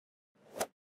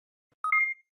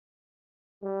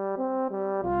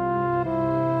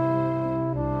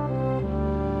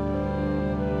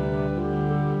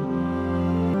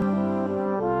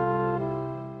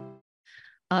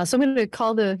So I'm going to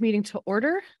call the meeting to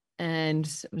order. And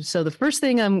so the first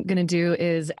thing I'm going to do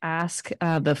is ask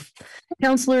the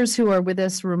counselors who are with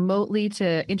us remotely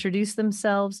to introduce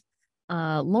themselves.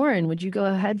 Lauren, would you go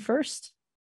ahead first?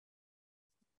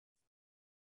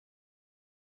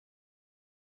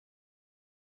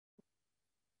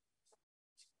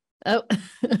 Oh,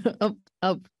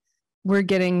 oh, we're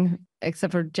getting,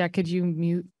 except for Jack, could you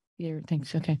mute your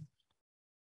things? Okay.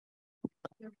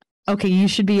 Okay, you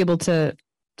should be able to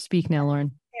speak now,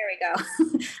 Lauren. There we go.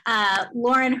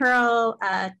 Lauren Hurl,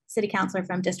 City Councilor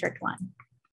from District 1.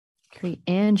 Great.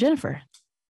 And Jennifer.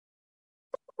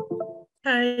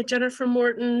 Hi, Jennifer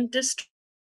Morton, District.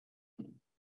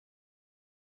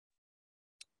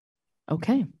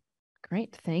 Okay,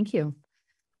 great. Thank you.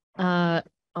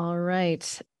 All right.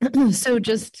 So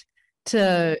just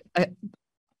to,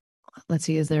 let's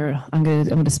see, is there, I'm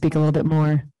going to speak a little bit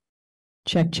more.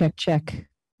 Check, check, check.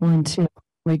 1, 2.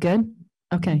 We good?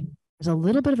 Okay. There's a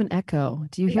little bit of an echo.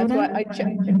 Do you hear that? That's why I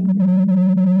checked.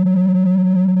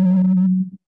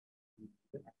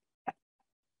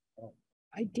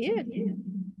 I did. You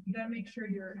gotta make sure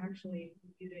you're actually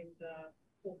muting the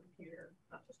whole computer,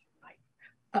 not just your mic.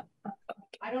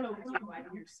 I don't know if you might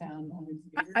hear sound on the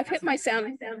computer. I've hit my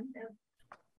sound. How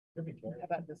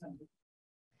about this one?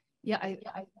 Yeah,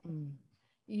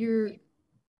 your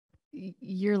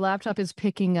laptop is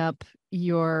picking up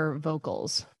your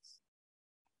vocals.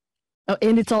 Oh,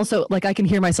 and it's also like I can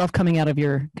hear myself coming out of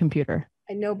your computer.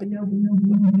 I know, but no.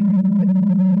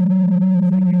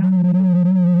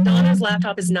 Donna's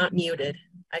laptop is not muted.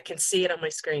 I can see it on my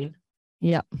screen.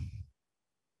 Yeah.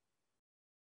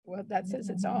 Well, that says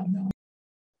it's off.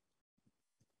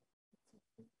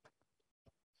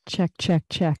 Check, check,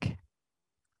 check.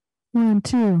 1,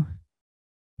 2.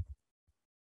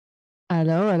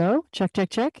 Hello, hello. Check, check,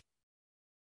 check.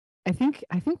 I think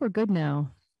we're good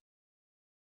now.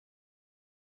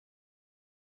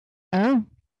 Oh.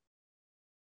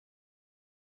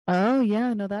 Oh,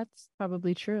 yeah, no, that's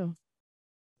probably true.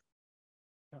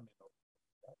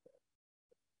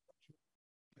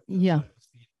 Yeah.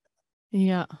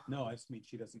 Yeah. No, I just mean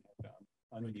she doesn't have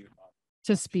unmuted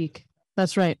to speak.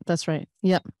 That's right. That's right.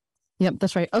 Yep. Yep,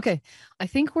 that's right. Okay. I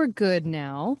think we're good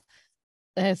now.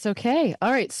 It's okay.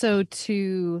 All right. So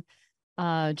to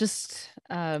just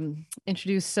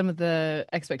introduce some of the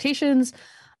expectations.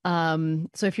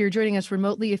 So if you're joining us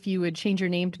remotely, if you would change your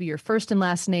name to be your first and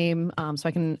last name, so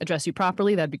I can address you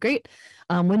properly, that'd be great.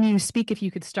 When you speak, if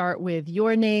you could start with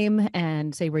your name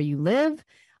and say where you live.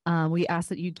 We ask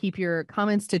that you keep your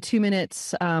comments to 2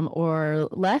 minutes or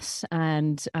less.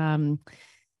 And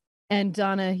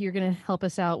Donna, you're going to help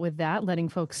us out with that, letting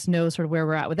folks know sort of where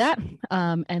we're at with that.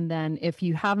 And then if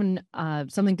you have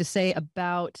something to say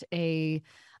about a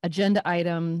agenda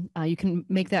item, you can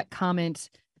make that comment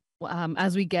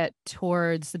as we get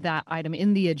towards that item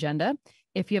in the agenda.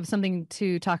 If you have something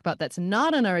to talk about that's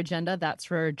not on our agenda, that's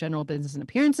for general business and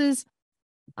appearances.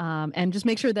 And just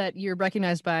make sure that you're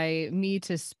recognized by me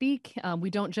to speak. We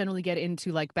don't generally get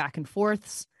into like back and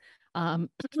forths.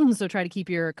 So try to keep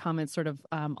your comments sort of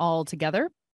all together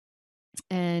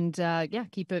and yeah,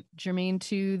 keep it germane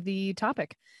to the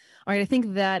topic. All right, I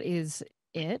think that is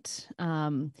it.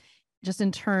 Just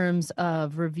in terms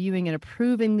of reviewing and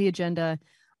approving the agenda,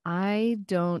 I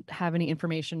don't have any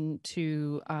information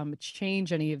to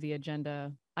change any of the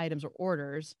agenda items or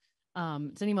orders.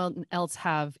 Does anyone else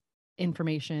have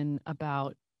information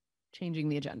about changing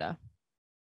the agenda?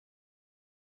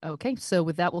 Okay, so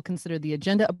with that, we'll consider the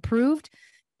agenda approved,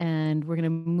 and we're going to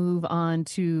move on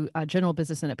to general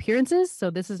business and appearances.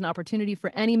 So this is an opportunity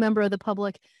for any member of the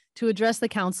public to address the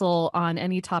council on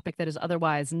any topic that is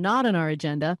otherwise not on our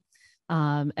agenda.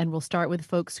 And we'll start with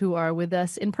folks who are with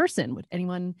us in person. Would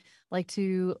anyone like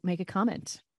to make a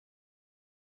comment?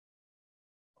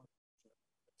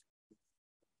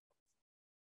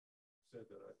 Said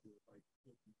that I would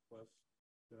request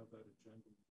to have that agenda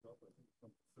up, I think,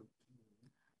 from 13.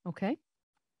 Okay.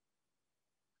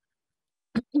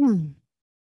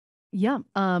 Yeah,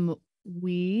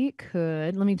 we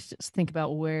could, let me just think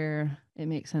about where it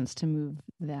makes sense to move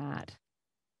that.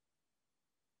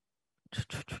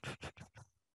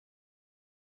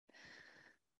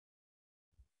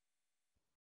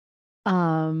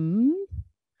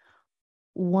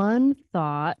 One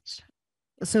thought,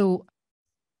 so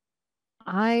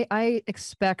I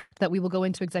expect that we will go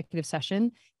into executive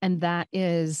session, and that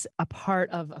is a part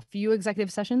of a few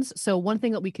executive sessions. So one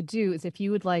thing that we could do is if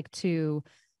you would like to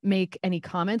make any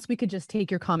comments, we could just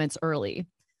take your comments early.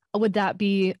 Would that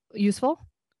be useful?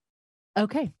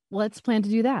 Okay, let's plan to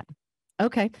do that.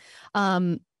 Okay.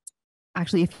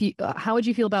 actually, if you, how would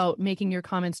you feel about making your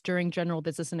comments during general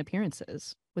business and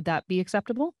appearances? Would that be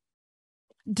acceptable?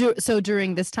 So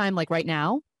during this time, like right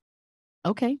now?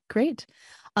 Okay, great.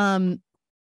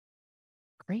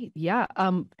 Great. Yeah.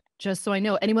 Just so I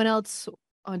know, anyone else,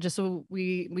 just so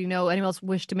we know, anyone else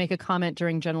wish to make a comment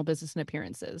during general business and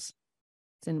appearances?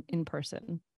 It's in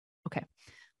person. Okay.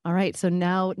 All right. So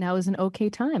now is an okay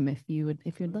time if you'd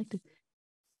like to.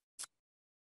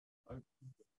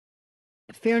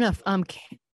 Fair enough.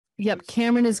 Yep.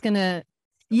 Cameron is gonna.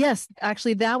 Yes,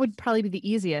 actually, that would probably be the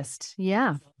easiest.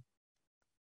 Yeah.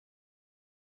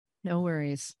 No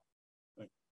worries.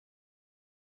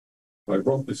 I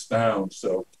wrote this down,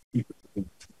 so keep it in 2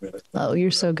 minutes. Oh,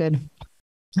 you're so good.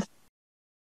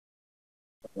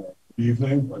 Good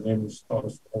evening. My name is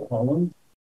Thomas Mulholland.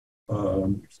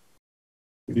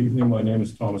 Good evening. My name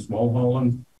is Thomas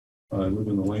Mulholland. I live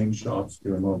in the Lane Shops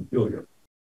here in Montpelier.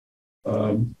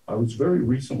 I was very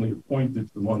recently appointed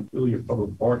to the Montpelier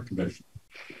Public Art Commission.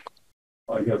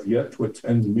 I have yet to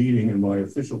attend the meeting in my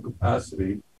official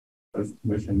capacity as a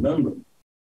commission member.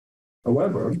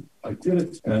 However, I did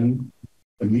attend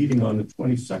a meeting on the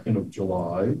 22nd of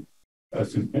July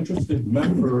as an interested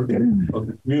member of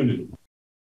the community.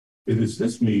 It is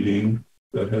this meeting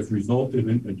that has resulted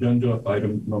in agenda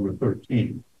item number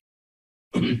 13.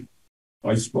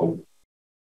 I spoke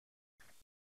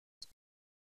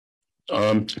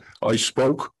with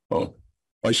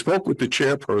the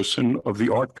chairperson of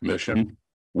the Art Commission,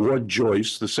 Ward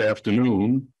Joyce, this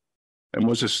afternoon, and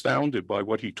was astounded by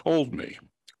what he told me.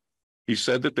 He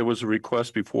said that there was a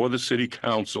request before the City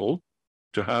Council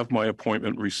to have my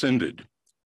appointment rescinded.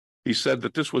 He said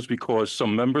that this was because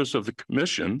some members of the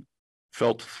commission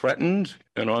felt threatened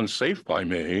and unsafe by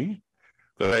me,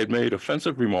 that I had made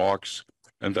offensive remarks,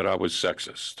 and that I was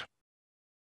sexist.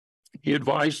 He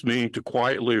advised me to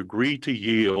quietly agree to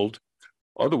yield.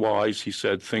 Otherwise, he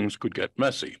said, things could get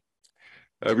messy.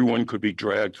 Everyone could be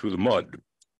dragged through the mud.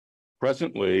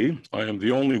 Presently, I am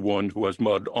the only one who has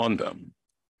mud on them.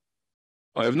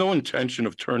 I have no intention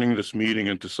of turning this meeting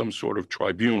into some sort of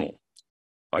tribunal.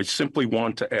 I simply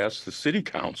want to ask the City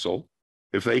Council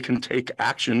if they can take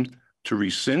action to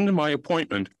rescind my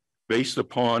appointment based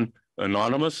upon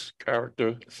anonymous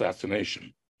character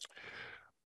assassination.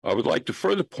 I would like to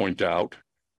further point out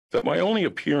that my only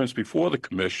appearance before the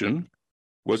commission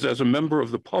was as a member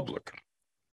of the public.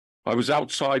 I was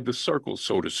outside the circle,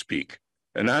 so to speak,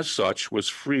 and as such was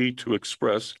free to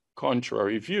express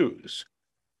contrary views.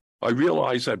 I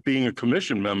realize that being a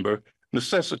commission member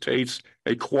necessitates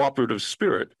a cooperative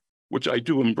spirit, which I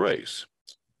do embrace.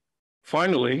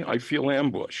 Finally, I feel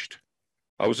ambushed.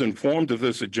 I was informed of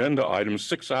this agenda item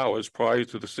 6 hours prior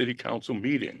to the City Council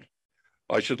meeting.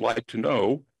 I should like to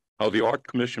know how the Art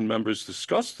Commission members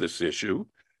discussed this issue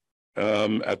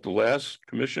at the last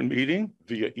commission meeting,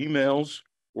 via emails,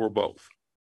 or both.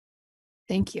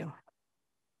 Thank you.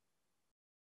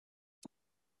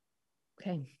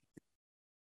 Okay.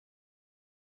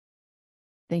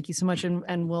 Thank you so much,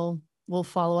 and we'll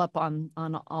follow up on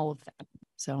all of that.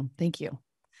 So thank you.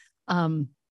 I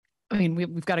mean,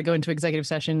 we've got to go into executive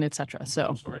session, et cetera.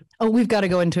 So, we've got to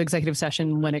go into executive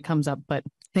session when it comes up, but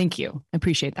thank you. I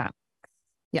appreciate that.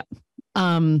 Yeah.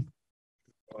 Should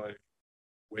I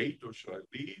wait or should I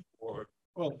leave, or?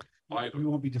 Well, we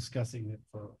won't be discussing it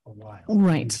for a while.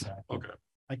 Right. Okay.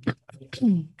 I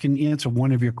can answer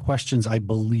one of your questions, I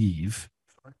believe.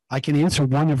 I can answer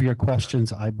one of your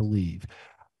questions, I believe.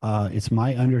 It's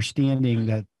my understanding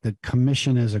that the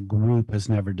commission as a group has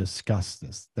never discussed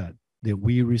this, that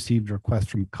we received requests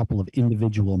from a couple of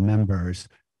individual members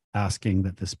asking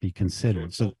that this be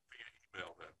considered. So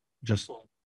just,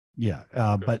 yeah,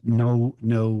 but no,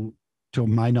 to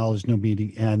my knowledge, no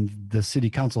meeting, and the City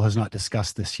Council has not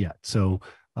discussed this yet. So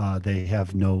they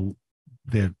have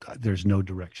there's no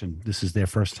direction. This is their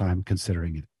first time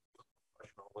considering it.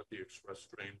 What the express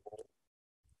train.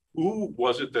 Who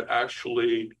was it that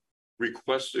actually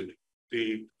requested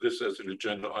this as an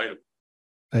agenda item?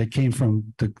 It came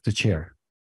from the chair.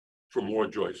 From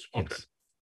Ward Joyce. Okay. Yes.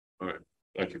 All right.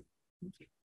 Thank you.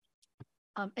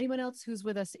 Anyone else who's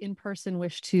with us in person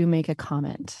wish to make a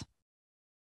comment?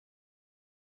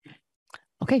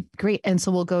 Okay, great. And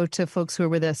so we'll go to folks who are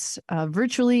with us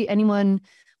virtually. Anyone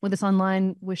with us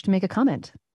online wish to make a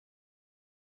comment?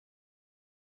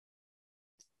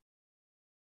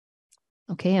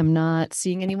 Okay, I'm not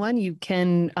seeing anyone. You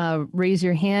can raise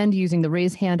your hand using the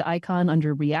raise hand icon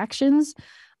under reactions,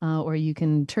 or you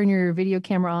can turn your video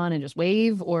camera on and just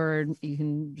wave, or you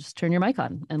can just turn your mic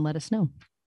on and let us know.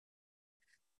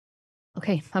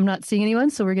 Okay, I'm not seeing anyone,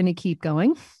 so we're going to keep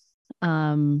going.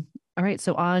 All right,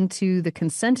 so on to the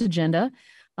consent agenda.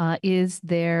 Is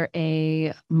there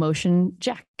a motion,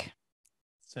 Jack?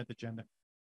 Consent agenda.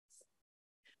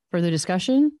 Further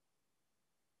discussion?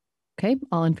 Okay,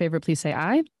 all in favor, please say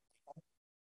aye.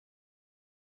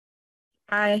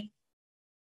 Aye.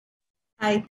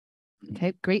 Aye.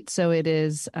 Okay, great. So it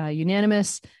is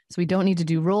unanimous. So we don't need to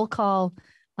do roll call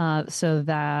so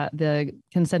that the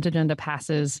consent agenda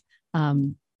passes.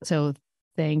 So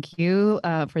thank you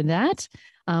for that.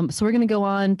 So we're going to go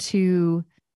on to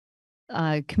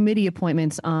committee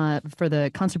appointments for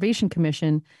the Conservation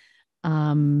Commission.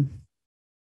 I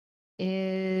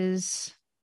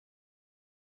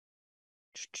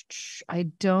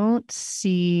don't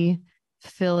see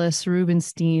Phyllis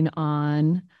Rubenstein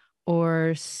on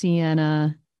or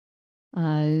Sienna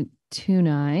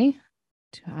Tunai.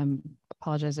 I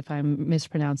apologize if I'm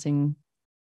mispronouncing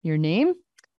your name.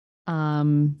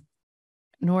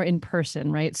 Nor in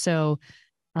person, right? So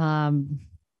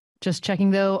just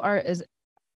checking though, is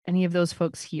any of those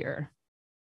folks here?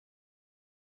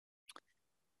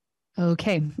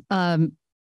 Okay.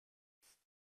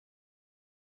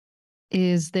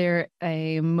 Is there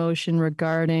a motion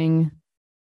regarding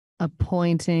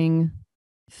appointing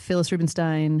Phyllis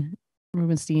Rubenstein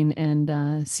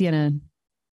and Sienna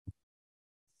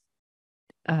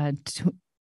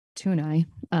Tunai?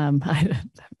 I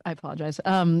apologize.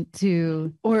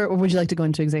 Or would you like to go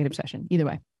into executive session? Either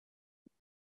way.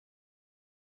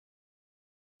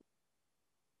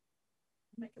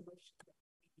 Make a motion to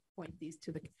appoint these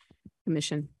to the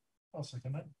commission. I'll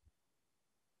second that.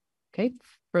 Okay.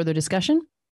 Further discussion?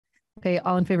 Okay.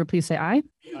 All in favor, please say aye.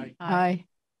 Aye. Aye.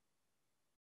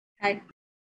 Aye.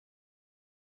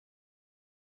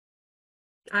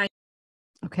 Aye.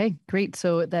 Okay, great.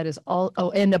 So that is all.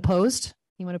 Oh, and opposed?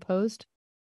 Anyone opposed?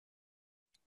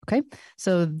 Okay,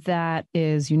 so that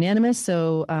is unanimous.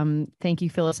 So thank you,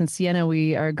 Phyllis and Sienna.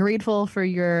 We are grateful for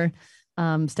your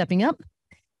stepping up.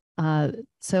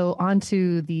 So on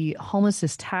to the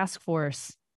homelessness task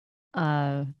force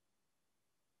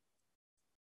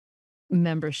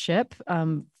membership.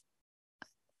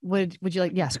 Would you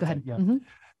like? Yes, go ahead. Yeah. Mm-hmm.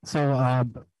 So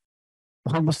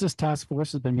the homelessness task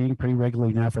force has been meeting pretty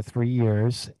regularly now for 3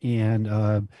 years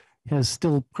and has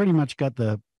still pretty much got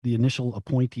the initial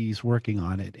appointees working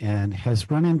on it and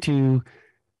has run into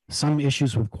some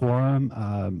issues with quorum.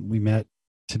 We met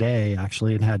today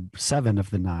actually and had 7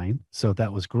 of the 9. So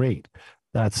that was great.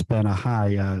 That's been a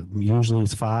high. Usually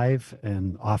it's 5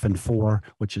 and often 4,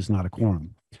 which is not a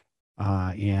quorum.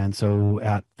 And so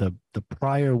at the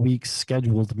prior week's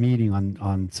scheduled meeting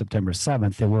on September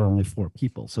 7th, there were only 4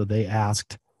 people. So they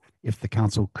asked if the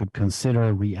council could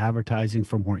consider re-advertising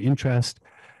for more interest.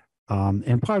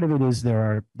 And part of it is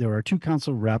there are 2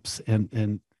 council reps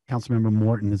and Councilmember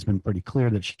Morton has been pretty clear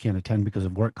that she can't attend because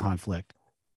of work conflict.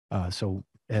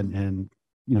 And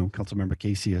you know, Councilmember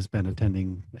Casey has been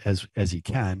attending as he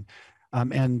can.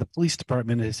 And the police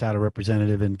department has had a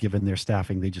representative, and given their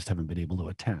staffing, they just haven't been able to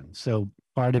attend. So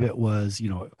part of it was, you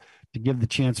know, to give the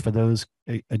chance for those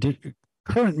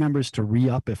current members to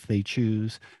re-up if they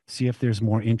choose, see if there's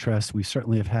more interest. We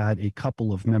certainly have had a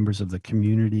couple of members of the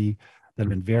community that have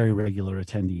been very regular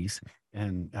attendees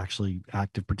and actually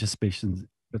active participants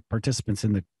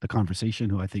in the conversation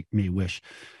who I think may wish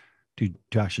to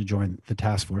actually join the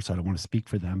task force. I don't want to speak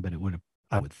for them, but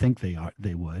I would think they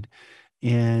would.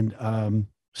 And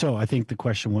so I think the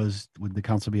question was, would the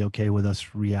council be okay with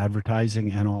us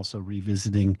re-advertising and also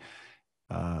revisiting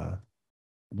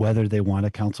whether they want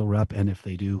a council rep, and if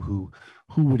they do, who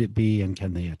would it be and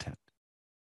can they attend?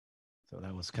 So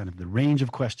that was kind of the range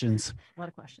of questions. A lot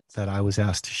of questions. That I was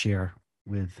asked to share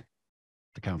with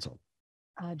the council.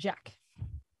 Jack.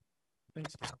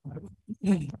 Thanks.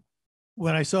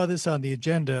 When I saw this on the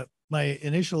agenda, my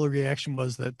initial reaction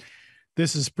was that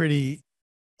this is pretty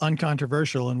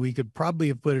uncontroversial and we could probably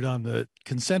have put it on the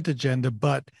consent agenda,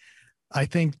 but I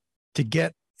think to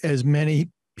get as many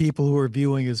people who are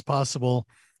viewing as possible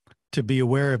to be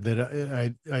aware of it,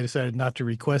 I decided not to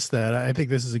request that. I think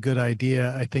this is a good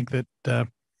idea. I think that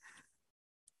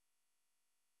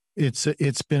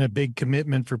it's been a big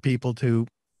commitment for people to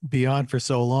be on for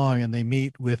so long, and they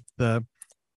meet with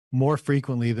more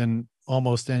frequently than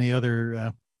almost any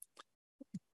other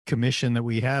commission that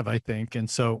we have, I think. And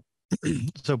so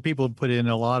people put in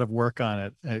a lot of work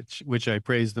on it, which I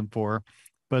praise them for.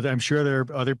 But I'm sure there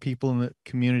are other people in the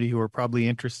community who are probably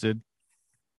interested,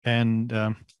 and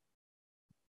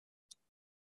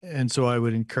so I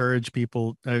would encourage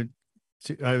people. I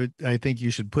think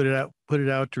you should put it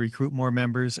out to recruit more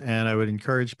members, and I would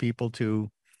encourage people to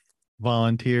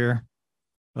volunteer.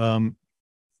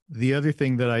 The other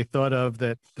thing that I thought of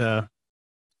that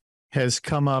has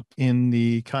come up in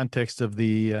the context of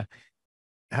the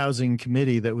housing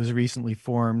committee that was recently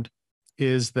formed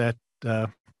is that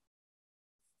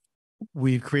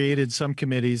we've created some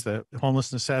committees. The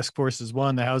homelessness task force is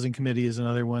one, the housing committee is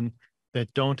another one,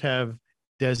 that don't have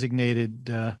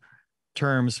designated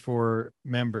terms for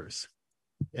members.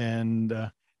 And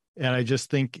I just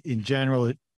think in general,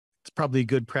 it's probably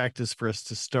good practice for us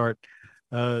to start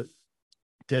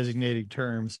designating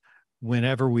terms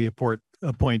whenever we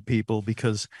appoint people,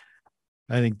 because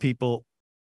I think people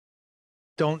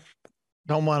don't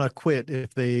want to quit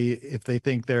if they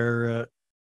think they're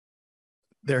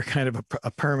kind of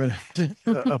a permanent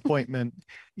appointment,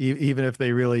 even if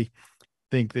they really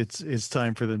think it's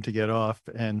time for them to get off.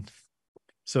 And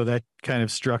so that kind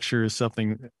of structure is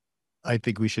something I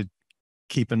think we should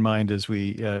keep in mind as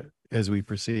we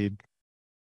proceed.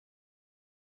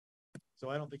 So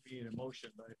I don't think we need a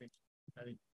motion, but I think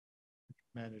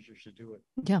manager should do it.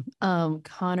 Yeah.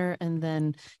 Connor, and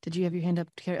then did you have your hand up?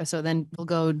 So then we'll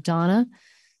go Donna.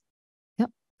 Yep.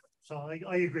 So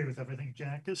I agree with everything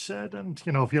Jack has said. And,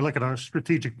 you know, if you look at our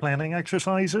strategic planning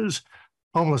exercises,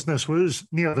 homelessness was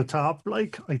near the top,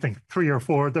 like I think 3 or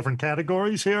 4 different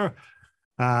categories here.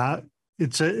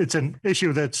 It's an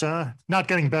issue that's not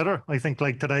getting better. I think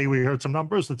like today we heard some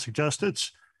numbers that suggest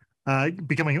it's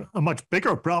becoming a much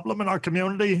bigger problem in our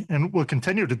community, and will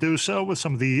continue to do so with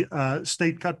some of the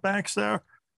state cutbacks there.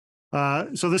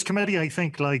 So this committee, I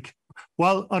think, like,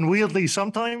 while unwieldy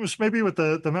sometimes, maybe with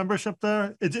the membership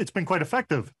there, it's been quite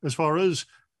effective as far as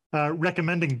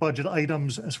recommending budget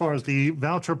items, as far as the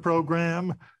voucher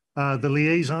program, the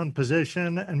liaison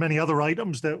position, and many other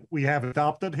items that we have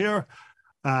adopted here.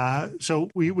 So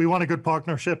we want a good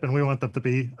partnership, and we want them to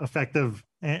be effective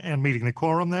and meeting the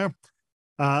quorum there.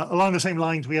 Along the same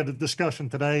lines, we had a discussion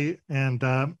today, and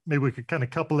maybe we could kind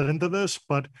of couple it into this,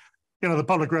 but you know, the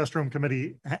Public Restroom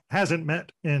Committee hasn't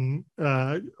met in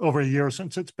over a year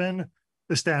since it's been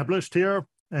established here.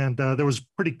 And there was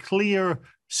pretty clear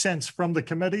sense from the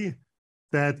committee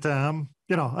that,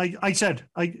 you know, I said,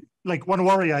 like one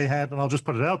worry I had, and I'll just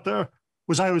put it out there,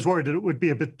 was I was worried that it would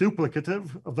be a bit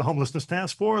duplicative of the Homelessness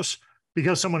Task Force,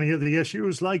 because so many of the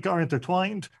issues like are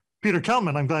intertwined. Peter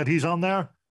Kelman, I'm glad he's on there.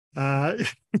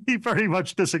 He very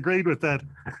much disagreed with that.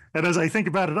 And as I think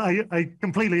about it, I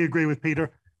completely agree with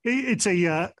Peter. It's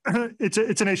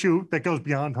an issue that goes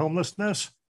beyond homelessness.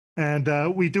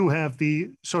 And we do have the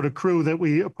sort of crew that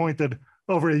we appointed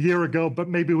over a year ago, but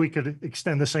maybe we could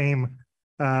extend the same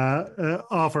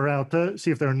offer out to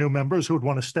see if there are new members who would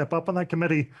want to step up on that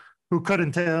committee, who could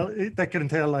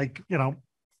entail like, you know,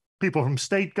 people from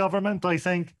state government, I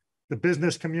think, the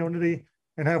business community,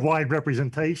 and have wide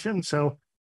representation. So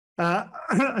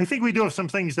I think we do have some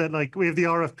things that, like, we have the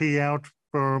RFP out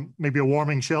for maybe a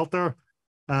warming shelter,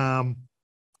 and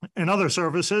other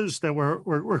services that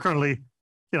we're currently,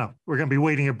 you know, we're going to be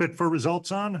waiting a bit for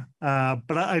results on.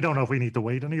 But I don't know if we need to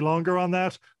wait any longer on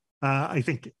that. I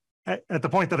think at the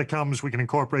point that it comes, we can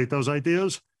incorporate those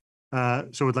ideas.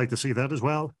 So we'd like to see that as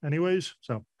well anyways.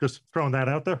 So just throwing that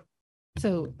out there.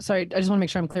 So sorry, I just want to make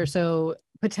sure I'm clear. So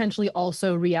potentially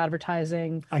also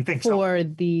re-advertising, I think, for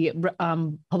the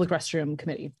Public Restroom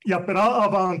Committee. Yeah, but I'll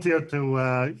volunteer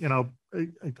to, you know,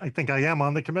 I think I am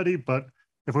on the committee, but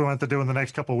if we want to do in the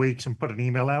next couple of weeks and put an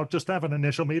email out, just to have an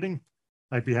initial meeting,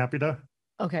 I'd be happy to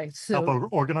help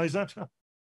organize that.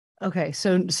 Okay,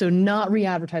 so not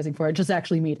re-advertising for it, just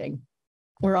actually meeting.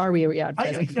 Or are we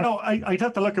re-advertising? You know, I'd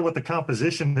have to look at what the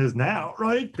composition is now,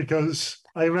 right? Because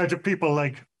I imagine people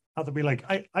like, how to be like,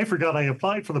 I forgot I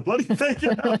applied for the bloody thing,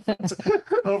 you know? It's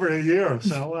over a year.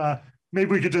 So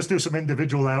maybe we could just do some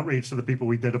individual outreach to the people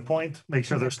we did appoint, make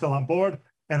sure they're still on board,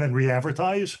 and then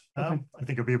re-advertise. I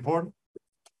think it'd be important.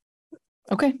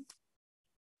 Okay,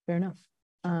 fair enough.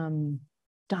 Don.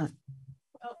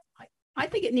 Well, I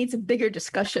think it needs a bigger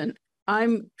discussion.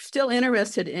 I'm still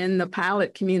interested in the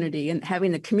pilot community and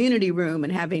having the community room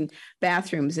and having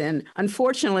bathrooms. And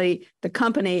unfortunately, the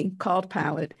company called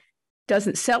Pilot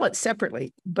doesn't sell it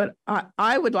separately. But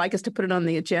I would like us to put it on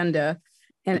the agenda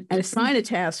and assign a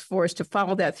task force to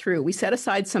follow that through. We set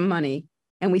aside some money,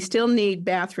 and we still need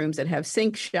bathrooms that have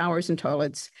sinks, showers, and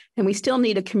toilets. And we still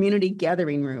need a community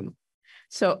gathering room.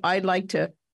 So I'd like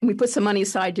to, we put some money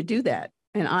aside to do that.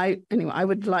 And I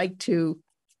would like to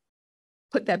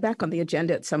put that back on the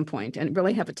agenda at some point and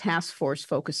really have a task force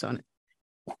focus on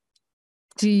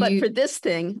it. But for this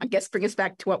thing, I guess bring us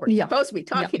back to what we're supposed to be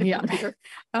talking about here.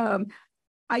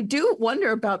 I do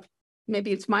wonder about,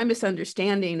 maybe it's my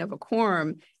misunderstanding of a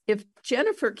quorum. If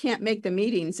Jennifer can't make the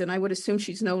meetings, then I would assume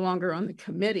she's no longer on the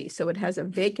committee. So it has a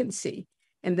vacancy.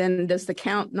 And then does the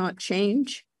count not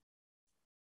change?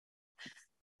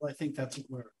 Well, I think that's what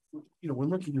we're we're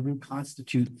looking to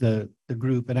reconstitute the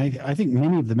group, and I think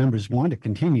many of the members want to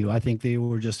continue. I think they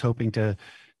were just hoping to,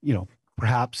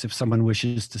 perhaps if someone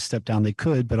wishes to step down, they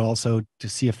could, but also to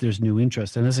see if there's new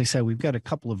interest. And as I said, we've got a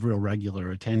couple of real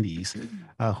regular attendees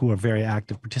who are very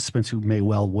active participants who may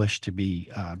well wish to be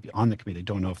on the committee.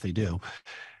 Don't know if they do.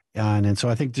 And so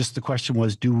I think just the question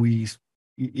was,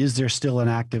 is there still an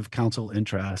active council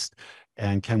interest?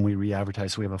 And can we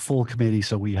re-advertise? So we have a full committee,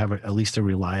 so we have at least a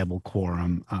reliable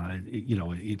quorum.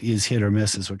 It is hit or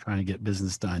miss as we're trying to get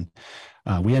business done.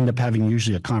 We end up having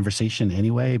usually a conversation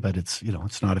anyway, but it's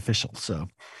not official. So,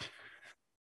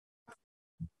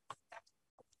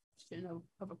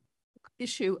 of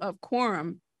issue of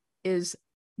quorum is,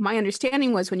 my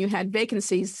understanding was when you had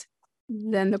vacancies,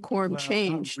 then the quorum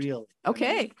changed. Not really.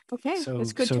 Okay. So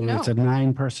That's good to know. It's a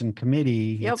 9-person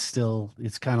committee. Yep.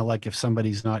 It's kind of like if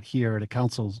somebody's not here at a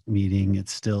council meeting, it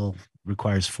still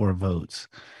requires 4 votes.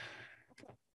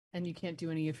 And you can't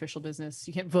do any official business.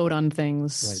 You can't vote on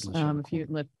things Right,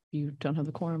 if you don't have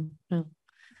the quorum. No.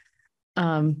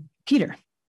 Peter.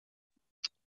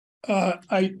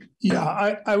 I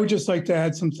would just like to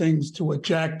add some things to what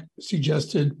Jack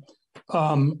suggested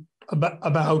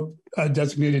about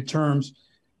designated terms.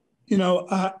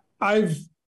 I've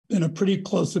been a pretty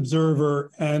close observer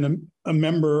and I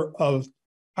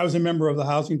was a member of the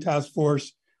Housing Task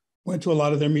Force, went to a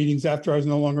lot of their meetings after I was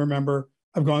no longer a member.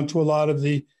 I've gone to a lot of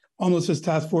the Homelessness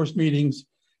Task Force meetings,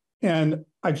 and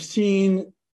I've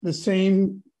seen the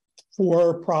same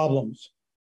 4 problems.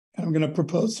 And I'm going to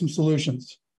propose some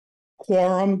solutions.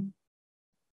 Quorum,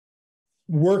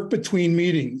 work between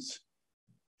meetings.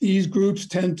 These groups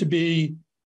tend to be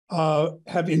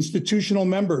have institutional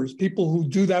members, people who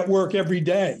do that work every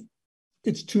day.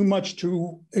 It's too much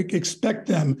to expect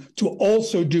them to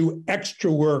also do extra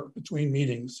work between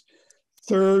meetings.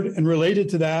 Third, and related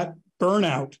to that,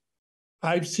 burnout.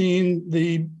 I've seen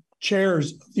the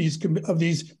chairs of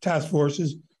these task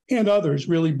forces and others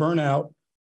really burn out.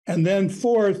 And then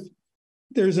fourth,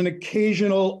 there's an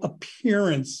occasional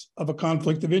appearance of a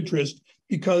conflict of interest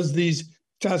because these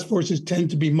task forces tend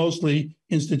to be mostly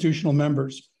institutional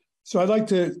members. So I'd like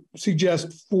to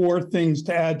suggest 4 things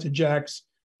to add to Jack's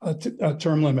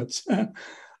term limits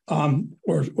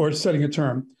or setting a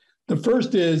term. The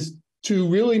first is to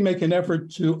really make an effort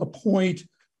to appoint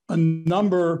a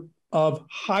number of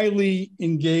highly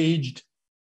engaged,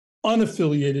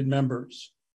 unaffiliated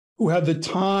members who have the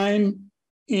time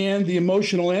and the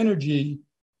emotional energy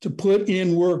to put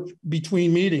in work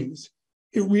between meetings.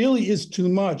 It really is too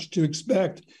much to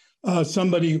expect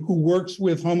somebody who works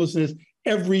with homelessness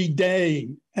every day,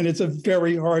 and it's a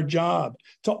very hard job,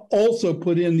 to also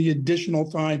put in the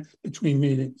additional time between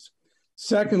meetings.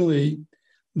 Secondly,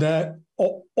 that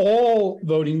all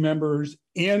voting members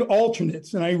and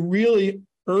alternates, and I really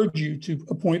urge you to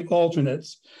appoint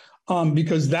alternates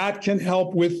because that can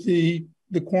help with the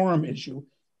quorum issue,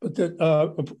 but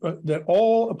that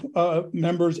all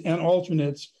members and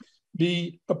alternates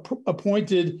be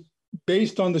appointed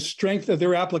based on the strength of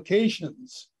their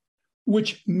applications,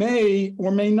 which may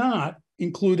or may not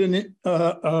include an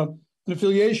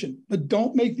affiliation. But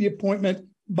don't make the appointment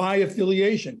by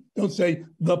affiliation. Don't say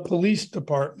the police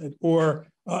department or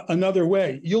another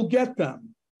way. You'll get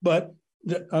them. But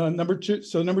number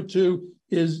two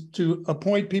is to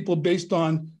appoint people based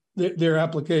on their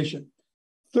application.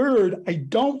 Third, I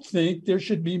don't think there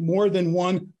should be more than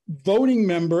 1 voting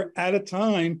member at a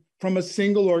time from a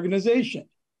single organization.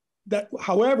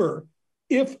 However,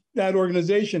 if that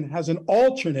organization has an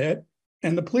alternate,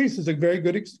 and the police is a very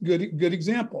good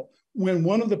example. When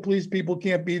one of the police people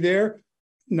can't be there,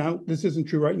 now this isn't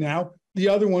true right now, the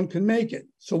other one can make it.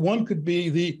 So one could be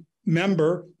the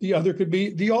member, the other could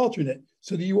be the alternate,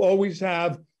 so that you always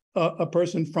have a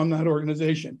person from that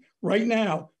organization. Right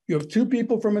now, you have 2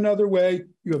 people from Another Way,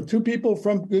 you have 2 people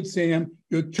from Good Sam,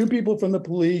 you have 2 people from the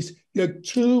police, you have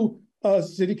 2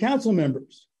 city council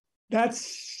members.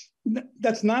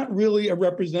 That's not really a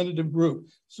representative group.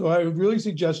 So I would really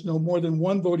suggest no more than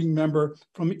 1 voting member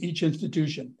from each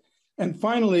institution. And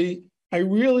finally, I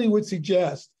really would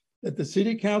suggest that the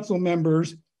city council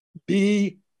members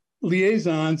be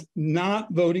liaisons,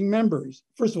 not voting members.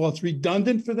 First of all, it's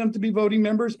redundant for them to be voting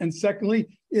members. And secondly,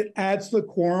 it adds to the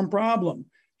quorum problem.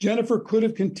 Jennifer could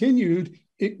have continued,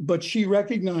 but she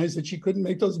recognized that she couldn't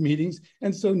make those meetings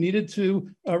and so needed to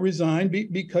resign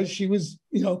because she was,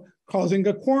 causing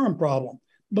a quorum problem.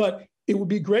 But it would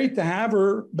be great to have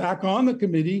her back on the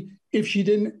committee if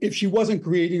she wasn't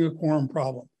creating a quorum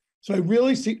problem. So I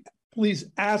really please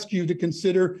ask you to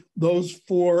consider those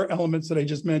 4 elements that I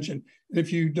just mentioned. And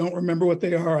if you don't remember what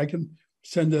they are, I can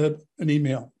send an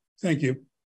email. Thank you.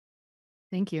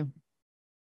 Thank you.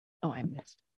 Oh, I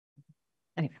missed.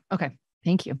 Anyway, okay,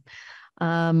 thank you.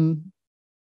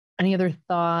 Any other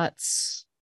thoughts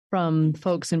from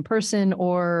folks in person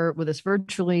or with us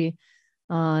virtually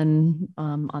on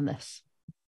this?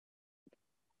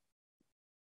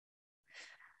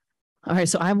 All right,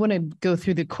 so I want to go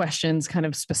through the questions kind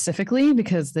of specifically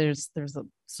because there's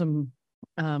some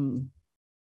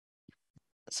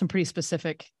pretty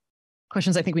specific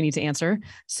questions I think we need to answer.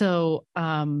 So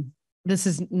this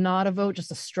is not a vote,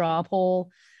 just a straw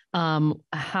poll.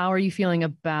 How are you feeling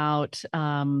about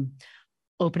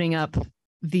opening up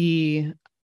the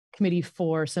committee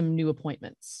for some new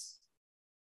appointments?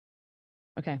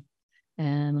 Okay,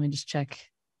 and let me just check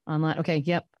online. Okay,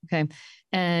 yep, okay.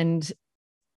 And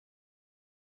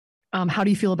how do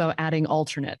you feel about adding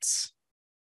alternates?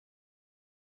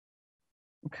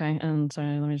 Okay, and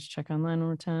sorry, let me just check online one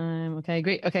more time. Okay,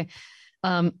 great. Okay.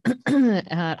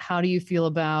 How do you feel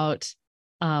about,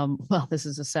 well, this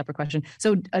is a separate question.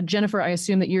 So Jennifer, I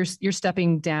assume that you're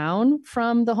stepping down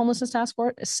from the homelessness task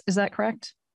force. Is that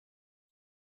correct?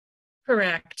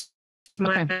 Correct.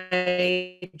 My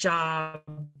Okay. job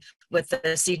with the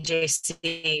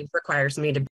CJC requires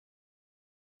me to.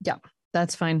 Yeah,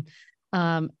 that's fine.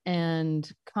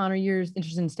 And Connor, you're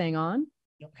interested in staying on?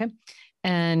 Okay.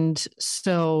 And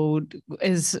so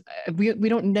we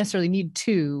don't necessarily need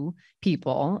two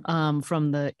people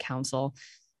from the council.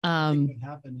 I think what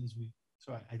happened is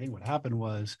I think what happened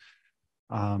was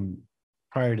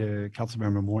prior to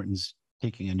Councilmember Morton's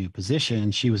taking a new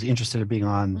position, she was interested in being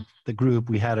on the group.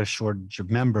 We had a shortage of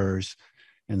members.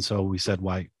 And so we said,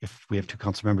 why, if we have two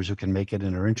council members who can make it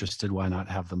and are interested, why not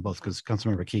have them both? Because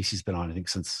Councilmember Casey's been on, I think,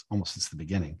 almost since the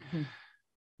beginning. Mm-hmm.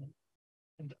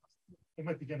 And I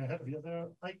might be getting ahead of you there.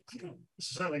 I don't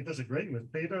necessarily disagree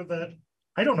with Peter that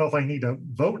I don't know if I need to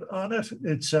vote on it.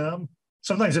 It's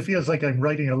sometimes it feels like I'm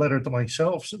writing a letter to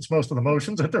myself since most of the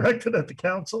motions are directed at the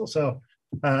council. So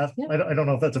I don't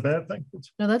know if that's a bad thing.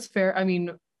 No, that's fair. I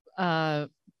mean, I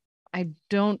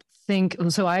don't think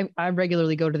so. I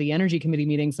regularly go to the energy committee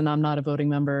meetings and I'm not a voting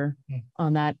member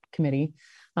on that committee.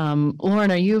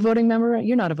 Lauren, are you a voting member?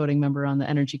 You're not a voting member on the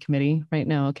energy committee right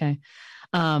now. Okay.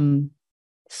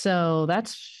 So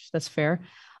that's fair.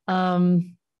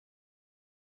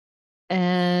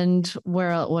 And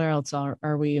where else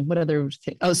are we? What other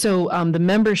thing? Oh, so the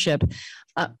membership,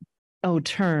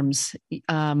 terms.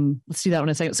 Let's do that one in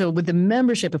a second. So with the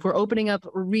membership, if we're opening up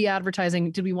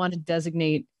re-advertising, do we want to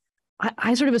designate?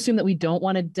 I sort of assume that we don't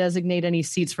want to designate any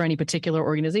seats for any particular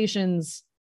organizations.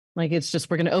 Like it's just,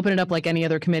 we're going to open it up like any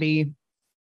other committee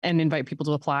and invite people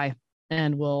to apply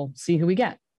and we'll see who we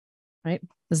get. Right.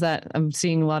 I'm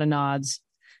seeing a lot of nods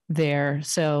there.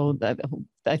 So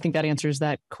I think that answers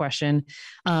that question.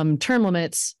 Term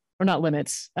limits or not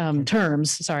limits,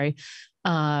 terms, sorry.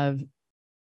 I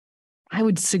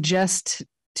would suggest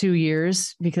 2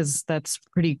 years because that's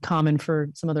pretty common for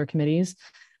some other committees.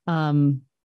 Lauren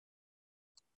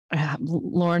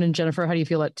and Jennifer, how do you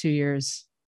feel about 2 years?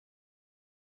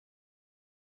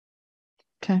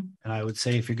 Okay. And I would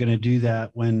say if you're going to do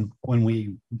that, when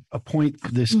we appoint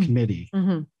this committee,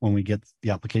 when we get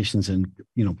the applications and,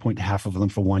 appoint half of them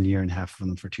for 1 year and half of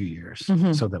them for 2 years,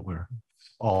 so that we're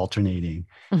alternating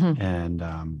and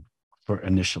for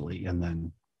initially, and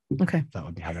then that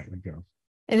would be how that would go.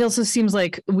 It also seems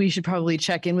like we should probably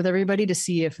check in with everybody to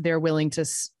see if they're willing to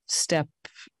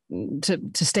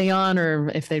stay on or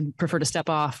if they prefer to step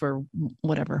off or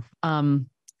whatever.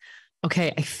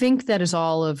 Okay, I think that is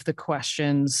all of the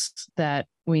questions that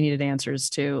we needed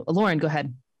answers to. Lauren, go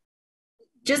ahead.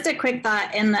 Just a quick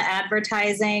thought in the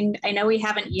advertising. I know we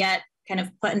haven't yet kind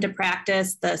of put into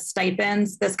practice the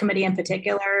stipends, this committee in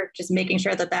particular, just making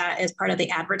sure that that is part of the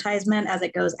advertisement as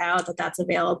it goes out, that's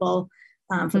available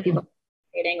for people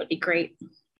participating would be great.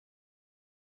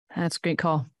 That's a great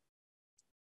call.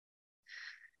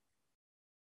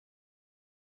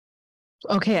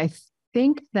 Okay, I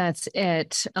think that's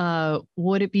it.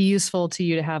 Would it be useful to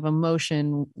you to have a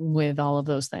motion with all of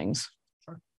those things?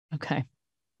 Sure. Okay.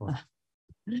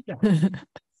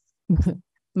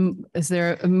 Is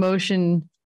there a motion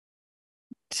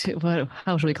to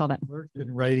how should we call that? We're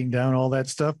writing down all that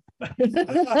stuff.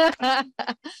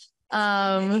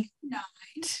 I'm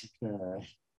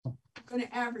going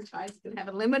to advertise, going to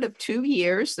have a limit of 2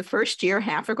 years. The first year,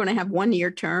 half are going to have 1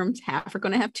 year terms, half are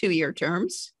going to have 2 year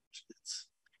terms.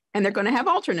 And they're going to have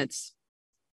alternates.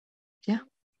 Yeah.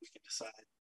 You can decide,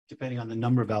 depending on the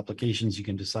number of applications, you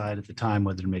can decide at the time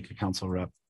whether to make a council rep,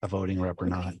 a voting rep or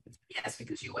not. Yes,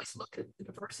 because you always look at the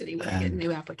diversity when you get a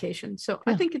new application. So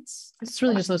I think it's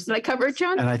really just those. Did I cover it,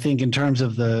 John? And I think in terms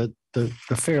of the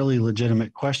fairly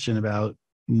legitimate question about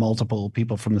multiple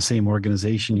people from the same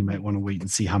organization, you might want to wait and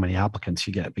see how many applicants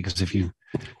you get, because if you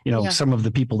know, some of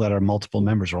the people that are multiple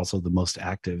members are also the most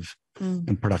active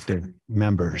and productive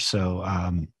members. So,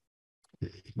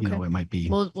 you know, it might be.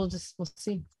 We'll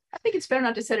see. I think it's better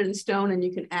not to set it in stone, and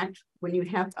you can act when you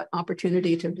have an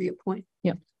opportunity to reappoint.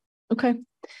 Yeah. Okay.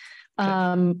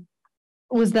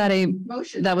 Was that a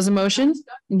motion? That was a motion.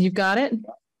 You've got it.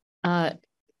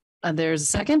 There's a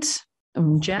second.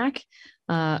 Jack.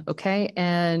 Okay.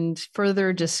 And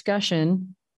further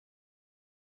discussion.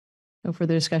 No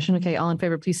further discussion. Okay. All in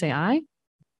favor, please say aye.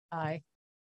 Aye.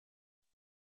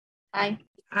 Aye.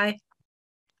 Aye.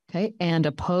 Okay. And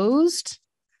opposed.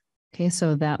 Okay.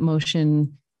 So that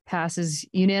motion passes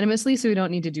unanimously. So we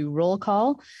don't need to do roll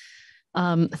call.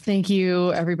 Thank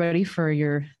you, everybody, for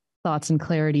your thoughts and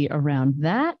clarity around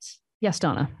that. Yes,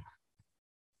 Donna.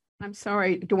 I'm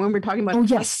sorry. When we're talking about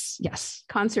yes.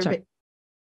 Conservation.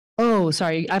 Oh,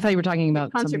 sorry. I thought you were talking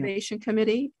about Conservation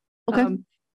Committee. Okay.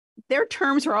 Their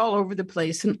terms are all over the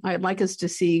place, and I'd like us to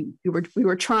see. We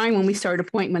were trying when we started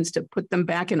appointments to put them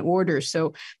back in order,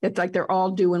 so it's like they're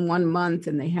all due in 1 month,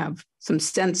 and they have some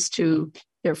sense to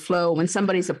their flow. When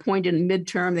somebody's appointed in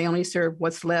midterm, they only serve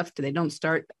what's left. They don't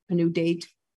start a new date.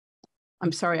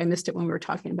 I'm sorry, I missed it when we were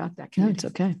talking about that committee. No, it's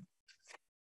okay.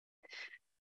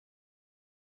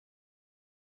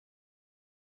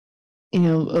 You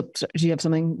know, oops, do you have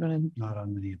something? Not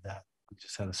on any of that. I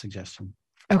just had a suggestion.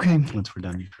 Okay. Once we're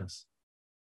done, Chris.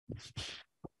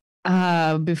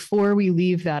 Before we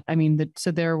leave that, I mean,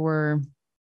 so there were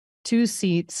 2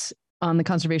 seats on the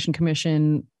Conservation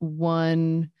Commission.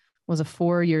 One was a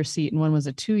 4-year seat and one was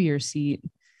a 2-year seat.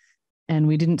 And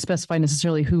we didn't specify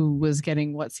necessarily who was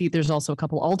getting what seat. There's also a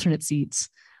couple alternate seats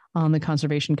on the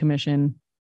Conservation Commission.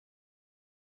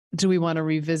 Do we want to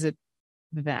revisit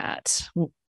that?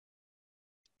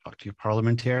 Talk to your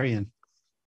parliamentarian.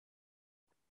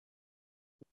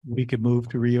 We could move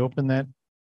to reopen that.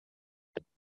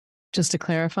 Just to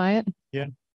clarify it? Yeah.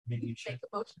 Maybe you should make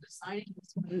a motion to sign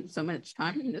this one so much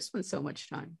time and this one so much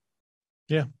time.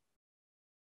 Yeah.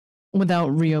 Without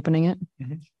reopening it?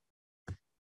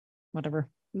 Whatever.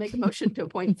 Make a motion to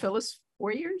appoint Phyllis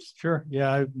 4 years? Sure.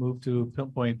 Yeah, I moved to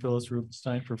appoint Phyllis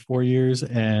Rubenstein for 4 years,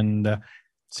 and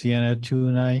Sienna 2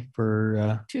 and I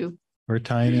for 2. Or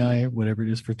Ty and I, whatever it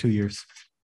is, for 2 years.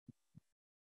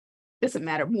 Doesn't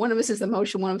matter. One of us is the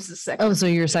motion, one of us is the second. Oh, so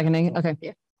you're seconding? Okay.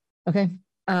 Yeah. Okay.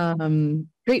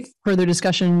 Great. Further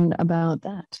discussion about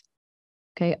that.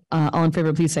 Okay. All in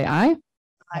favor, please say aye.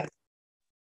 Aye.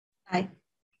 Aye.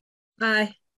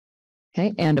 Aye.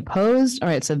 Okay. And opposed. All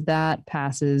right. So that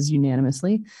passes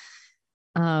unanimously.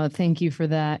 Thank you for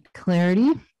that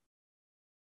clarity.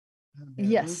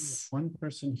 Yes. One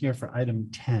person here for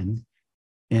item 10.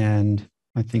 And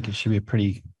I think it should be a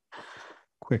pretty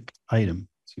quick item.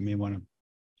 So you may want to,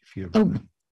 if you. Oh,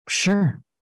 sure.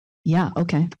 Yeah.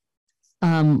 Okay.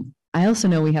 I also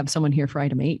know we have someone here for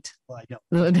item 8. Well, I know.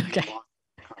 Okay.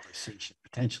 Conversation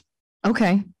potentially.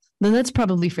 Okay. Then that's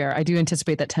probably fair. I do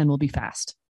anticipate that 10 will be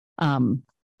fast.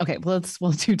 Okay. Well,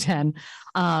 we'll do 10.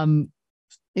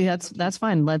 Yeah, that's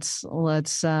fine. Let's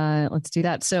do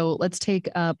that. So let's take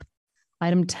up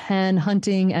item 10,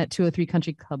 hunting at 203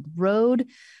 Country Club Road.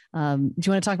 Do you want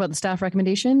to talk about the staff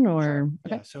recommendation or?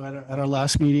 Okay. Yeah, so at our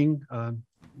last meeting,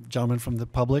 gentlemen from the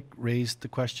public raised the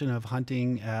question of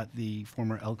hunting at the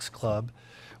former Elks Club.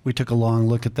 We took a long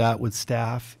look at that with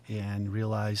staff and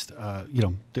realized,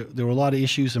 there were a lot of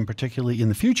issues, and particularly in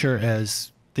the future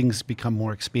as things become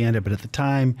more expanded. But at the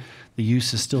time, the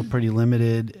use is still pretty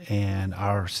limited, and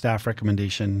our staff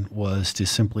recommendation was to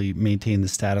simply maintain the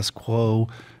status quo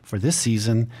for this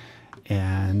season,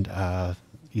 and I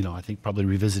think probably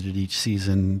revisited each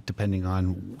season depending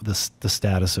on the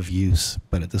status of use.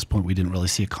 But at this point, we didn't really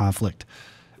see a conflict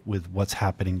with what's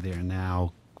happening there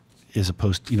now, as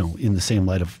opposed to, in the same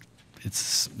light of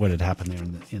it's what had happened there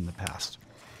in the past.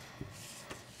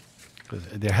 Because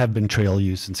there have been trail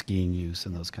use and skiing use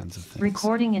and those kinds of things.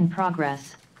 Recording in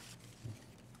progress.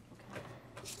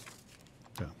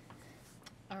 So.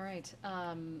 All right.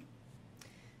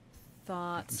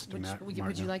 Thoughts?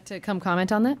 Would you like to come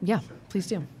comment on that? Yeah, please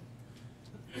do.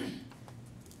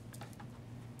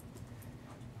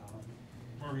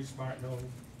 Maurice Martineau,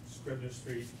 Scribner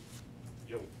Street.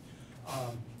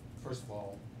 First of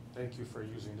all, thank you for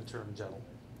using the term gentle.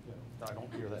 I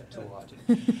don't hear that too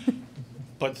often.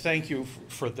 But thank you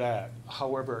for that.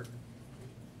 However,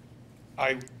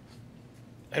 I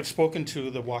have spoken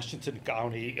to the Washington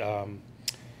County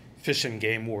Fish and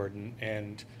Game Warden,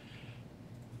 and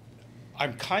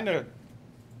I'm kind of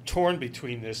torn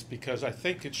between this because I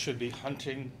think it should be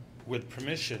hunting with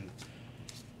permission.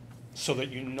 so that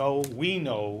we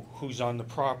know who's on the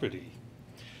property.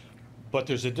 But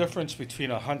there's a difference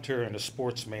between a hunter and a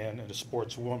sportsman and a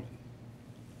sportswoman.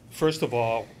 First of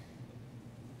all,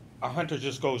 a hunter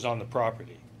just goes on the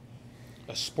property.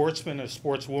 A sportsman and a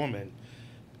sportswoman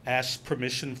asks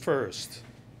permission first.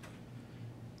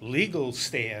 Legal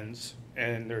stands,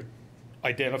 and they're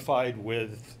identified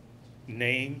with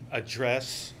name,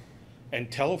 address,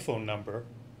 and telephone number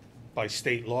by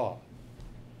state law.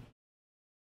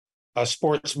 A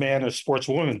sportsman or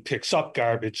sportswoman picks up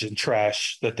garbage and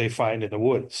trash that they find in the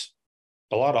woods.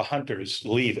 A lot of hunters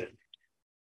leave it.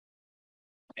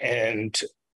 And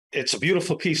it's a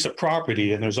beautiful piece of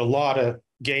property, and there's a lot of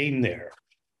game there.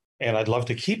 And I'd love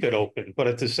to keep it open, but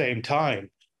at the same time,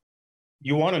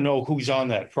 you want to know who's on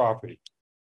that property,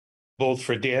 both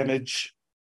for damage,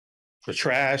 for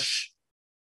trash,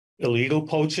 illegal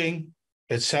poaching,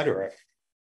 etc.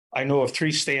 I know of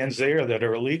 3 stands there that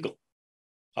are illegal.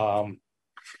 And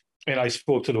I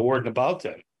spoke to the warden about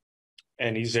them.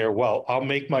 And he's there, well, I'll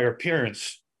make my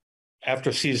appearance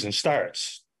after season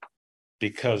starts,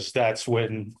 because that's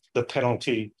when the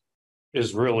penalty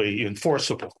is really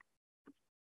enforceable.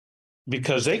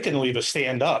 Because they can leave a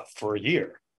stand up for a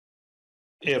year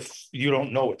if you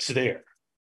don't know it's there.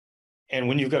 And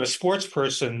when you've got a sports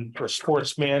person or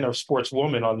sportsman or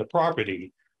sportswoman on the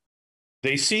property,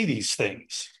 they see these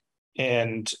things.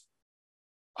 And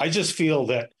I just feel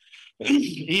that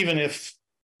even if,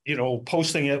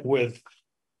 posting it with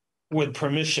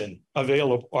permission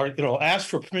available, or, ask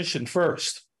for permission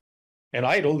first. And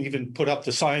I'll even put up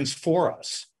the signs for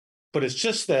us. But it's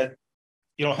just that,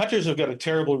 hunters have got a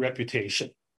terrible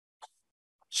reputation.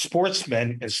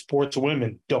 Sportsmen and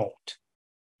sportswomen don't.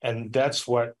 And that's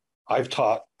what I've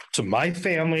taught to my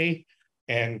family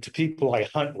and to people I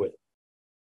hunt with.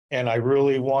 And I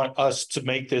really want us to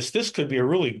make this could be a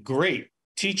really great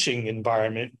teaching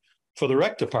environment for the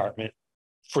rec department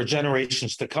for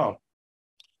generations to come.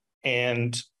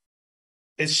 And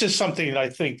it's just something that I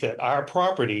think that our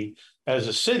property as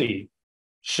a city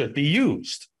should be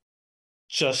used,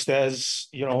 just as,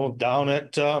 down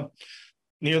at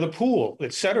near the pool,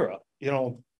 etc.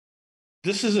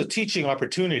 This is a teaching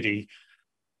opportunity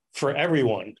for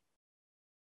everyone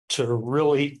to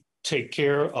really take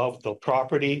care of the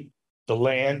property, the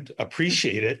land,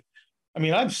 appreciate it. I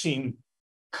mean, I've seen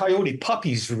coyote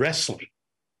puppies wrestling.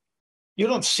 You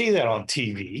don't see that on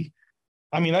TV.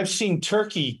 I mean, I've seen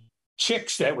turkey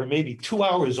chicks that were maybe 2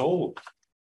 hours old.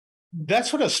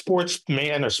 That's what a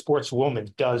sportsman or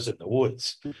sportswoman does in the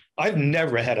woods. I've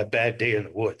never had a bad day in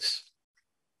the woods.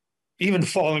 Even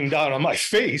falling down on my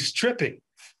face, tripping.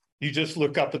 You just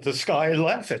look up at the sky and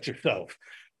laugh at yourself.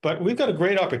 But we've got a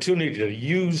great opportunity to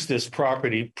use this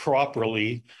property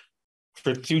properly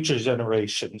for future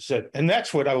generations. And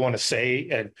that's what I want to say.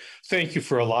 And thank you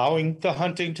for allowing the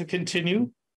hunting to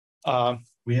continue.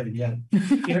 We haven't yet.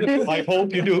 I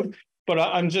hope you do. But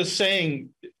I'm just saying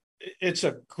it's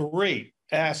a great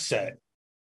asset.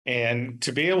 And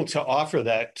to be able to offer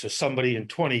that to somebody in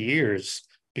 20 years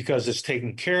because it's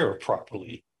taken care of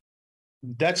properly,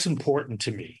 that's important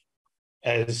to me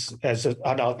as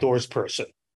an outdoors person.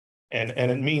 And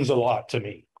it means a lot to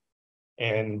me.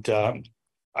 And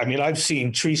I mean, I've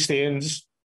seen tree stands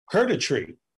hurt a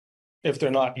tree if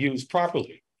they're not used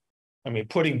properly. I mean,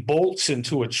 putting bolts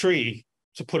into a tree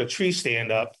to put a tree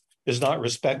stand up is not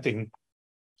respecting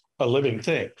a living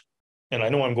thing. And I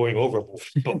know I'm going overboard,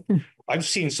 but I've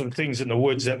seen some things in the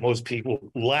woods that most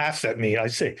people laugh at me. I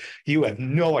say, you have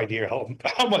no idea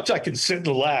how much I can sit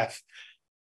and laugh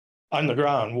on the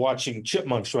ground watching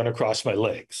chipmunks run across my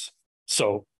legs.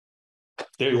 So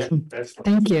there you go.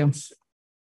 Thank you.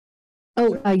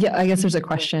 Oh, yeah, I guess there's a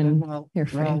question here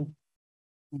for you.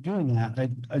 Doing that,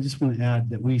 I just want to add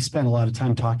that we spent a lot of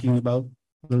time talking about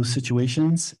those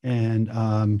situations, and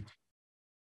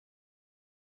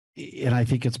I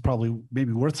think it's probably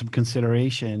maybe worth some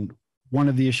consideration. One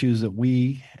of the issues that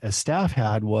we as staff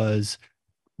had was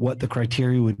what the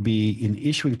criteria would be in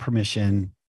issuing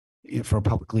permission for a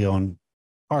publicly owned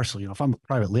parcel. If I'm a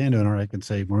private landowner, I can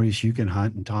say, Maurice, you can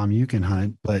hunt, and Tom, you can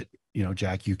hunt, but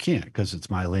Jack, you can't, because it's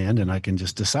my land and I can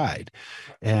just decide.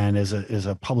 And as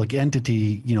a public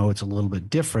entity, it's a little bit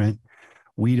different.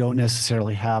 We don't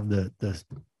necessarily have the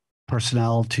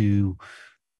personnel to,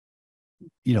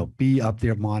 be up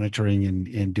there monitoring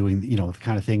and doing, the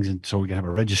kind of things. And so we're gonna have a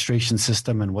registration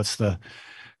system and what's the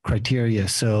criteria.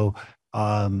 So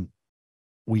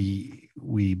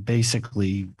we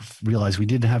basically realized we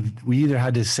either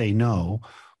had to say no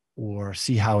or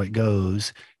see how it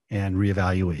goes and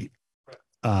reevaluate.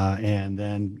 And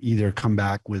then either come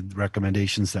back with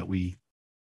recommendations that we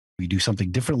do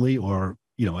something differently or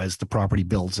you know, as the property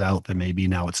builds out, then maybe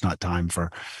now it's not time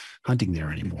for hunting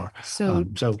there anymore. So,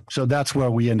 so that's where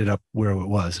we ended up where it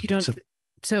was. you don't,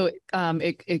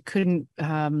 it couldn't,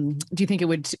 do you think it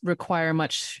would require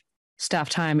much staff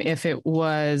time if it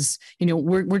was, you know,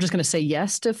 we're just going to say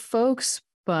yes to folks,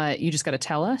 but you just got to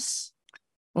tell us,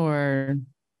 or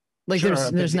like Sure,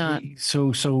 there's not.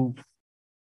 So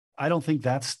I don't think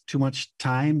that's too much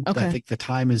time. Okay. I think the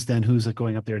time is then who's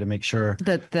going up there to make sure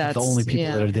That's the only people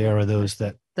that are there are those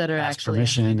that are ask actually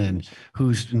permission, and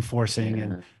who's enforcing.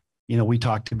 And, you know, we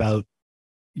talked about,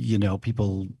 you know,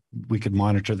 people, we could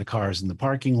monitor the cars in the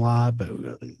parking lot, but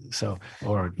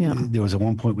there was at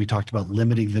one point we talked about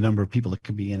limiting the number of people that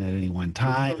could be in at any one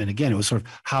time. And again, it was sort of,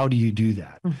 how do you do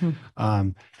that?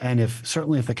 And if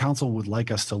the council would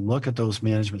like us to look at those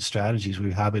management strategies,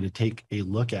 we're happy to take a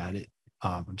look at it.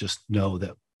 Just know that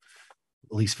at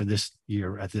least for this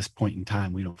year, at this point in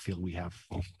time, we don't feel we have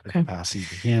the capacity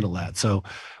to handle that. So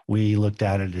we looked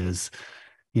at it as,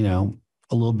 you know,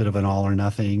 a little bit of an all or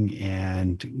nothing.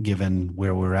 And given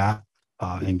where we're at,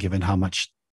 and given how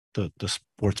much the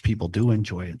sports people do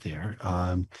enjoy it there,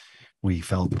 we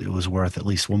felt it was worth at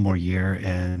least one more year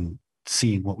and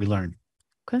seeing what we learned.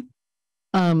 Okay.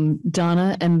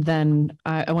 Donna, and then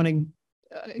I want to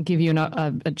give you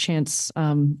a chance,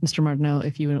 Mr. Martineau,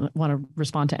 if you want to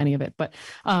respond to any of it, but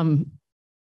only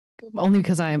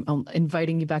because I'm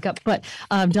inviting you back up. But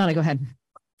Donna, go ahead.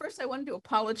 First, I wanted to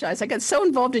apologize. I got so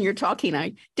involved in your talking,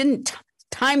 I didn't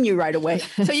time you right away.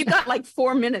 So you got like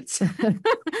 4 minutes,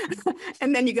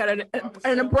 and then you got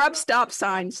an abrupt stop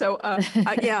sign. So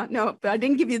yeah, no, but I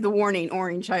didn't give you the warning,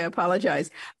 Orange. I apologize.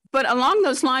 But along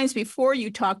those lines, before you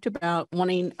talked about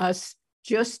wanting us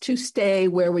just to stay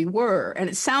where we were, and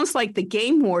it sounds like the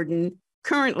game warden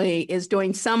currently is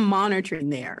doing some monitoring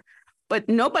there, but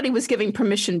nobody was giving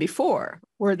permission before,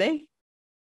 were they?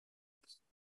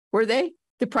 Were they?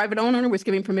 The private owner was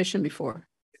giving permission before.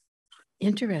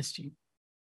 Interesting.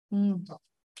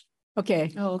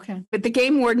 Okay. Oh, okay. But the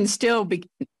game warden still,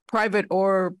 private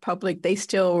or public, they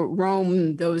still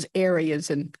roam those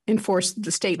areas and enforce the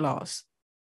state laws.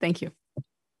 Thank you.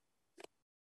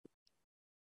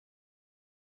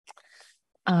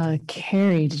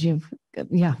 Carrie, did you have,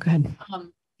 yeah, go ahead.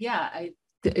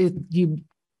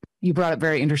 You brought up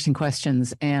very interesting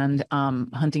questions, and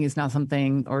hunting is not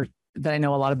something that I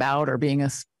know a lot about, or being a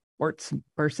sports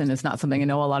person is not something I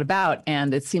know a lot about.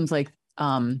 And it seems like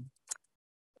the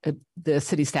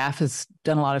city staff has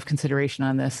done a lot of consideration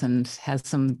on this and has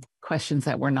some questions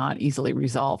that were not easily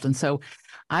resolved. And so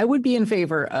I would be in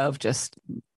favor of just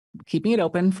keeping it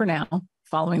open for now,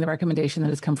 following the recommendation that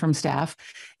has come from staff.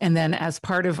 And then as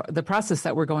part of the process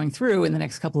that we're going through in the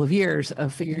next couple of years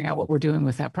of figuring out what we're doing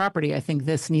with that property, I think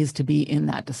this needs to be in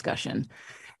that discussion.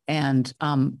 And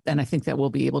I think that we'll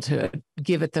be able to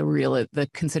give it the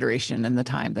consideration and the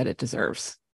time that it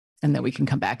deserves, and that we can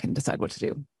come back and decide what to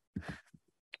do.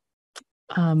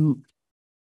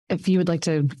 If you would like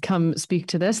to come speak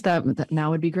to this, that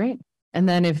now would be great. And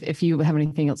then if you have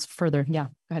anything else further, yeah,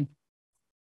 go ahead.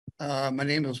 My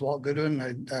name is Walt Goodwin.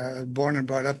 I was born and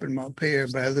brought up in Montpelier,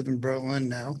 but I live in Berlin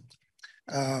now.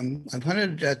 I've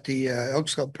hunted at the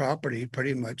Elks Club property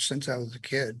pretty much since I was a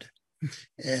kid.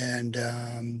 And,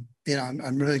 you know,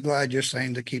 I'm really glad you're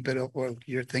saying to keep it open, or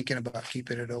you're thinking about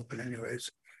keeping it open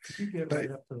anyways. Could you get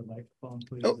right up to the microphone,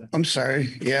 please? Oh, I'm sorry.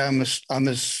 Yeah, I'm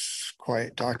a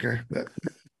quiet talker, but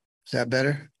is that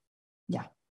better? Yeah.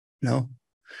 No?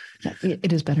 Yeah,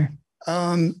 it is better.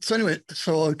 So anyway,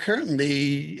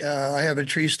 currently I have a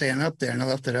tree stand up there, and I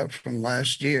left it up from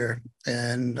last year,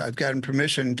 and I've gotten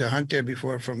permission to hunt there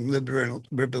before from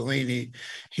Ribellini.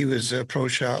 He was a pro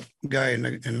shop guy in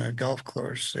the golf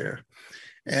course there.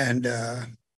 And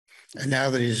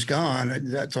now that he's gone,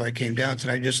 that's why I came down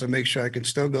tonight, just to make sure I can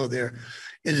still go there.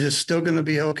 Is it still going to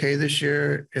be okay this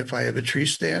year if I have a tree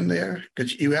stand there?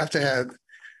 Because you have to have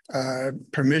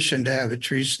permission to have a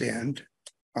tree stand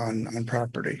on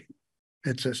property.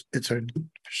 It's a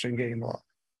fishing game law.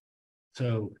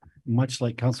 So much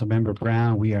like Councilmember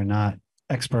Brown, we are not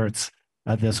experts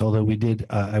at this, although we did,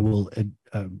 I will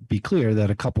be clear that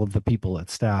a couple of the people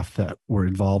at staff that were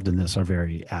involved in this are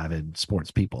very avid sports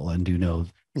people and do know.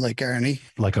 Like Arnie?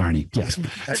 Like Arnie, yes.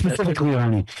 Specifically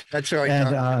Arnie. That's right.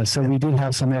 And so we did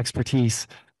have some expertise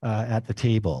at the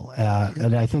table.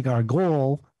 And I think our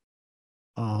goal,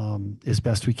 as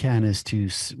best we can,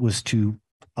 was to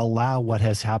allow what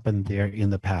has happened there in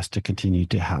the past to continue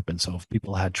to happen. So if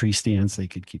people had tree stands, they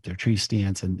could keep their tree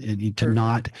stands, and to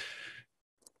not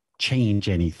change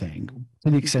anything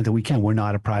to the extent that we can. We're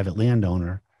not a private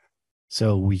landowner,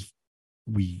 so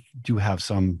we do have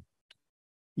some,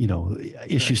 you know,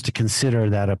 issues to consider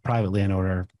that a private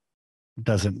landowner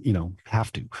doesn't,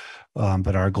 have to.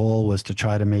 But our goal was to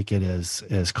try to make it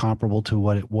as comparable to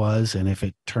what it was. And if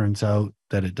it turns out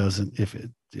that it doesn't,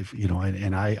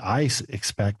 I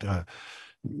expect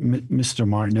Mr.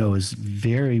 Martineau is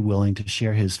very willing to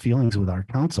share his feelings with our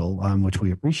council, which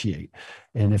we appreciate.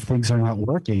 And if things are not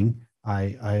working,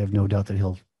 I have no doubt that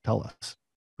he'll tell us.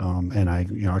 And I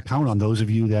count on those of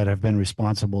you that have been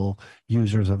responsible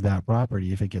users of that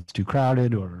property. If it gets too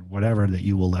crowded or whatever, that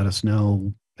you will let us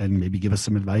know and maybe give us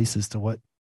some advice as to what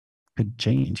could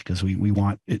change, because we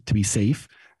want it to be safe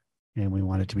and we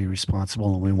want it to be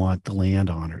responsible and we want the land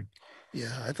honored.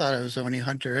 Yeah, I thought I was the only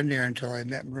hunter in there until I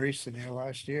met Maurice in there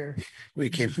last year. We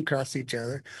came across each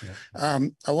other. Yeah.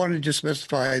 I wanted to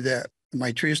specify that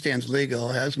my tree stand's legal,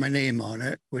 has my name on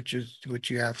it, which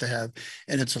you have to have,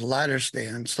 and it's a ladder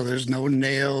stand, so there's no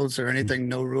nails or anything,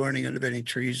 no ruining of any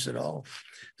trees at all.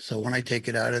 So when I take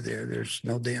it out of there, there's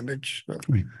no damage. So,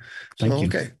 Thank you.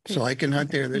 Okay, so I can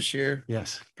hunt there this year.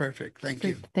 Yes, perfect. Thank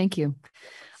you. Thank you.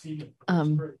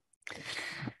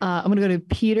 I'm going to go to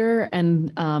Peter,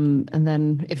 and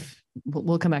then if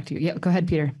we'll come back to you. Yeah, go ahead,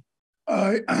 Peter.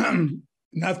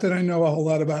 Not that I know a whole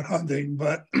lot about hunting,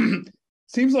 but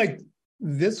seems like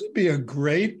this would be a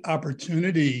great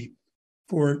opportunity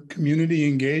for community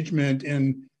engagement.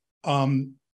 And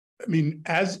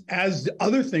as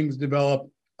other things develop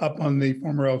up on the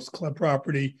former Elks Club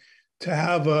property, to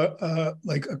have a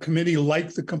committee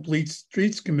like the Complete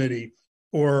Streets Committee,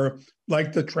 or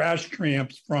like the Trash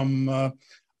Tramps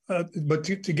but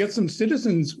to get some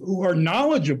citizens who are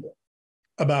knowledgeable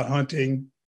about hunting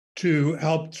to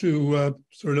help to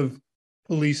sort of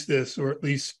police this, or at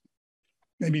least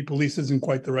maybe police isn't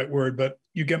quite the right word, but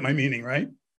you get my meaning, right?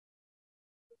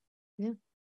 Yeah,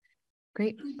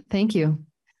 great. Thank you.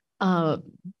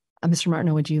 Mr.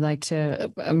 Martineau, would you like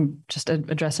to just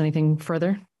address anything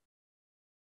further?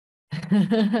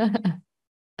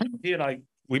 He and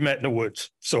we met in the woods.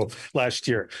 So last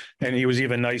year, and he was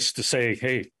even nice to say,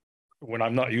 hey, when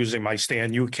I'm not using my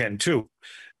stand, you can too.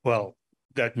 Well,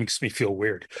 that makes me feel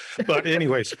weird. But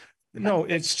anyways, no,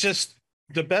 it's just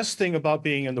the best thing about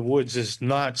being in the woods is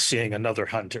not seeing another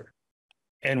hunter.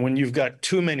 And when you've got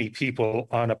too many people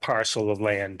on a parcel of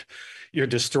land, you're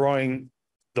destroying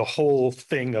the whole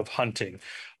thing of hunting,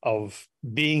 of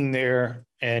being there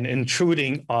and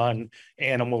intruding on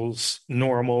animals'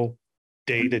 normal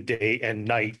day-to-day and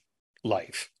night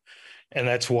life. And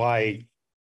that's why,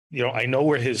 I know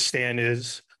where his stand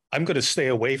is. I'm going to stay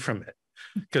away from it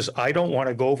because I don't want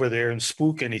to go over there and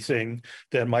spook anything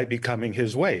that might be coming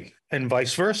his way, and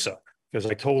vice versa, because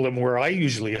I told him where I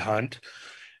usually hunt.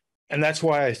 And that's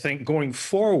why I think going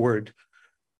forward,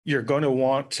 you're going to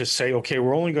want to say, okay,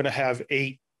 we're only going to have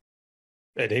 8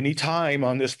 at any time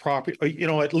on this property.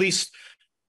 At least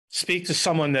speak to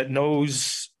someone that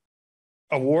knows,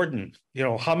 a warden.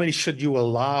 How many should you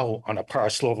allow on a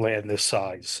parcel of land this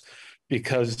size?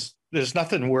 Because there's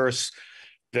nothing worse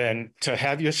than to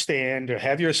have your stand or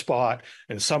have your spot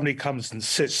and somebody comes and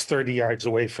sits 30 yards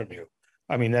away from you.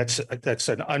 I mean, that's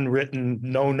an unwritten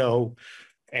no,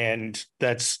 and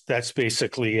that's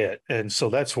basically it. And so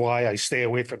that's why I stay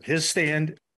away from his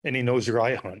stand, and he knows where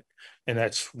I hunt. And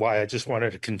that's why I just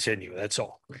wanted to continue. That's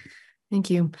all. Thank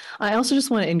you. I also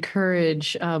just want to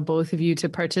encourage both of you to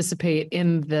participate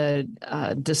in the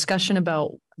discussion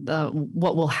about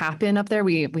what will happen up there.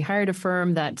 We hired a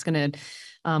firm that's going to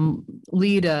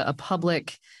lead a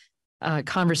public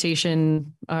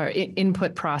conversation or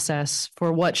input process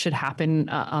for what should happen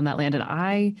on that land. And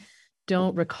I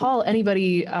don't recall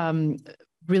anybody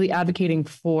really advocating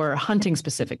for hunting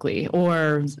specifically,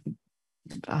 or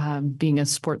being a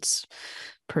sports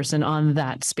person on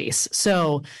that space.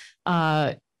 So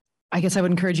I guess I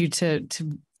would encourage you to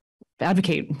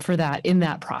advocate for that in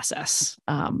that process,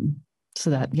 so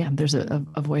that, there's a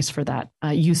voice for that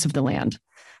use of the land.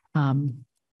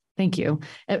 Thank you.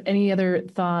 Any other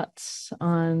thoughts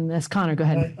on this? Connor, go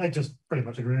ahead. I just pretty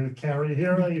much agree with Carrie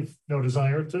here. I have no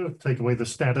desire to take away the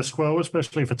status quo,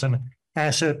 especially if it's an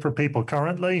asset for people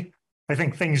currently. I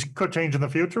think things could change in the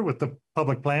future with the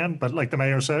public plan, but like the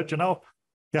mayor said,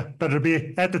 better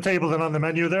be at the table than on the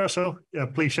menu there. So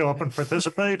please show up and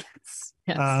participate.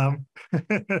 Yes. I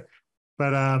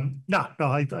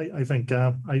think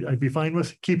I'd be fine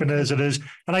with keeping it as it is.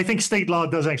 And I think state law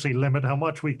does actually limit how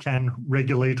much we can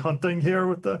regulate hunting here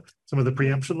with some of the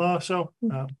preemption law. So,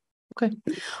 okay.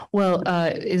 Well,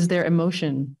 is there a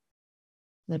motion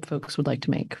that folks would like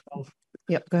to make?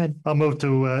 Yep, go ahead. I'll move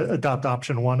to adopt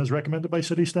option 1 as recommended by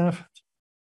city staff.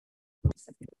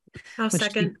 I'll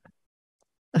second.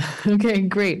 Okay,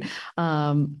 great.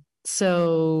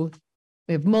 So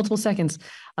we have multiple seconds.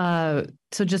 So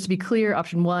just to be clear,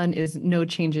 option 1 is no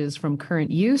changes from current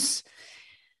use.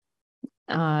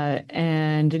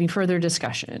 And any further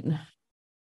discussion?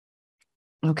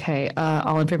 Okay,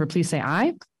 all in favor, please say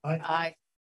aye. Aye.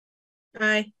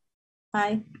 Aye.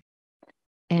 Aye.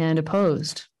 And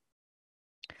opposed?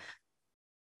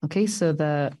 Okay, so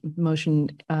the motion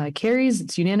carries.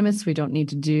 It's unanimous. We don't need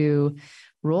to do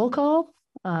roll call.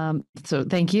 So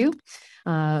thank you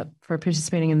for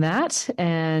participating in that.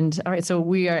 And all right,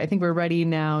 so I think we're ready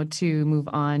now to move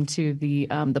on to the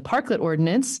parklet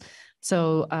ordinance.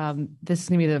 So this is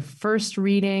gonna be the first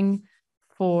reading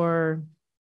for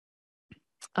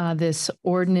this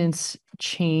ordinance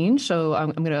change. So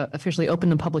I'm gonna officially open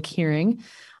the public hearing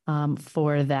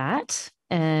for that.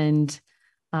 And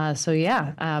so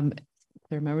yeah,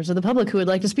 there are members of the public who would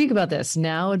like to speak about this.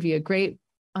 Now would be a great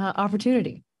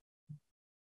opportunity.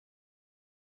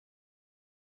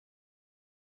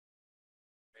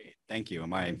 Thank you.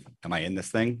 Am I in this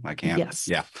thing? I can't. Yes.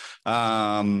 Yeah.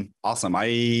 Awesome.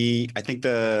 I think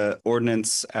the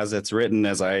ordinance as it's written,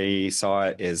 as I saw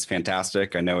it, is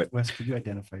fantastic. I know it. Wes, could you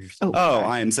identify yourself? Oh,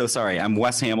 I am so sorry. I'm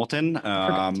Wes Hamilton.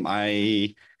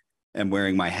 I am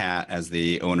wearing my hat as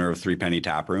the owner of Three Penny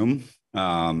Tap Room.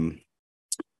 I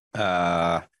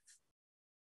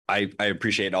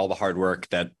appreciate all the hard work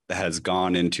that has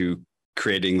gone into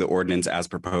creating the ordinance as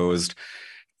proposed.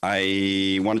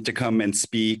 I wanted to come and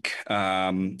speak.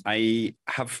 I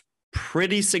have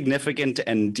pretty significant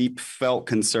and deep felt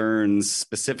concerns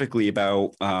specifically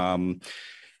about the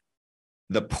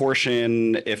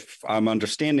portion, if I'm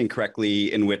understanding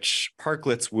correctly, in which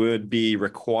parklets would be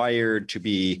required to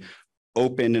be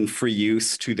open and free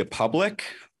use to the public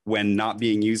when not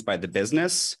being used by the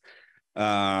business.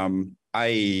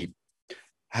 I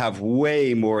have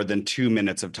way more than 2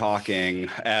 minutes of talking,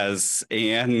 as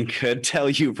Anne could tell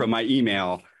you from my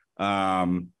email,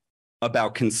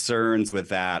 about concerns with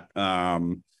that.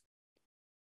 And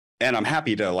I'm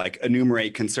happy to like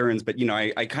enumerate concerns, but, you know,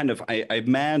 I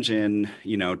imagine,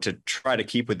 you know, to try to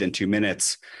keep within 2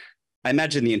 minutes, I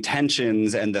imagine the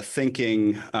intentions and the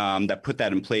thinking that put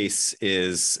that in place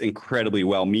is incredibly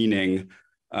well-meaning.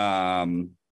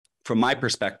 From my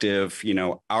perspective, you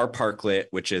know, our parklet,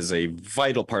 which is a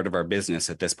vital part of our business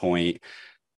at this point,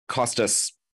 cost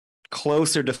us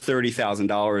closer to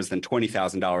 $30,000 than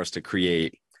 $20,000 to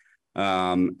create.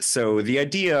 So the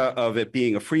idea of it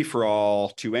being a free-for-all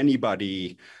to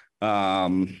anybody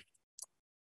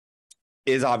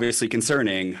is obviously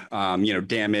concerning, you know,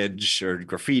 damage or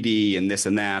graffiti and this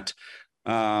and that.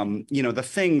 You know, the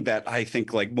thing that I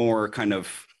think like more kind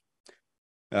of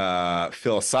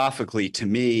philosophically to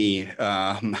me,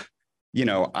 you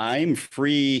know,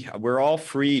 we're all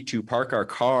free to park our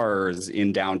cars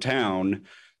in downtown.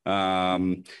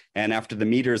 And after the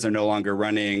meters are no longer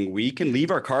running, we can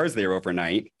leave our cars there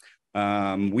overnight.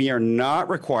 We are not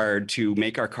required to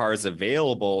make our cars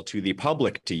available to the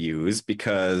public to use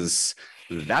because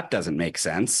that doesn't make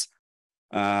sense.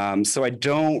 So I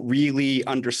don't really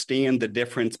understand the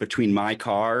difference between my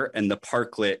car and the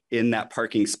parklet in that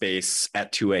parking space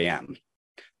at 2 a.m.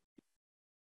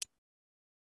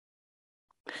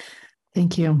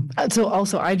 Thank you. So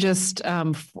also, I just,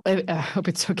 I hope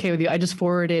it's okay with you. I just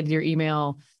forwarded your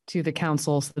email to the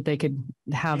council so that they could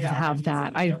have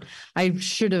that. I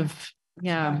should have,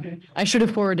 I should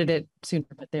have forwarded it sooner,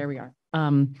 but there we are.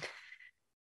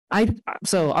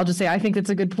 So I'll just say, I think it's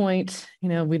a good point. You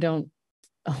know, we don't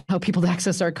allow people to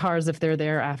access our cars if they're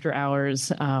there after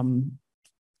hours. I'll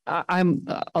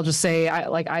just say,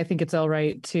 I think it's all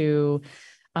right to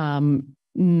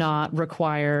not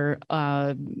require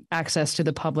access to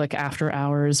the public after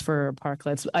hours for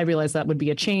parklets. I realize that would be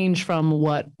a change from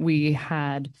what we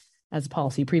had as a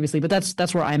policy previously, but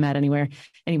that's where I'm at anyway.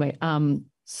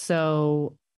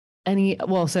 So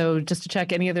just to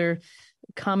check, any other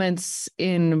comments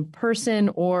in person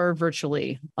or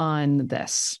virtually on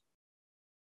this?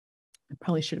 I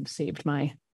probably should have saved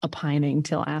my opining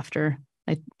till after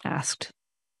I asked.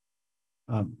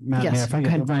 Matt, yes,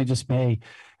 if I just may,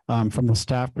 from the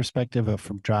staff perspective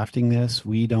from drafting this,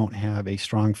 we don't have a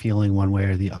strong feeling one way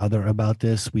or the other about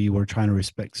this. We were trying to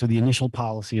respect. So the initial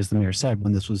policy, as the mayor said,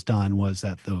 when this was done, was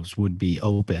that those would be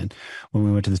open. When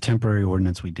we went to the temporary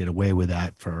ordinance, we did away with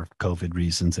that for COVID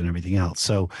reasons and everything else.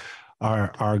 So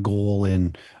our goal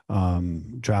in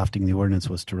drafting the ordinance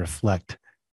was to reflect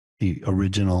the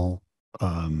original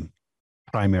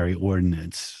primary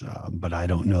ordinance, but I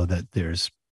don't know that that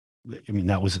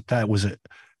was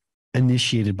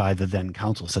initiated by the then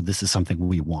council, said this is something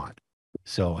we want.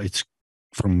 So it's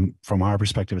from our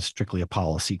perspective, it's strictly a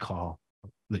policy call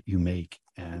that you make,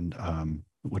 and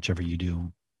whichever you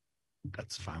do,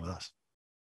 that's fine with us.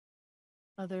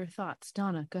 Other thoughts?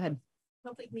 Donna, go ahead.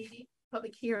 Public meeting,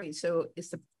 public hearing. So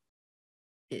is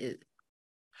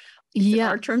Yeah,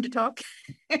 our turn to talk?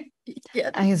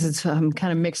 Yeah. I guess it's I'm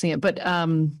kind of mixing it, but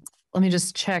let me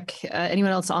just check.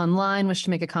 Anyone else online wish to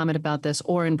make a comment about this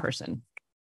or in person?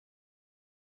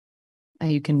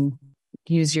 You can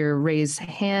use your raise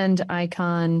hand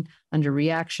icon under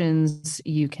reactions.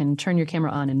 You can turn your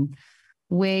camera on and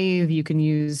wave. You can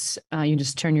use, you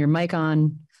just turn your mic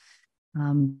on.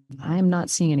 I am not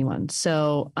seeing anyone.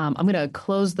 So I'm going to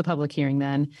close the public hearing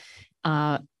then.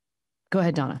 Go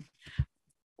ahead, Donna.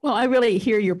 Well, I really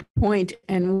hear your point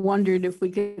and wondered if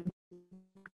we could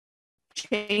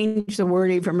change the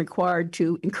wording from required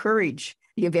to encourage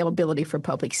the availability for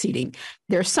public seating.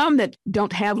 There are some that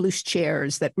don't have loose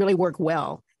chairs that really work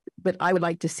well, but I would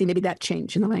like to see maybe that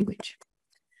change in the language.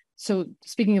 So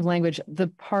speaking of language, the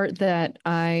part that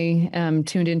I am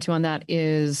tuned into on that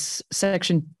is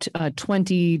section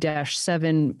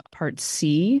 20-7 part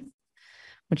C,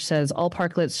 which says all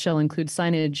parklets shall include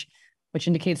signage which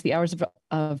indicates the hours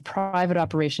of private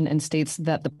operation and states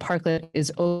that the parklet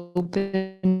is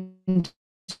open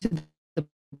to the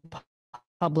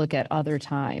public at other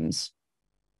times.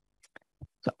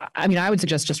 So, I mean, I would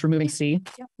suggest just removing C.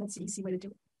 Yeah, that's an easy way to do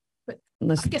it. But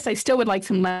I guess I still would like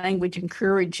some language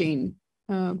encouraging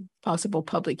possible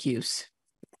public use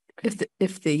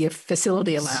if the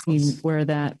facility allows. Where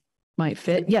that might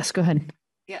fit. Yes, go ahead.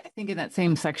 Yeah, I think in that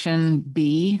same section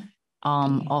B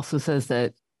also says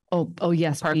that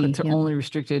yes, parklets are only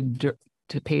restricted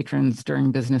to patrons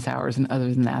during business hours, and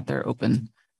other than that, they're open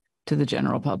to the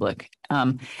general public.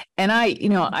 And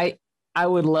I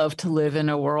would love to live in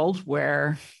a world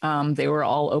where they were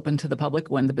all open to the public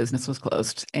when the business was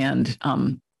closed, and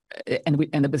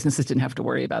the businesses didn't have to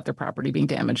worry about their property being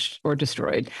damaged or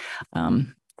destroyed.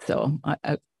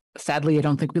 Sadly, I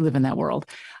don't think we live in that world.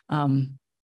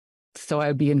 So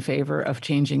I'd be in favor of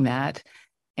changing that,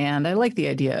 and I like the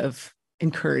idea of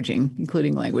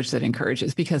including language that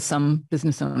encourages, because some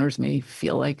business owners may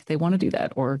feel like they want to do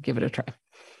that or give it a try.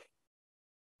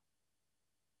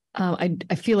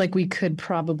 I feel like we could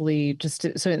probably just,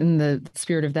 so in the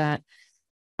spirit of that,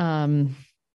 no,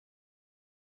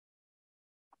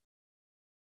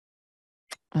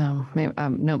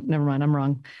 never mind, I'm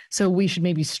wrong. So we should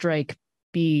maybe strike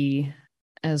B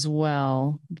as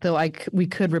well, though we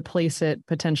could replace it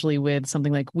potentially with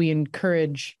something like, we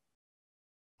encourage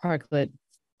parklet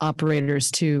operators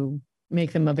to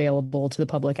make them available to the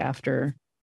public after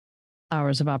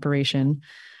hours of operation.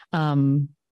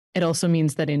 It also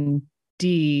means that in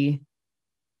D,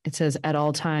 it says at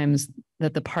all times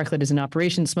that the parklet is in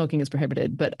operation, smoking is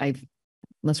prohibited, but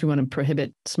unless we want to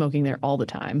prohibit smoking there all the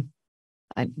time,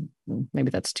 maybe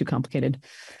that's too complicated.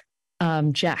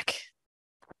 Jack.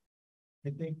 I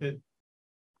think that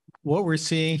what we're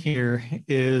seeing here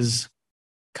is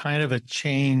kind of a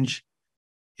change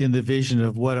in the vision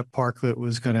of what a parklet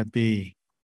was going to be,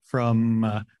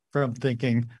 from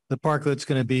thinking the parklet's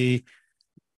going to be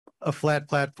a flat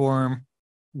platform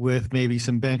with maybe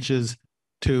some benches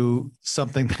to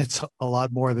something that's a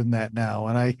lot more than that now.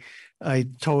 And I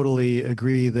totally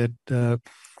agree that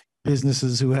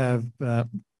businesses who have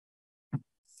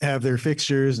their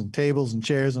fixtures and tables and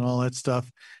chairs and all that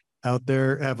stuff out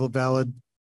there have a valid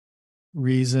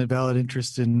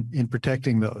interest in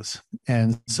protecting those.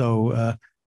 And so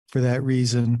for that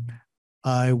reason,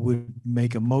 I would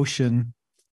make a motion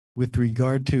with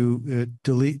regard to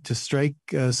strike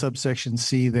subsection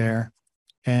C there,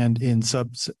 and in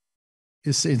section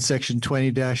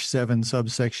 20-7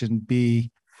 subsection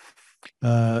B,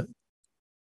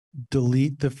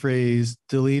 delete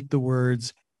the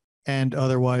words "and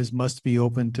otherwise must be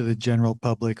open to the general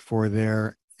public for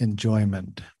their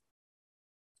enjoyment."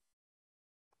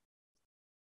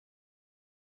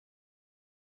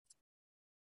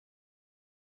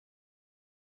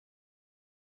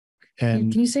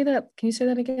 And can you say that? Can you say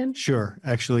that again? Sure.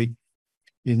 Actually,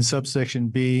 in subsection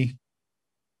B,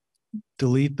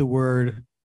 delete the word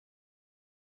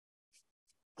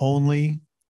 "only"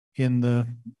 in the,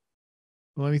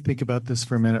 let me think about this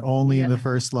for a minute, only in the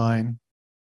first line.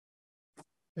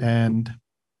 And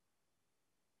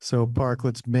so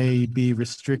parklets may be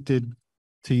restricted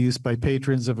to use by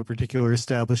patrons of a particular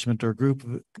establishment or group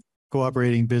of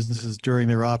cooperating businesses during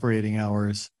their operating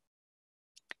hours.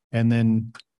 And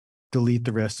then delete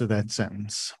the rest of that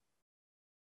sentence.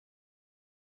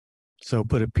 So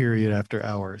put a period after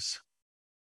hours.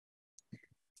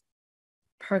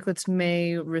 Parklets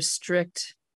may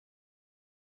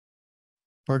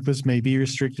be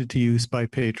restricted to use by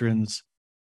patrons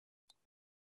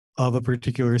of a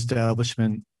particular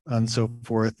establishment and so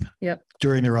forth. Yep.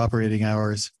 During their operating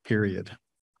hours, period.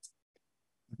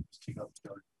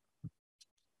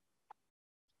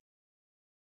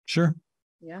 Sure.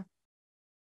 Yeah.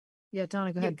 Yeah,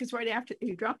 Donna, go ahead. Because right after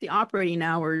you drop the operating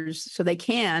hours, so they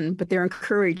can, but they're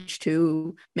encouraged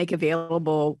to make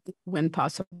available when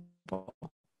possible or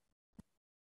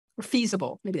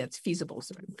feasible. Maybe that's feasible.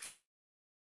 Sorry.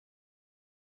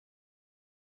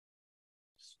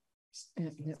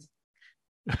 Yeah.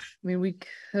 I mean, we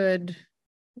could.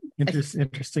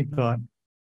 Interesting thought.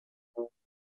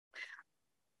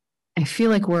 I feel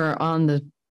like we're on the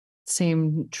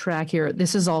same track here.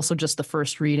 This is also just the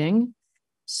first reading.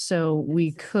 So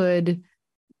we could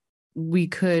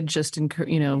just,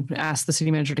 ask the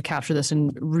city manager to capture this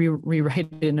and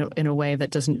rewrite it in a way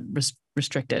that doesn't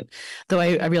restrict it. Though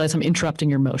I realize I'm interrupting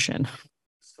your motion.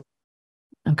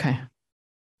 Okay.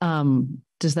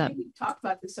 Does that? We talked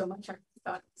about this so much. I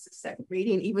thought it's a second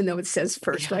reading, even though it says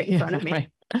first right in front of me. Right.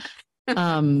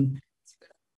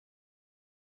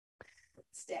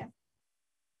 Staff.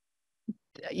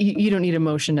 You don't need a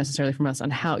motion necessarily from us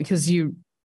on how, because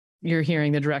you're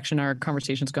hearing the direction our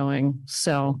conversation's going.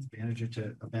 So Manager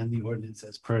to amend the ordinance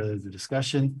as per the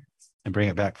discussion and bring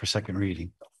it back for second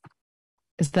reading.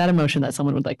 Is that a motion that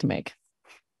someone would like to make?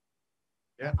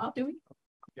 Yeah, I'll do it.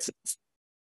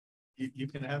 You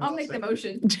can have. I'll make the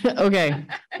motion. Okay,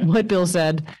 what Bill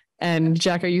said. And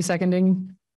Jack, are you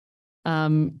seconding?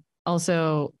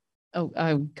 Also,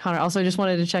 Connor, also just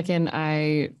wanted to check in.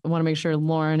 I want to make sure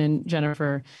Lauren and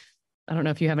Jennifer, I don't know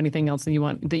if you have anything else that you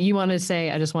want to say.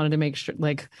 I just wanted to make sure,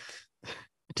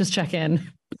 just check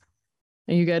in.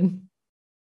 Are you good?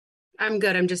 I'm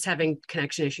good. I'm just having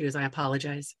connection issues. I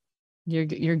apologize. You're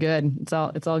good. It's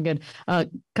all good.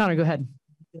 Connor, go ahead.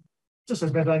 Just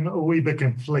admit I'm a wee bit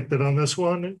conflicted on this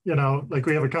one. We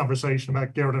have a conversation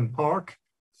about Garden Park.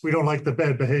 We don't like the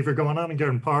bad behavior going on in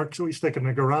Garden Park, so we stick it in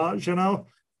the garage,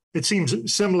 It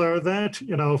seems similar that,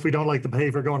 if we don't like the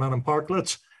behavior going on in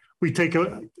parklets, we take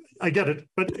I get it,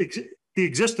 but the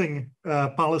existing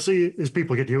policy is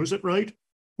people get use it, right?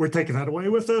 We're taking that away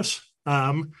with this.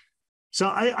 So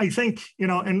I think,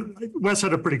 and Wes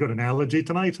had a pretty good analogy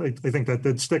tonight. I think that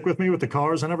did stick with me with the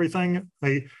cars and everything.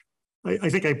 I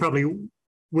think I probably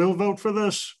will vote for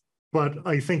this, but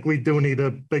I think we do need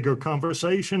a bigger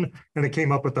conversation. And it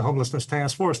came up with the homelessness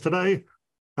task force today.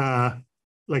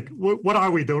 What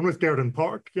are we doing with Garden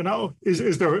Park?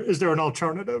 Is there an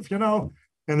alternative?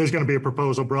 And there's going to be a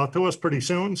proposal brought to us pretty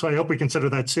soon. So I hope we consider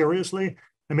that seriously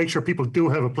and make sure people do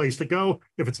have a place to go.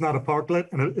 If it's not a parklet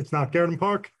and it's not Garden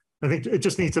Park, I think it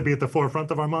just needs to be at the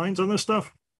forefront of our minds on this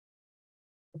stuff.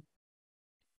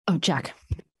 Oh, Jack.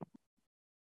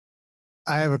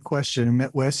 I have a question.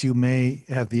 Wes, you may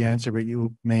have the answer, but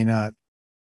you may not.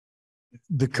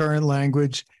 The current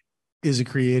language, is it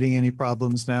creating any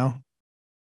problems now?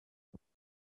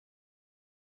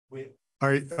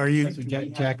 Are you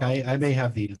Jack? I may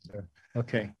have the answer.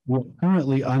 Okay. We're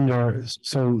currently under,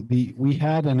 we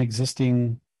had an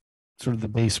existing sort of the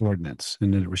base ordinance,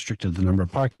 and it restricted the number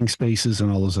of parking spaces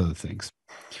and all those other things.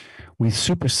 We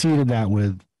superseded that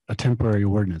with a temporary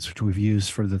ordinance, which we've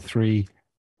used for the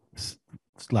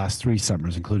last three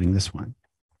summers, including this one.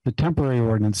 The temporary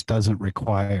ordinance doesn't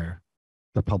require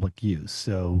the public use,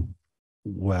 so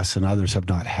Wes and others have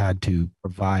not had to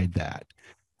provide that.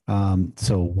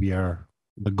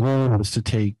 The goal was to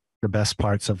take the best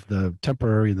parts of the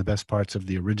temporary and the best parts of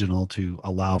the original to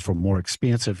allow for more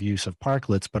expansive use of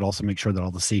parklets, but also make sure that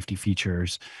all the safety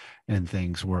features and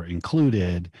things were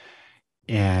included.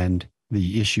 And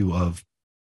the issue of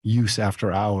use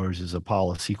after hours is a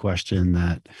policy question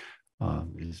that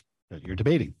you're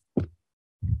debating.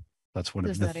 That's one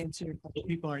Does of that answer your question?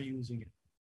 People are using it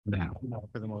now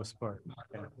for the most part.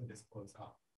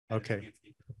 Okay.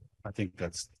 I think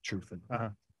that's the truth.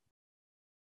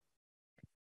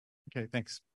 Okay,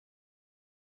 thanks.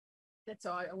 That's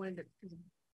all I wanted to.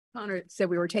 Connor said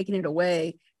we were taking it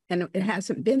away, and it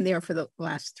hasn't been there for the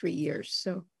last 3 years.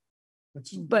 So,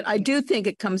 but I do think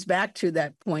it comes back to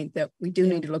that point that we do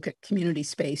need to look at community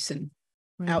space and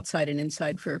outside and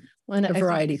inside for a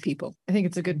variety of people. I think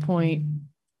it's a good point.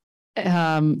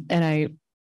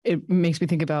 It makes me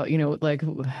think about,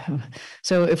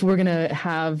 so if we're going to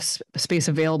have space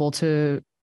available to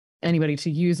anybody to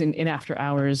use in after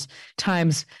hours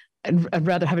times, I'd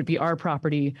rather have it be our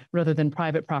property rather than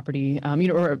private property,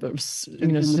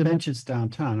 the benches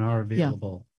downtown are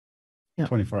available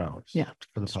 24 hours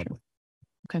for the public. True.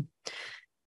 Okay,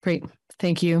 great.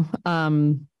 Thank you.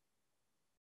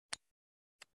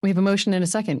 We have a motion and a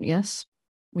second. Yes,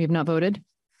 we have not voted.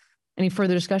 Any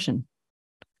further discussion?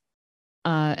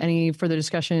 Any further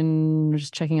discussion? We're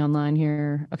just checking online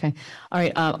here. Okay. All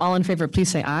right. All in favor, please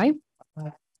say aye.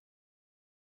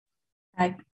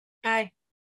 Aye. Aye.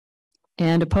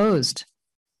 And opposed?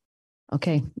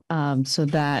 Okay, so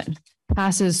that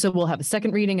passes. So we'll have a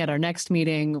second reading at our next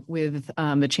meeting with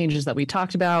the changes that we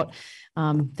talked about.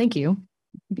 Thank you.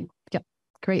 Yep,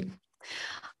 great.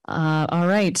 All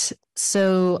right,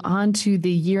 so on to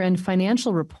the year-end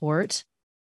financial report.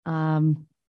 Okay,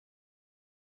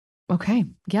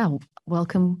 yeah,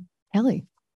 welcome, Kelly.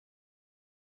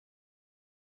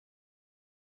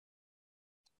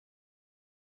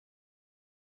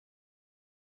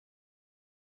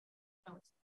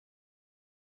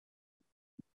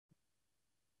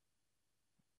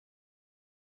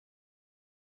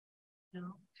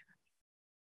 No.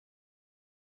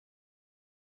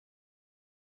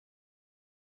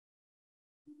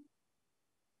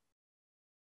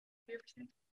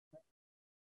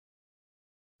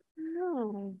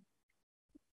 No.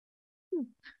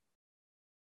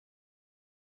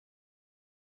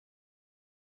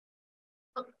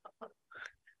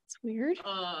 It's weird.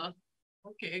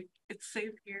 Okay, it's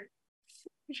safe here.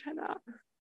 Let me try that.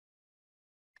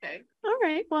 Okay. All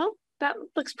right, well, that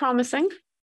looks promising. Just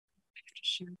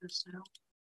share this now.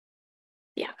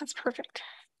 Yeah, that's perfect.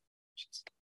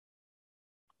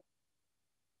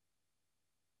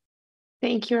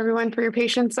 Thank you, everyone, for your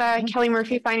patience. Kelly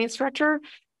Murphy, Finance Director.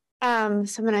 So I'm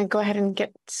going to go ahead and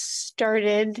get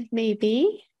started,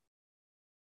 maybe.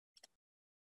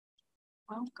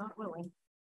 Well, God willing.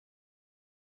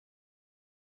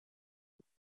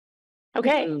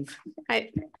 Okay, I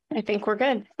think we're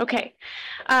good. Okay,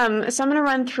 so I'm going to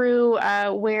run through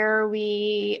where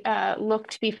we look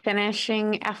to be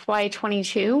finishing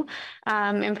FY22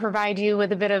 and provide you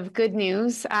with a bit of good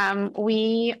news.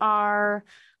 We are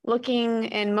looking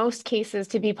in most cases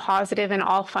to be positive in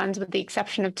all funds with the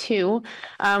exception of 2,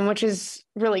 which is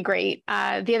really great.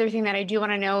 The other thing that I do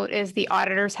want to note is the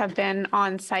auditors have been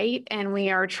on site and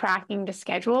we are tracking to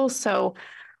schedule. So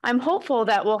I'm hopeful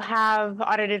that we'll have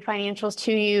audited financials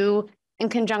to you in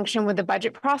conjunction with the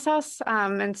budget process.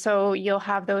 And so you'll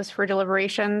have those for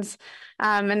deliberations.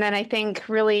 And then I think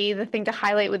really the thing to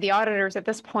highlight with the auditors at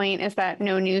this point is that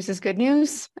no news is good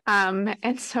news.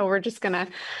 And so we're just going to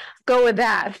go with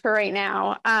that for right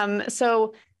now.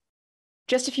 So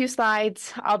just a few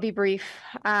slides. I'll be brief.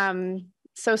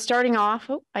 So starting off,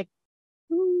 let's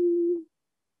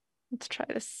try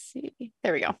to see.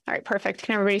 There we go. All right, perfect.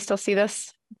 Can everybody still see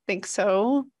this? I think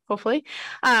so, hopefully.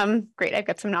 Great, I've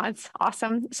got some nods.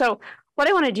 Awesome. So what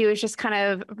I want to do is just kind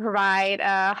of provide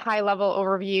a high-level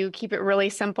overview, keep it really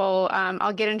simple.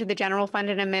 I'll get into the general fund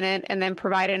in a minute and then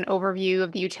provide an overview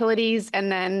of the utilities and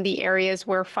then the areas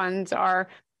where funds are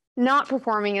not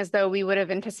performing as though we would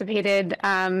have anticipated.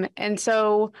 And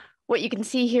so what you can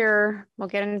see here, we'll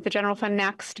get into the general fund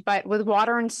next, but with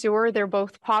water and sewer, they're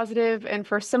both positive. And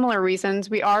for similar reasons,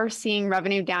 we are seeing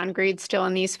revenue downgrades still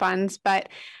in these funds, but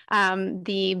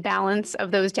the balance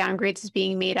of those downgrades is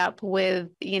being made up with,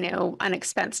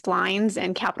 unexpensed lines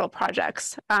and capital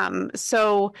projects.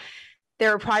 So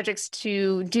there are projects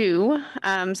to do.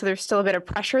 So there's still a bit of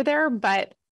pressure there,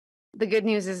 but the good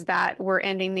news is that we're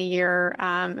ending the year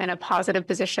in a positive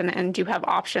position and do have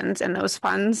options in those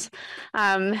funds.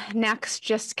 Next,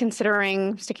 just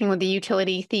sticking with the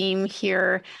utility theme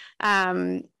here,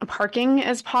 parking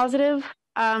is positive,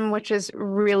 which is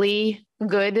really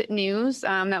good news.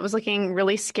 That was looking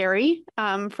really scary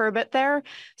for a bit there.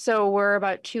 So we're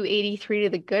about 283 to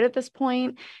the good at this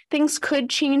point. Things could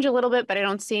change a little bit, but I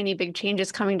don't see any big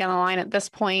changes coming down the line at this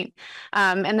point.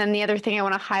 And then the other thing I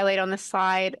want to highlight on this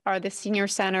slide are the senior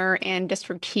center and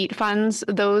district heat funds.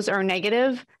 Those are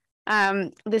negative.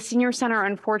 The senior center,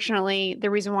 unfortunately,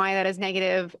 the reason why that is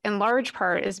negative in large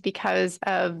part is because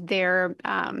of their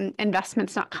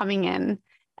investments not coming in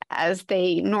as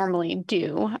they normally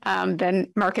do. The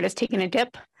market has taken a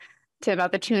dip to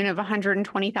about the tune of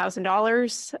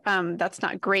 $120,000. That's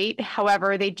not great.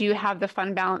 However, they do have the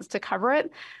fund balance to cover it.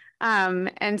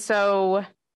 And so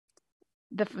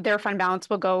their fund balance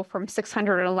will go from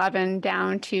 $611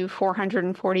 down to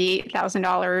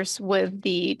 $448,000 with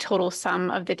the total sum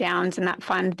of the downs in that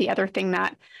fund. The other thing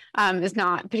that is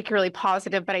not particularly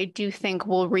positive, but I do think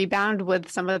will rebound with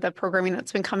some of the programming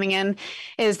that's been coming in,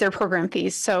 is their program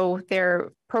fees. So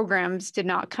their programs did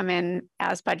not come in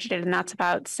as budgeted, and that's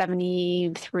about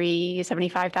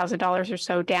 $75,000 or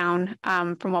so down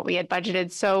from what we had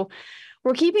budgeted. So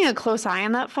we're keeping a close eye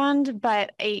on that fund,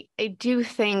 but I do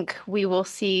think we will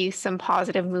see some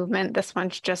positive movement. This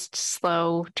one's just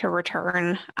slow to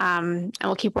return, and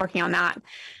we'll keep working on that.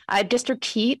 District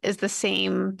heat is the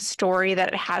same story that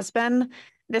it has been.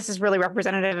 this is really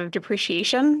representative of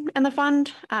depreciation in the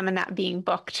fund, and that being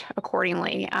booked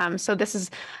accordingly. So this is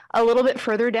a little bit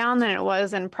further down than it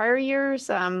was in prior years.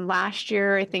 Last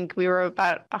year, I think we were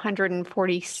about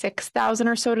 146,000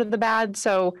 or so to the bad.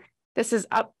 So this is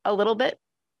up a little bit,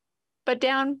 but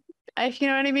down, if you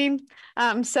know what I mean.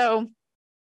 So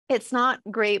it's not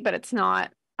great, but it's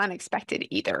not unexpected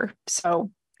either.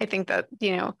 So I think that,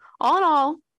 you know, all in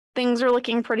all, things are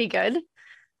looking pretty good.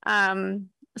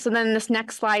 So then this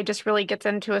next slide just really gets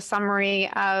into a summary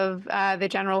of the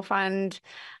general fund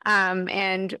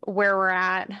and where we're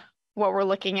at, what we're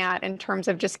looking at in terms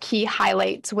of just key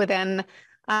highlights within,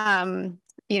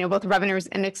 you know, both revenues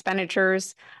and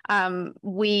expenditures. When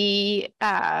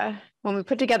we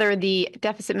put together the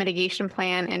deficit mitigation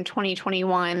plan in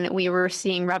 2021, we were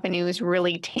seeing revenues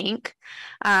really tank.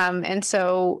 And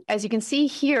so as you can see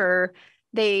here,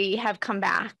 they have come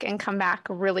back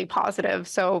really positive.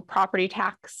 So property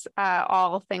tax,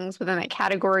 all things within that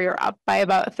category are up by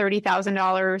about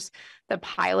 $30,000. The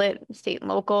pilot, state and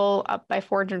local, up by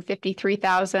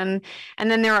 $453,000. And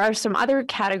then there are some other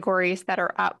categories that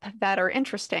are up that are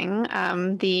interesting.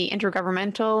 The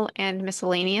intergovernmental and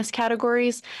miscellaneous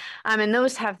categories. And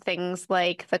those have things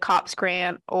like the COPS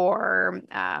grant or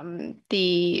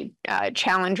the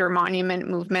Challenger Monument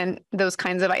movement, those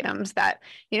kinds of items that,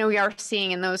 you know, we are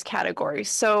seeing in those categories.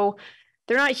 So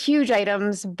they're not huge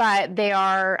items, but they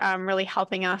are really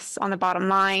helping us on the bottom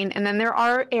line. And then there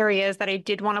are areas that I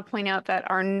did want to point out that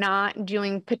are not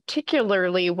doing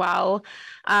particularly well.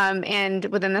 And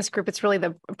within this group, it's really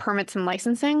the permits and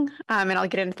licensing. And I'll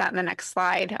get into that in the next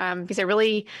slide because I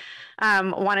really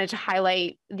wanted to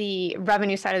highlight the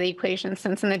revenue side of the equation,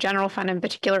 since in the general fund in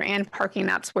particular and parking,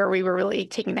 that's where we were really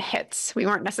taking the hits. We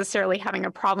weren't necessarily having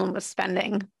a problem with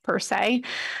spending per se.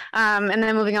 And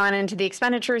then moving on into the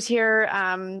expenditures here,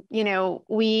 you know,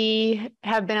 we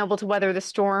have been able to weather the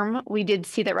storm. We did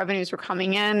see that revenues were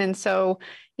coming in. And so,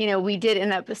 you know, we did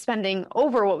end up spending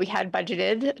over what we had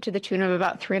budgeted to the tune of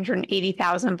about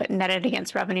 $380,000, but netted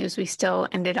against revenues, we still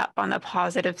ended up on the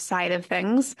positive side of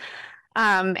things.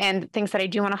 And things that I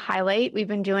do want to highlight, we've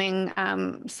been doing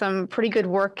some pretty good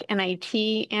work in IT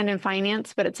and in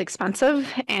finance, but it's expensive.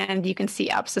 And you can see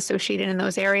ups associated in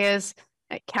those areas,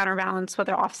 counterbalance with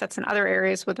their offsets in other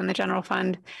areas within the general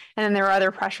fund. And then there are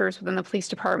other pressures within the police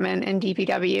department and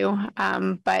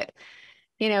DPW. But,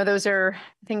 you know, those are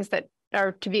things that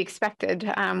are to be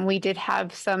expected. We did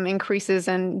have some increases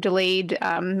in delayed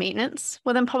maintenance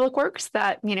within Public Works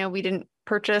that, you know, we didn't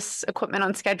purchase equipment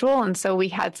on schedule. And so we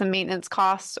had some maintenance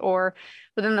costs, or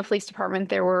within the police department,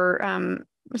 there were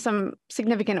some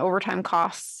significant overtime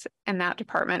costs in that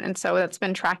department. And so that's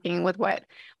been tracking with what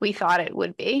we thought it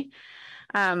would be.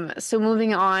 So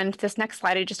moving on to this next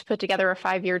slide, I just put together a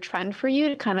 5-year trend for you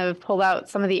to kind of pull out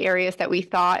some of the areas that we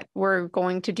thought were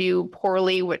going to do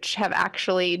poorly, which have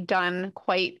actually done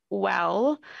quite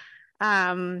well.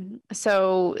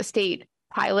 So state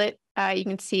pilot, you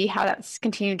can see how that's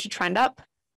continued to trend up.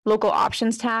 Local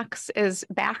options tax is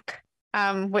back,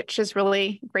 which is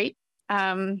really great.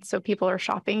 So people are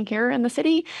shopping here in the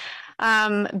city.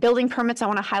 Building permits, I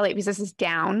want to highlight because this is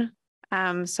down.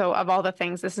 So of all the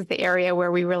things, this is the area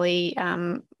where we really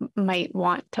might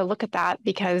want to look at that,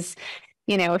 because,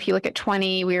 you know, if you look at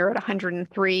 20, we were at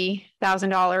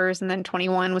 $103,000, and then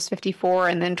 21 was 54,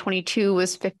 and then 22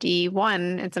 was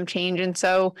 51 and some change. And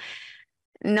so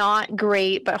not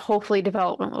great, but hopefully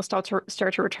development will start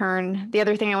to return. The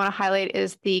other thing I want to highlight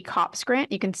is the COPS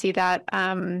grant. You can see that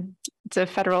it's a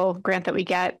federal grant that we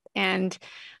get, and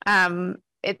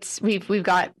we've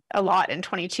got a lot in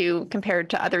 22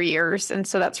 compared to other years. And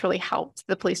so that's really helped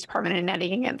the police department in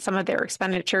netting against some of their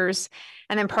expenditures.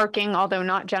 And then parking, although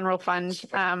not general fund,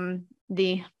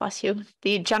 the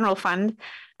general fund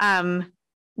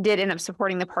did end up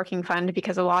supporting the parking fund,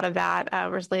 because a lot of that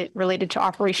was related to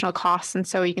operational costs. And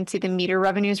so you can see the meter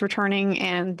revenues returning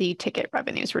and the ticket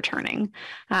revenues returning.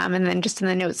 And then just in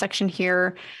the notes section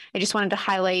here, I just wanted to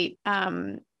highlight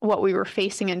what we were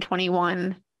facing in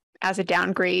 21 as a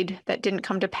downgrade that didn't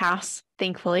come to pass,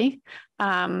 thankfully.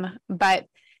 But,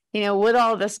 you know, with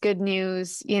all this good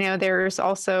news, you know, there's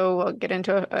also, we'll get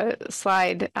into a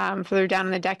slide further down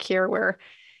in the deck here, where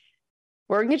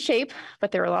we're in good shape,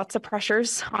 but there are lots of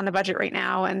pressures on the budget right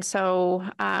now. And so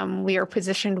we are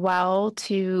positioned well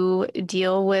to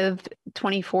deal with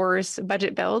 24's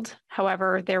budget build.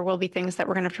 However, there will be things that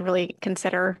we're going to have to really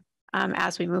consider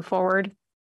as we move forward.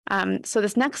 So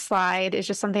this next slide is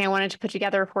just something I wanted to put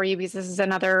together for you, because this is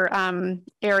another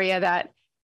area that,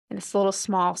 and it's a little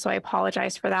small, so I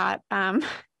apologize for that.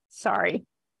 Sorry.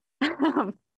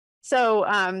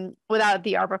 So without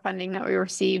the ARPA funding that we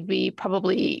received, we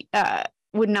probably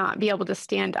would not be able to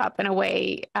stand up in a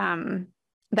way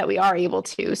that we are able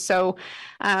to. So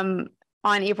on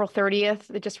April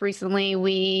 30th, just recently,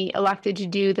 we elected to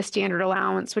do the standard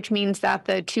allowance, which means that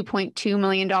the $2.2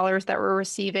 million that we're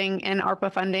receiving in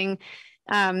ARPA funding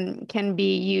can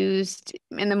be used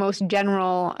in the most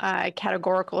general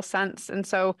categorical sense. And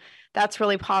so that's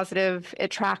really positive.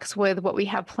 It tracks with what we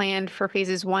have planned for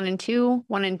phases 1 and 2.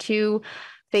 1 and 2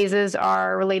 phases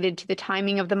are related to the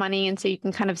timing of the money. And so you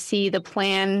can kind of see the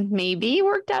plan may be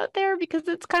worked out there because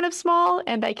it's kind of small,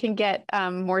 and I can get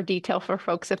more detail for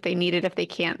folks if they need it, if they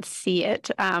can't see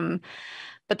it.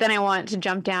 But then I want to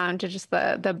jump down to just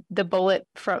the bullet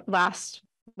for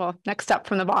next up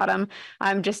from the bottom,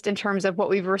 just in terms of what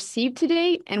we've received to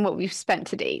date and what we've spent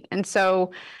to date. And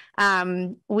so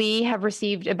we have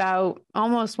received about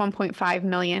almost 1.5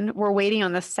 million. We're waiting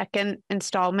on the second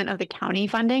installment of the county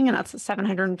funding, and that's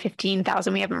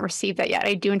 715,000. We haven't received that yet.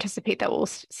 I do anticipate that we'll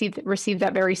receive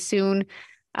that very soon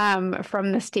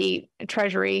from the state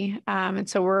treasury. And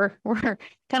so we're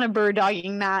kind of bird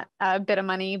dogging that bit of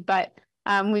money, but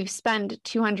we've spent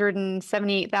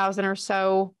 278,000 or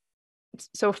so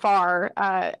far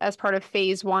as part of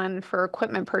phase 1 for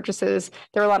equipment purchases.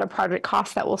 There are a lot of project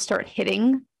costs that will start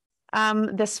hitting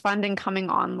this funding coming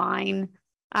online.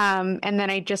 And then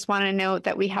I just want to note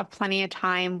that we have plenty of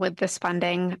time with this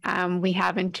funding. We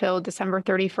have until December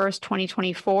 31st,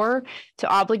 2024 to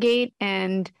obligate,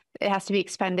 and it has to be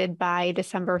expended by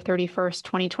December 31st,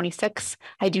 2026.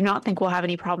 I do not think we'll have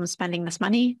any problem spending this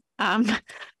money, and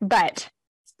we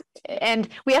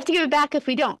have to give it back if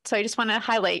we don't. So I just want to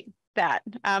highlight that,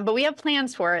 but we have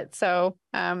plans for it. So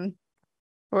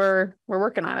we're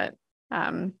working on it.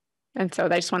 And so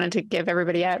I just wanted to give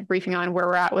everybody a briefing on where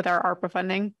we're at with our ARPA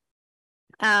funding.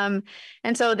 And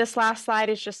so this last slide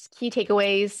is just key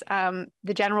takeaways.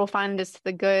 The general fund is to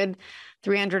the good,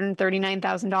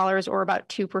 $339,000, or about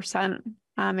 2%,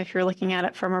 if you're looking at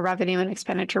it from a revenue and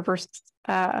expenditure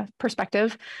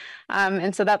perspective.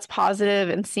 And so that's positive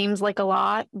and seems like a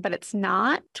lot, but it's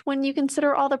not when you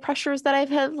consider all the pressures that I've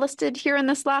had listed here in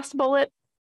this last bullet.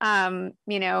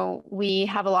 You know, we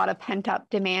have a lot of pent up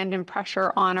demand and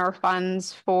pressure on our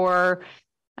funds for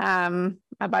a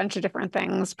bunch of different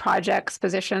things: projects,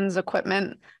 positions,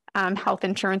 equipment. Health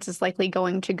insurance is likely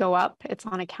going to go up. It's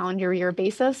on a calendar year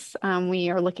basis.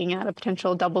 We are looking at a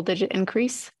potential double-digit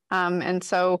increase. And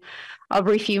so I'll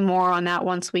brief you more on that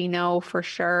once we know for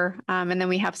sure. And then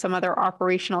we have some other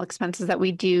operational expenses that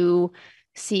we do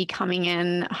see coming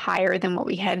in higher than what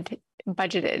we had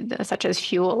budgeted, such as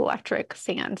fuel, electric,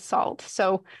 sand, salt.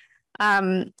 So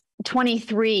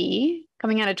 23,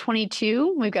 coming out of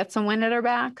 22, we've got some wind at our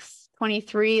backs.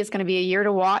 23 is going to be a year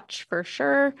to watch for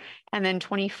sure. And then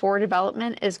 24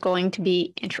 development is going to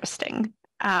be interesting.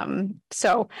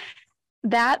 So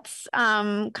that's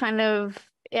kind of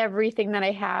everything that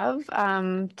I have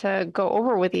to go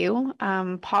over with you.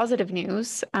 Positive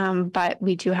news, but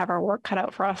we do have our work cut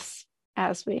out for us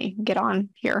as we get on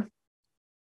here.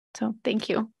 So thank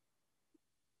you.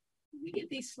 We get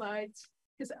these slides,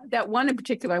 because that one in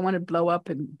particular I want to blow up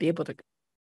and be able to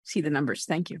see the numbers.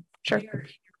 Thank you. Sure.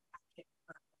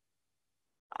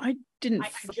 I didn't. I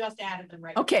just added them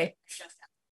right. Okay.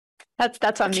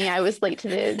 That's on me. I was late to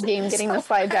the game getting the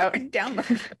slides out.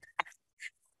 Download.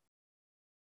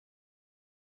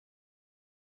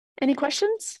 Any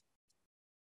questions?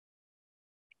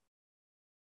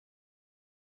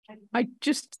 I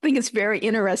just think it's very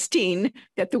interesting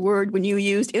that the word, when you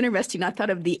used interesting, I thought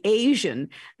of the Asian.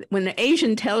 When the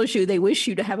Asian tells you they wish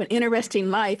you to have an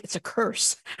interesting life, it's a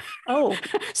curse. Oh.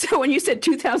 So when you said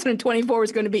 2024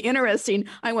 is going to be interesting,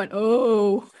 I went,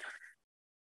 oh.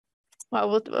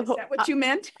 Well, is that what you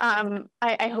meant?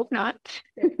 I hope not.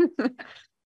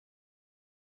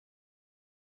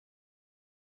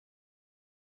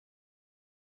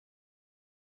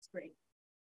 Great.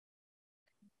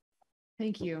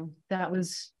 Thank you. That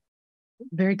was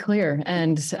very clear.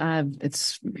 And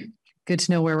it's good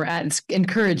to know where we're at. It's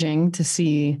encouraging to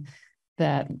see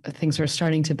that things are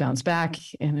starting to bounce back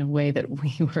in a way that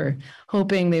we were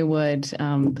hoping they would.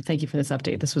 But thank you for this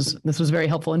update. This was very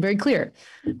helpful and very clear.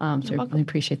 So I really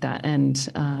appreciate that. And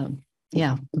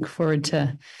yeah, look forward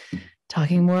to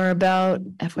talking more about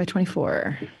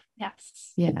FY24.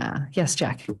 Yes. Yeah. Yes,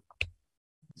 Jack.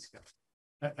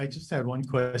 I just had one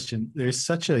question. There's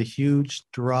such a huge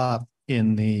drop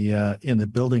in the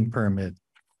building permit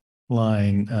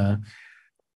line.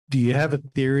 Do you have a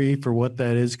theory for what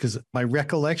that is? Because my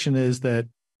recollection is that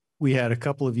we had a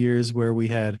couple of years where we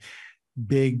had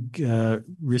big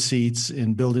receipts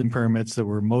in building permits that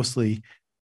were mostly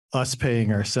us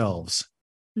paying ourselves.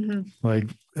 Mm-hmm. Like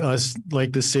us,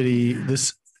 like the city,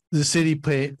 this the city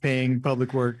paying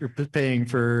public work or paying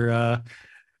for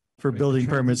building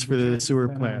permits for the sewer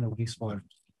plant. Wastewater,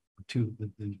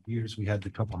 the years we had the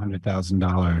couple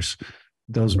 $100,000,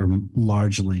 those were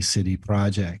largely city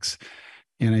projects.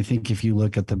 And I think if you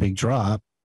look at the big drop,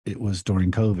 it was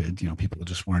during COVID. You know, people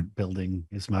just weren't building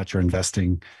as much or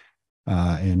investing.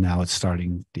 And now it's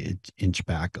starting to inch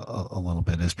back a little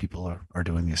bit as people are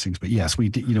doing these things. But yes, we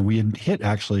did, we had hit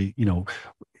actually,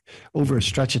 over a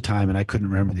stretch of time, and I couldn't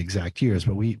remember the exact years,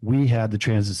 but we had the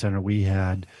transit center, we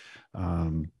had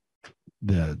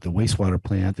the wastewater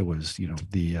plant. There was,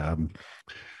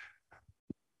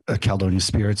 the Caledonia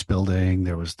Spirits building.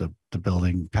 There was the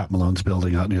building, Pat Malone's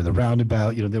building out near the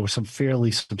roundabout. There were some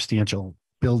fairly substantial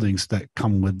buildings that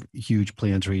come with huge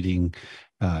plans reading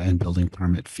and building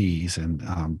permit fees. And,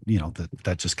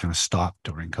 that just kind of stopped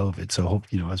during COVID. So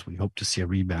as we hope to see a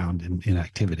rebound in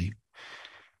activity.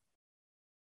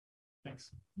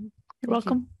 Thanks. You're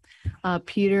welcome.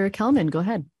 Peter Kelman, go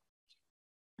ahead.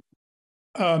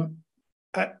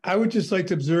 I would just like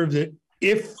to observe that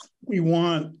if we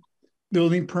want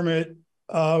building permit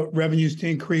revenues to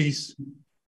increase,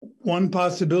 one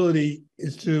possibility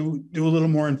is to do a little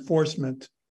more enforcement.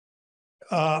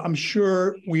 I'm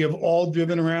sure we have all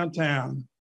driven around town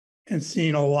and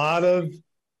seen a lot of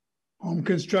home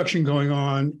construction going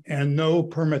on and no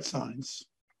permit signs.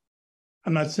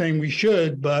 I'm not saying we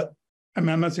should, but I'm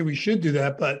not saying we should do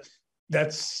that, but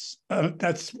that's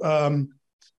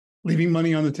leaving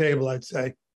money on the table, I'd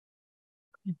say.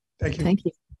 Thank you. Thank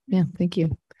you. Yeah, thank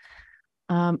you.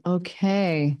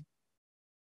 Okay.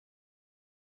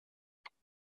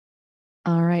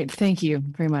 All right. Thank you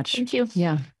very much. Thank you.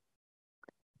 Yeah.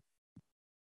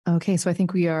 Okay. So I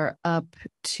think we are up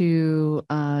to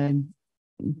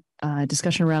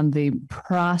discussion around the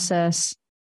process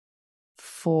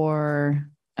for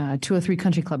 203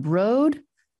 Country Club Road.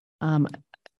 Am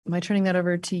I turning that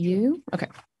over to you? Okay.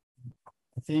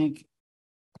 I think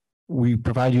we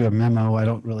provide you a memo. I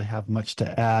don't really have much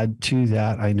to add to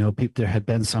that. I know there had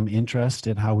been some interest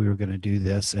in how we were going to do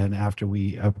this. And after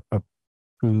we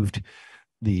approved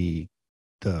the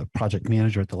project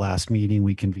manager at the last meeting,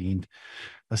 we convened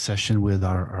a session with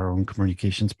our own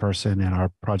communications person and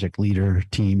our project leader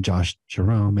team, Josh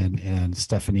Jerome and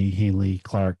Stephanie Haley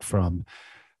Clark from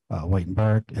White and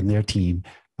Bark and their team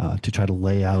to try to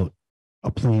lay out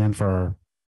a plan for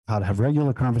how to have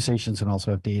regular conversations and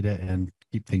also have data and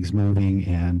keep things moving.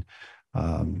 And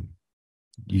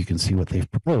you can see what they've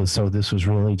proposed. So this was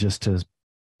really just to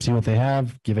see what they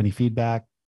have, give any feedback,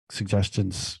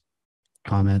 suggestions,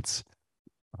 comments.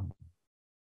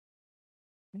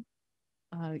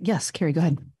 Yes, Carrie, go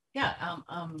ahead. Yeah,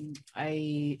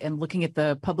 I am looking at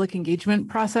the public engagement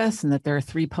process and that there are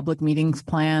 3 public meetings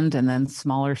planned and then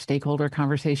smaller stakeholder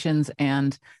conversations.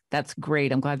 And that's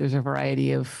great. I'm glad there's a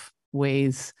variety of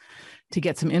ways to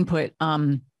get some input.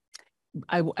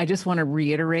 I just want to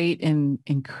reiterate an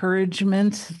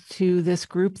encouragement to this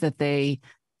group that they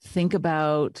think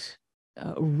about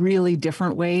really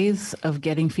different ways of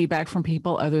getting feedback from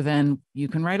people other than you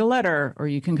can write a letter or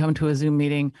you can come to a Zoom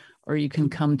meeting or you can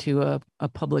come to a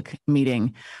public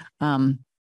meeting.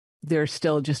 There's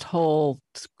still just whole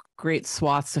great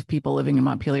swaths of people living in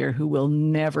Montpelier who will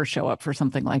never show up for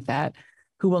something like that,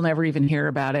 who will never even hear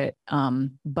about it.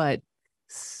 But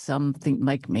something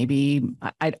like maybe,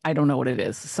 I don't know what it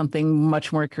is, something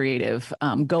much more creative,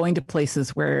 going to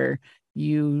places where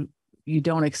you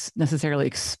don't necessarily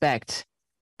expect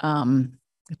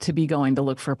to be going to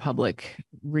look for public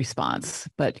response,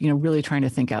 but really trying to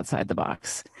think outside the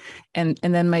box. And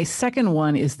then my second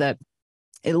one is that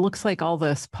it looks like all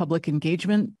this public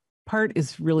engagement part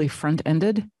is really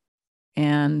front-ended.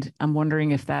 And I'm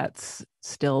wondering if that's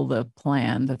still the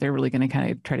plan, that they're really going to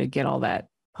kind of try to get all that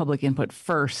public input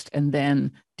first and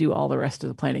then do all the rest of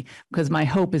the planning. Because my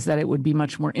hope is that it would be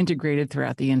much more integrated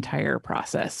throughout the entire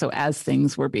process. So as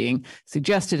things were being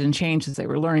suggested and changed, as they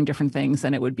were learning different things,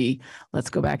 then it would be, let's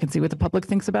go back and see what the public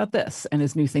thinks about this. And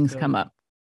as new things come up.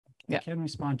 Yeah. I can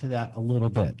respond to that a little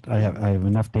bit. I have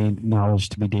enough knowledge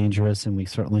to be dangerous, and we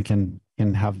certainly can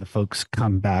have the folks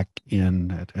come back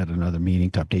in at another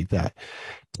meeting to update that.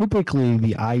 Typically,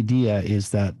 the idea is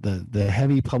that the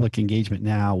heavy public engagement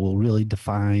now will really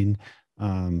define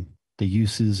the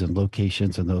uses and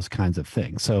locations and those kinds of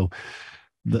things. So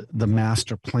the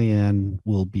master plan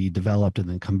will be developed and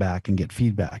then come back and get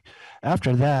feedback.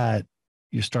 After that,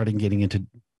 you're starting getting into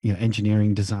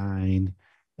engineering design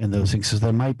and those things. So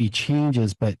there might be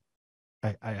changes, but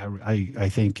I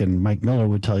think, and Mike Miller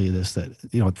would tell you this, that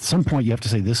at some point you have to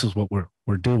say this is what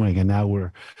we're doing, and now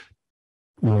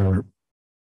we're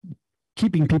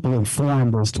keeping people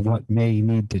informed as to what may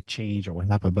need to change or what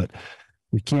happened. But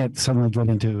We can't suddenly get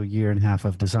into a year and a half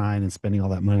of design and spending all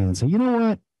that money and say, you know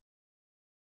what?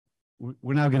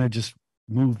 We're now going to just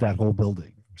move that whole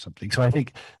building or something. So I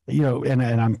think, you know, and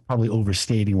I'm probably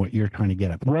overstating what you're trying to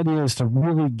get at. But the idea is to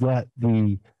really get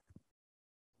the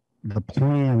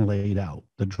plan laid out,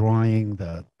 the drawing,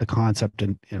 the concept,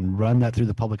 and run that through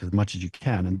the public as much as you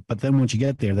can. But then once you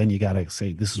get there, then you got to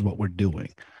say, this is what we're doing.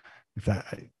 If that,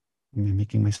 am I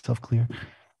making myself clear?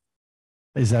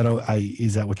 Is that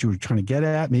what you were trying to get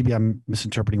at? Maybe I'm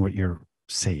misinterpreting what you're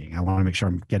saying. I want to make sure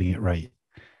I'm getting it right.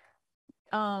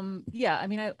 Yeah, I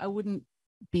mean, I wouldn't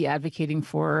be advocating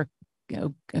for, you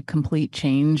know, a complete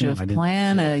change of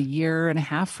plan a year and a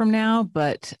half from now,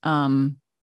 but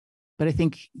I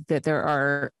think that there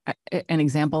are, an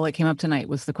example that came up tonight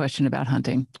was the question about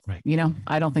hunting. Right. You know,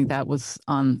 I don't think that was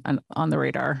on the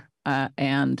radar,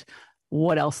 and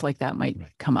what else like that might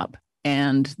come up.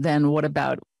 And then what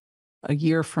about a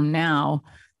year from now,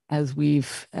 as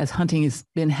hunting has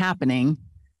been happening,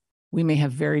 we may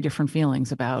have very different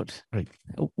feelings about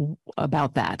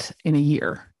that in a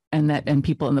year, and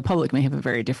people in the public may have a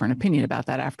very different opinion about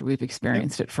that after we've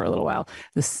experienced it for a little while.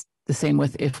 The same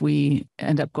with if we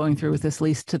end up going through with this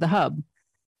lease to the hub,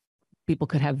 people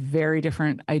could have very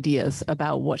different ideas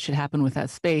about what should happen with that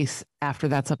space after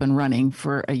that's up and running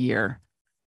for a year.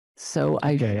 So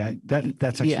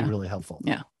that's actually really helpful.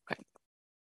 Yeah.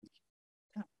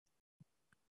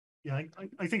 Yeah,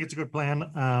 I think it's a good plan.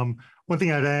 One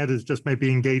thing I'd add is just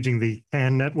maybe engaging the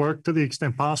CAN network to the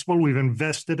extent possible. We've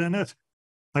invested in it.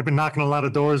 I've been knocking a lot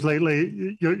of doors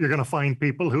lately. You're going to find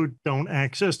people who don't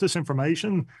access this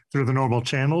information through the normal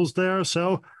channels there.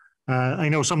 So I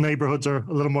know some neighborhoods are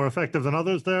a little more effective than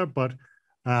others there, but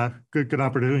good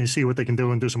opportunity to see what they can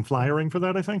do and do some flyering for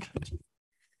that, I think.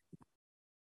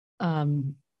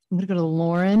 I'm going to go to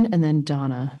Lauren and then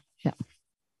Donna. Yeah.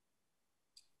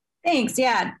 Thanks.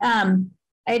 Yeah.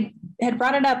 I had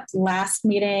brought it up last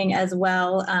meeting as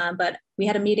well, but we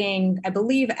had a meeting, I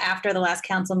believe, after the last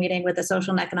council meeting with the Social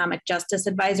and Economic Justice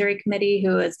Advisory Committee,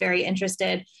 who is very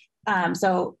interested.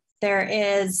 So there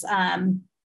is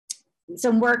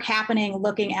some work happening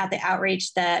looking at the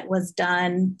outreach that was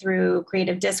done through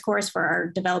Creative Discourse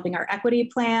for developing our equity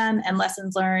plan and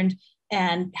lessons learned,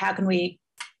 and how can we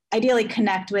ideally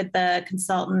connect with the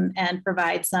consultant and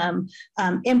provide some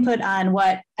input on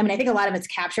what, I mean, I think a lot of it's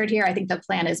captured here. I think the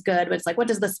plan is good, but it's like, what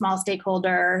does the small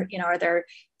stakeholder, you know, are there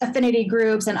affinity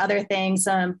groups and other things,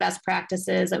 some best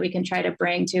practices that we can try to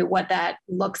bring to what that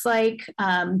looks like.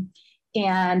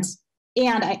 And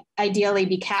ideally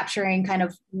be capturing kind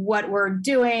of what we're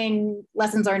doing,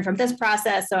 lessons learned from this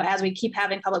process. So as we keep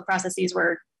having public processes,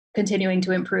 we're continuing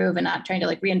to improve and not trying to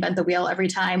like reinvent the wheel every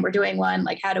time we're doing one.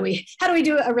 Like, how do we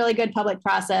do a really good public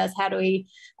process? How do we,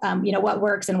 you know, what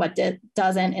works and what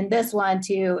doesn't in this one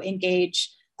to engage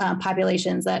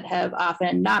populations that have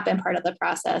often not been part of the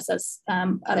process, as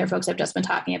other folks have just been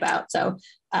talking about. So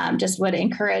just would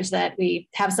encourage that we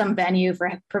have some venue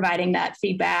for providing that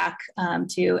feedback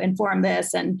to inform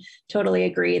this, and totally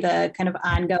agree the kind of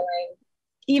ongoing,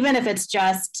 even if it's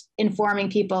just informing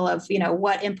people of, you know,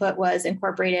 what input was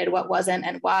incorporated, what wasn't,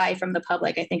 and why from the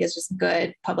public, I think is just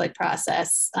good public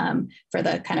process for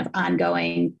the kind of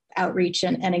ongoing outreach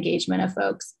and engagement of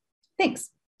folks. Thanks.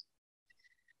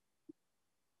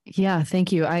 Yeah,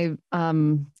 thank you. I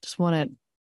just want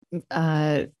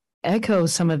to echo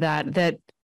some of that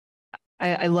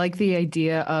I like the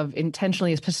idea of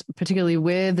intentionally, particularly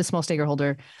with the small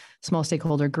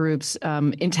stakeholder groups,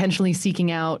 intentionally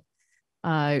seeking out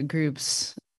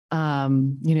groups, you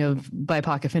know,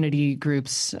 BIPOC affinity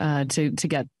groups to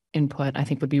get input, I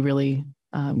think would be really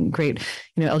great.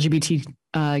 You know,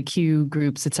 LGBTQ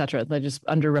groups, et cetera, that just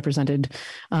underrepresented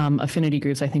affinity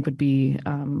groups, I think would be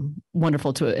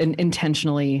wonderful to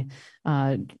intentionally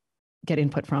get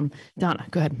input from. Donna,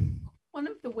 go ahead. One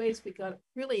of the ways we got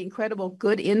really incredible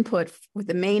good input with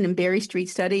the Main and Berry Street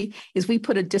study is we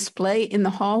put a display in the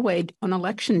hallway on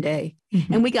election day.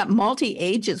 Mm-hmm. And we got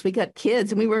multi-ages, we got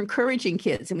kids, and we were encouraging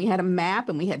kids, and we had a map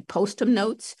and we had post-it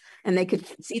notes, and they could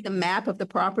see the map of the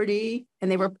property. And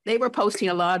they were posting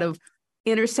a lot of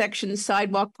intersections,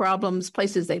 sidewalk problems,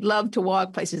 places they love to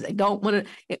walk, places they don't want to.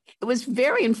 It was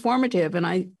very informative. And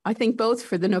I think both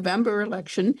for the November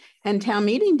election and town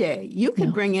meeting day, you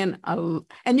could bring in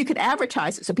and you could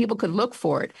advertise it so people could look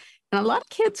for it. And a lot of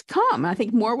kids come. I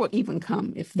think more will even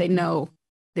come if they know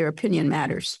their opinion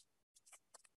matters.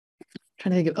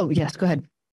 Trying to think of, oh, yes, go ahead.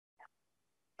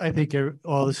 I think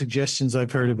all the suggestions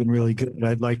I've heard have been really good.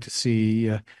 I'd like to see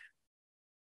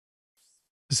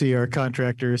our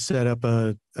contractors set up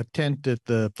a tent at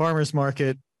the farmers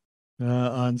market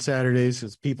on Saturdays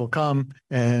as people come,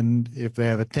 and if they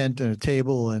have a tent and a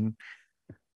table and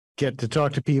get to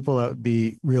talk to people, that would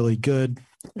be really good.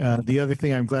 The other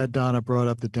thing, I'm glad Donna brought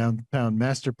up the downtown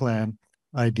master plan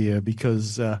idea,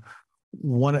 because our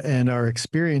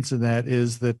experience in that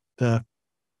is that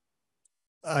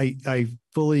I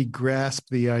fully grasp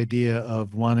the idea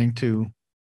of wanting to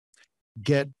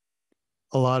get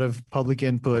a lot of public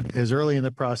input as early in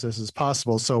the process as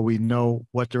possible so we know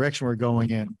what direction we're going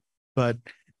in. But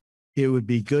it would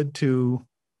be good to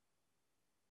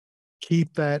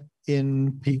keep that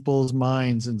in people's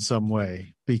minds in some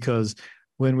way, because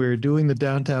when we were doing the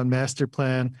downtown master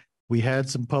plan, we had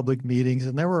some public meetings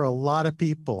and there were a lot of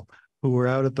people who were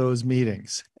out at those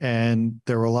meetings, and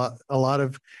there were a lot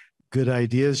of good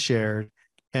ideas shared.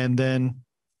 And then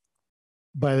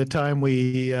by the time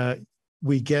we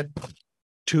get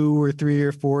 2 or 3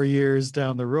 or 4 years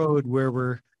down the road, where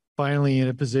we're finally in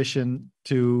a position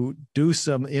to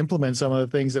implement some of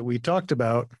the things that we talked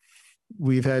about,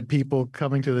 we've had people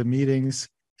coming to the meetings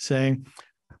saying,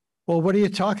 well, what are you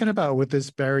talking about with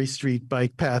this Barry Street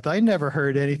bike path? I never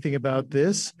heard anything about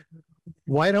this.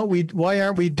 Why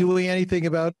aren't we doing anything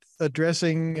about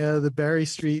addressing the Barry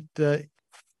Street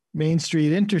Main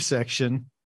Street intersection?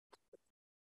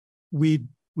 We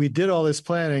did all this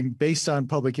planning based on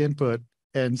public input.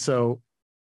 And so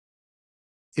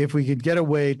if we could get a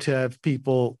way to have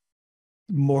people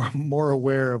more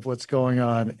aware of what's going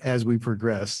on as we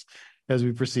progress, as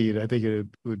we proceed, I think it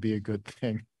would be a good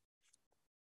thing.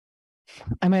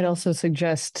 I might also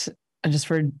suggest, just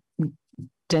for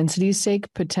density's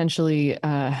sake, potentially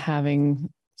having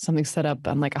something set up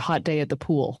on like a hot day at the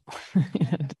pool.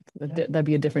 That'd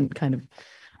be a different kind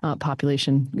of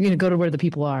population. You're going to go to where the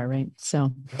people are, right?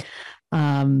 So,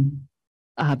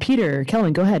 Peter,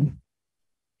 Kellen, go ahead.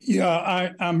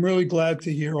 Yeah, I'm really glad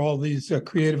to hear all these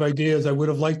creative ideas. I would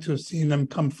have liked to have seen them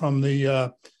come from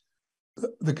the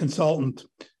consultant.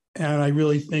 And I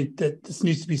really think that this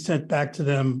needs to be sent back to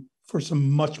them for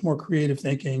some much more creative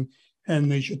thinking.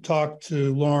 And they should talk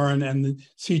to Lauren and the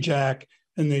CJAC,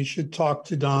 and they should talk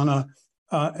to Donna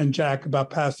and Jack about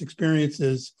past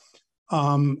experiences.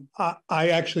 I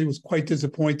actually was quite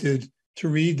disappointed to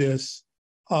read this.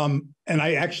 And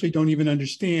I actually don't even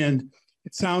understand.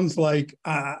 It sounds like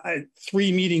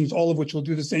 3 meetings, all of which will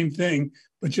do the same thing,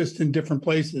 but just in different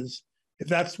places. If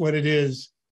that's what it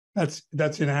is, that's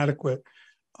inadequate.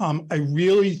 I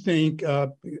really think,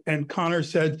 and Connor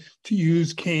said to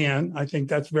use CAN. I think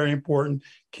that's very important.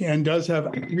 CAN does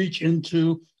have reach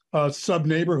into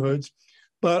sub-neighborhoods.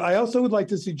 But I also would like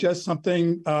to suggest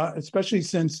something, especially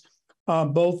since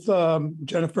both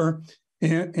Jennifer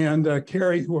and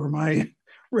Carrie, who are my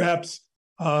reps,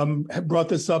 have brought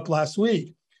this up last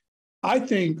week. I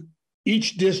think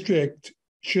each district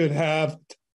should have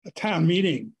a town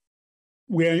meeting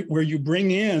where you bring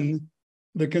in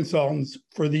the consultants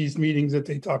for these meetings that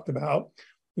they talked about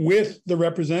with the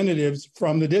representatives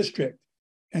from the district,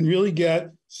 and really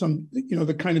get some,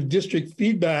 the kind of district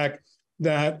feedback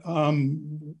that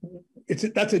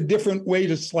that's a different way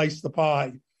to slice the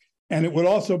pie. And it would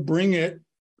also bring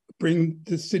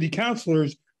the city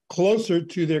councilors closer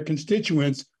to their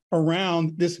constituents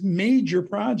around this major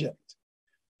project.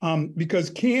 Because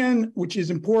CAN, which is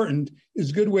important, is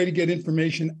a good way to get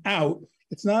information out.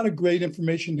 It's not a great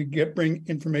information to bring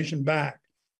information back,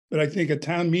 but I think a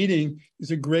town meeting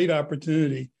is a great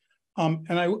opportunity. And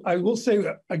I will say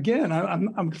again,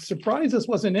 I'm surprised this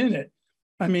wasn't in it.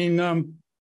 I mean,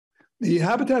 the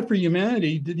Habitat for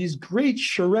Humanity did these great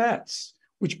charrettes,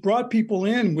 which brought people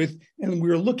in and we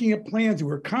were looking at plans, we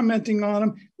were commenting on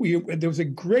them. There was a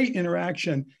great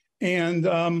interaction. And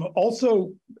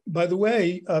also, by the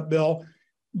way, Bill,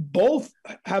 both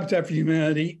Habitat for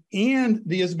Humanity and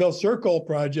the Isabel Circle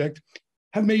project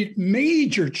have made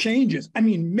major changes. I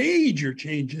mean, major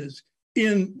changes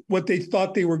in what they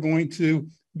thought they were going to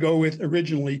go with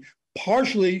originally,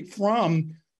 partially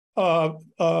from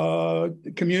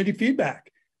community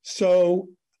feedback. So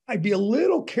I'd be a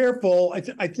little careful.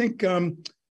 I think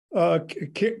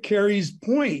Carrie's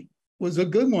point was a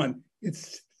good one. It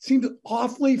seemed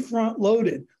awfully front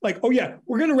loaded. Like, oh yeah,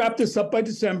 we're going to wrap this up by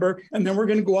December, and then we're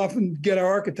going to go off and get our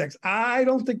architects. I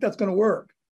don't think that's going to work.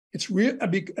 It's real,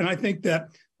 and I think that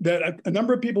a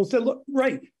number of people said, look,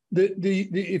 right,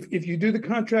 if you do the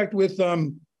contract with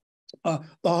the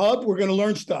hub, we're going to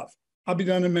learn stuff. I'll be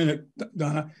done in a minute,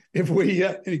 Donna.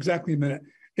 Exactly a minute.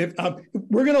 If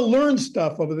we're going to learn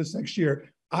stuff over this next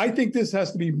year, I think this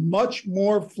has to be much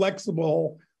more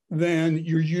flexible than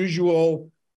your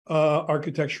usual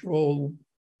architectural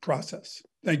process.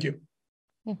 Thank you.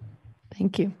 Yeah,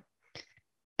 thank you.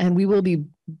 And we will be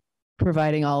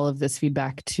providing all of this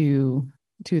feedback to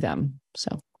them.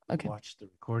 So Okay. watch the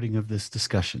recording of this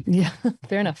discussion. Yeah,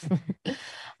 fair enough.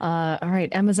 All right,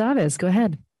 Emma Zaves, go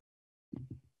ahead.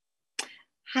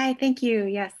 Hi, thank you.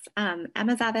 Yes, Emma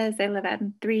Zaves. I live at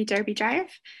 3 Derby Drive.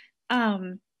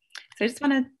 So I just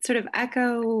want to sort of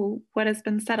echo what has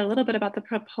been said a little bit about the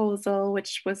proposal,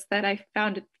 which was that I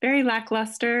found it very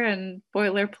lackluster and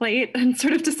boilerplate and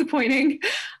sort of disappointing.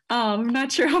 I'm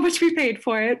not sure how much we paid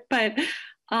for it, but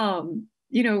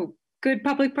you know, good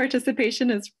public participation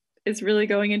is really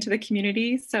going into the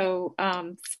community. So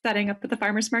setting up at the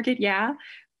farmers market, yeah,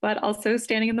 but also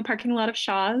standing in the parking lot of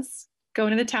Shaw's,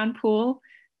 going to the town pool,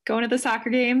 going to the soccer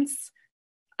games,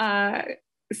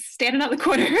 standing at the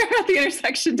corner at the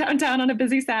intersection downtown on a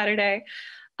busy Saturday,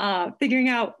 figuring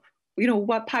out, you know,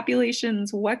 what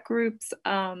populations, what groups,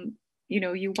 you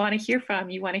know, you want to hear from.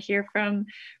 You want to hear from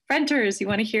renters. You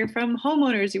want to hear from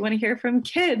homeowners. You want to hear from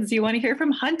kids. You want to hear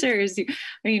from hunters. I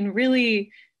mean,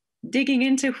 really digging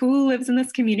into who lives in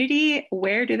this community,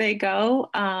 where do they go,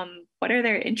 what are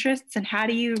their interests, and how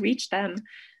do you reach them?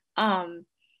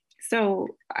 So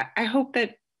I hope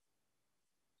that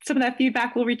some of that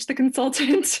feedback will reach the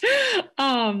consultant.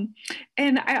 And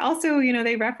I also, you know,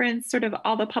 they reference sort of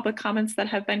all the public comments that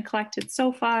have been collected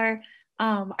so far.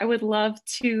 I would love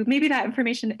to, maybe that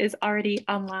information is already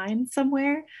online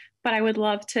somewhere, but I would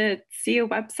love to see a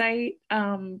website,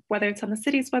 whether it's on the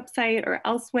city's website or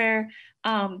elsewhere,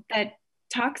 that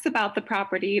talks about the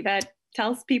property, that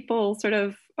tells people sort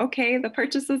of, okay, the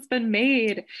purchase has been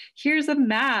made. Here's a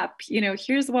map, you know,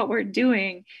 here's what we're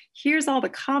doing. Here's all the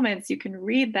comments, you can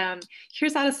read them.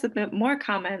 Here's how to submit more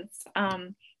comments,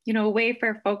 you know, a way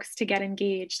for folks to get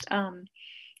engaged.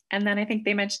 And then I think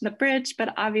they mentioned the bridge,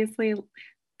 but obviously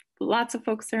lots of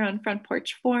folks are on Front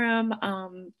Porch Forum,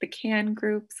 the CAN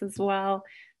groups as well.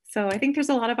 So I think there's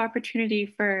a lot of opportunity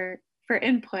for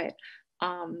input.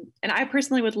 And I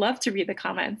personally would love to read the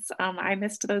comments. I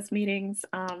missed those meetings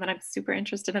and I'm super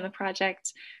interested in the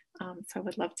project. So I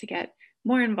would love to get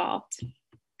more involved.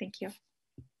 Thank you.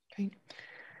 Great.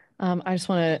 I just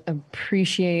want to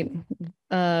appreciate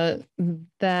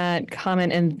that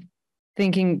comment and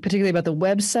thinking particularly about the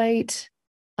website.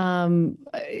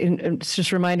 It's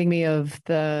just reminding me of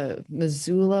the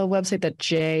Missoula website that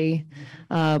Jay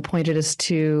pointed us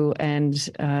to, and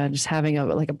just having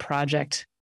a project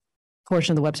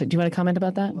portion of the website. Do you want to comment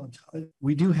about that?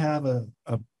 We do have a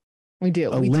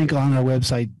link on our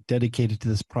website dedicated to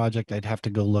this project. I'd have to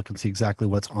go look and see exactly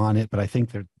what's on it, but I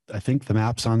think the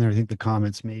map's on there. I think the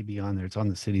comments may be on there. It's on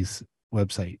the city's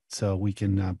website, so we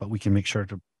can, but we can make sure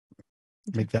to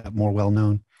make that more well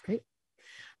known. Great.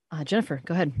 Jennifer,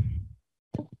 go ahead.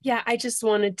 Yeah, I just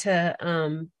wanted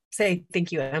to say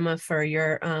thank you, Emma, for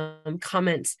your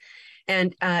comments.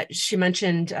 And she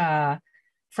mentioned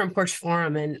Front Porch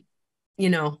Forum, and you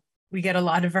know, we get a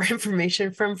lot of our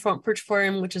information from Front Porch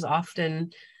Forum, which is often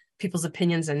people's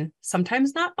opinions and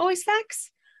sometimes not always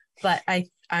facts. But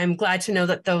I'm glad to know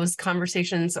that those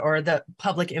conversations or the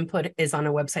public input is on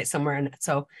a website somewhere. And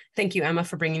so thank you, Emma,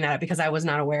 for bringing that up, because I was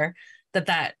not aware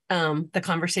that the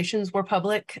conversations were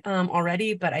public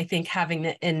already. But I think having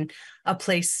it in a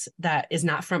place that is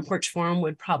not Front Porch Forum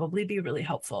would probably be really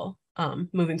helpful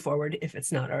moving forward if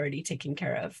it's not already taken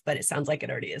care of. But it sounds like it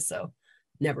already is. So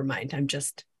never mind. I'm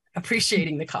just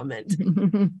appreciating the comment.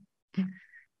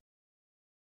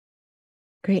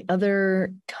 Great.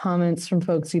 Other comments from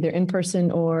folks, either in person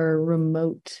or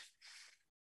remote,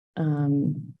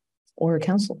 or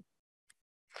council?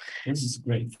 This is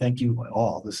great. Thank you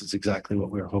all. This is exactly what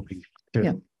we were hoping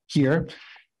to hear.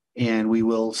 And we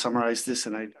will summarize this,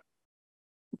 and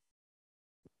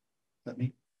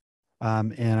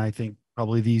and I think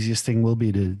probably the easiest thing will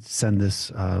be to send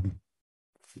this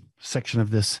section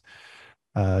of this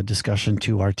discussion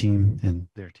to our team and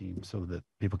their team so that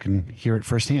people can hear it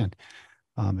firsthand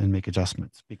and make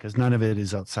adjustments, because none of it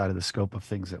is outside of the scope of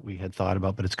things that we had thought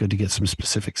about, but it's good to get some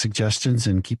specific suggestions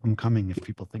and keep them coming if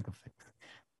people think of things.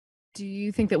 Do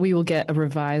you think that we will get a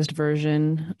revised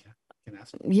version?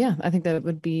 Yeah, I think that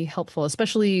would be helpful,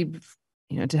 especially,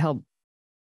 you know, to help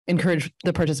encourage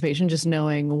the participation, just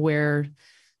knowing where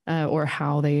or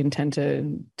how they intend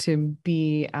to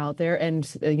be out there,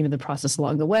 and you know, the process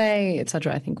along the way, et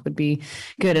cetera, I think would be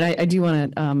good. And I do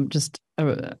want to just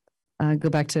go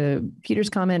back to Peter's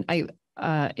comment.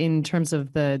 In terms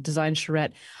of the design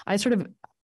charrette, I sort of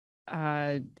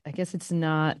I guess it's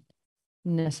not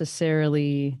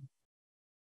necessarily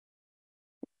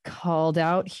called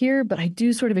out here, but I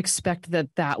do sort of expect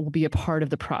that will be a part of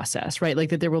the process, right? Like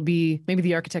that there will be, maybe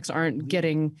the architects aren't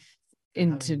getting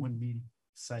into one meeting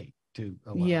site to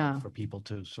allow for people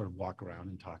to sort of walk around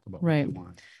and talk about what they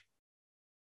want.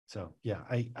 So yeah,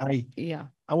 I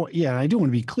do want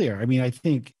to be clear. I mean, I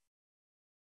think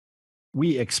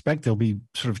we expect there'll be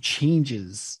sort of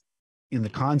changes in the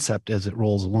concept as it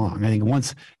rolls along. I think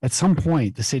once at some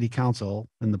point the city council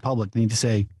and the public need to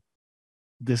say,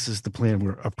 this is the plan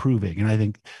we're approving. And I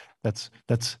think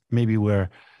that's maybe where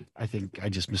I think I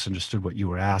just misunderstood what you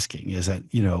were asking, is that,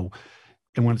 you know,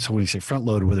 and when you say front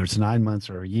load, whether it's 9 months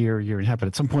or a year and a half, but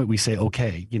at some point we say,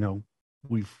 okay, you know,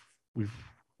 we've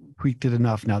tweaked it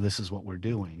enough. Now this is what we're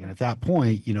doing. And at that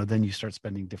point, you know, then you start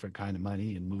spending different kind of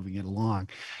money and moving it along.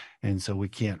 And so we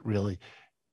can't really,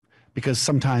 because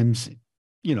sometimes,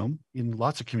 you know, in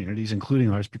lots of communities,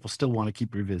 including ours, people still want to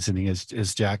keep revisiting,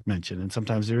 as Jack mentioned. And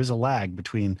sometimes there is a lag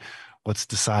between what's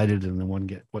decided and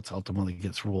what's ultimately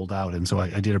gets rolled out. And so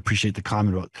I did appreciate the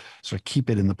comment about sort of keep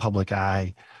it in the public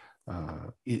eye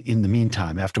in the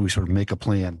meantime, after we sort of make a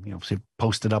plan, you know, say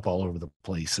post it up all over the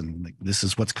place and like, this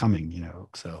is what's coming, you know,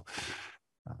 so.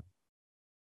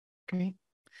 Great.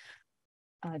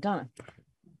 Donna.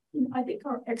 I think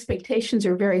our expectations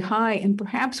are very high, and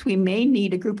perhaps we may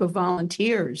need a group of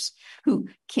volunteers who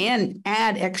can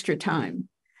add extra time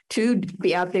to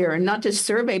be out there and not just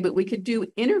survey, but we could do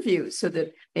interviews so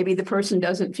that maybe the person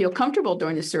doesn't feel comfortable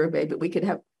during the survey, but we could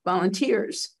have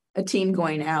volunteers, a team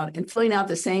going out and filling out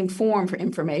the same form for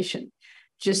information.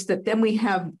 Just that then we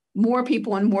have more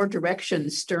people in more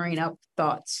directions stirring up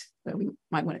thoughts. So we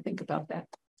might want to think about that.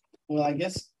 Well, I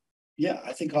guess, yeah,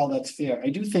 I think all that's fair.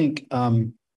 I do think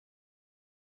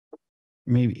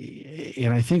maybe,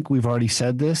 and I think we've already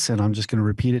said this, and I'm just going to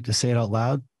repeat it to say it out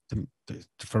loud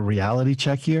for reality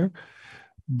check here.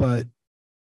 But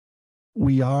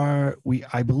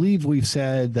I believe we've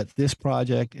said that this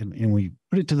project, and we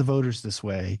put it to the voters this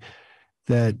way,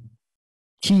 that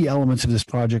key elements of this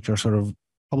project are sort of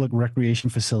public recreation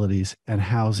facilities and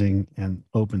housing and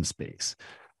open space.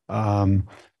 And,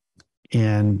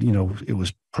 you know, it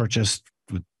was purchased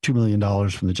with $2 million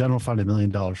from the general fund, $1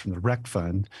 million from the rec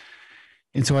fund.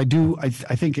 And so I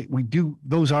think we do,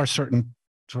 those are certain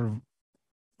sort of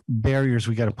barriers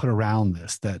we got to put around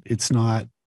this, that it's not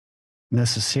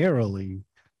necessarily,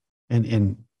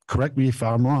 and correct me if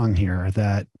I'm wrong here,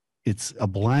 that it's a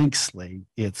blank slate.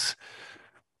 It's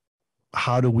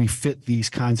how do we fit these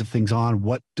kinds of things on?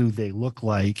 What do they look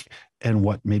like? And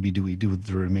what maybe do we do with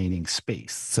the remaining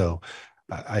space? So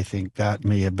I think that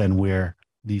may have been where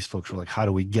these folks were like, how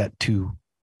do we get to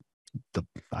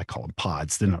I call them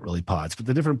pods. They're not really pods, but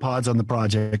the different pods on the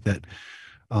project that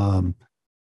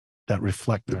that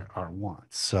reflect our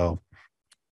wants. So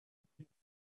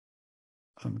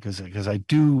because I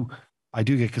do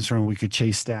get concerned we could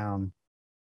chase down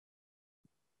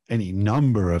any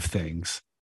number of things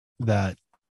that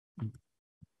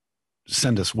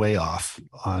send us way off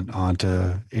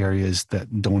onto areas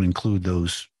that don't include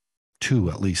those two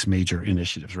at least major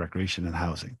initiatives, recreation and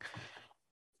housing.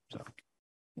 So.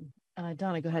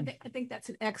 Donna, go ahead. I think that's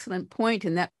an excellent point,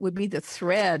 and that would be the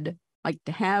thread, like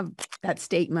to have that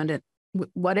statement at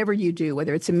whatever you do,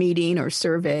 whether it's a meeting or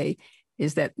survey,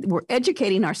 is that we're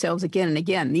educating ourselves again and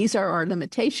again. These are our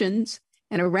limitations,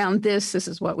 and around this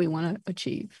is what we want to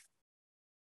achieve.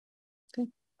 Okay.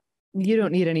 You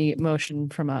don't need any motion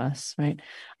from us, right?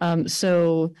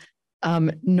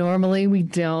 Normally we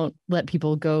don't let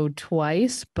people go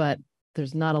twice, but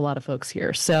there's not a lot of folks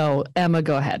here. So Emma,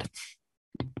 go ahead.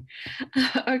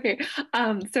 Okay,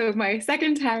 so my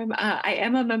second time, I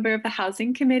am a member of the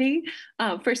Housing Committee.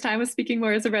 First time I was speaking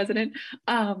more as a resident.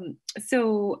 As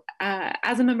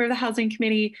a member of the Housing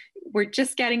Committee, we're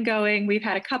just getting going. We've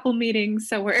had a couple meetings,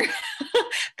 so we're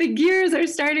the gears are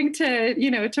starting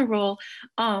to, to roll.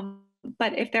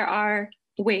 But if there are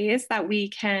ways that we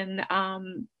can,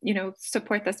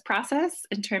 support this process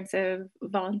in terms of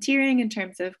volunteering, in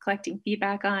terms of collecting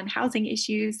feedback on housing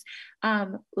issues,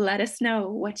 let us know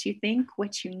what you think,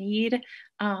 what you need.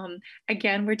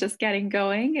 Again, we're just getting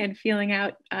going and feeling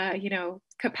out,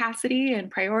 capacity and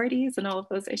priorities and all of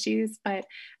those issues. But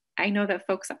I know that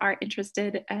folks are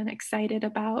interested and excited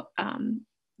about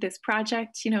this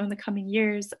project, in the coming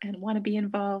years and want to be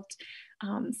involved.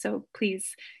 So please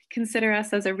consider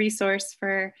us as a resource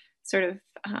for sort of,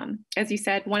 as you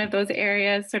said, one of those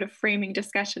areas, sort of framing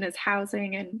discussion is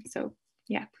housing. And so,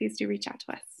 yeah, please do reach out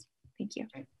to us. Thank you.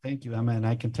 Thank you, Emma. And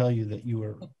I can tell you that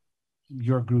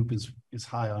your group is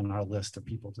high on our list of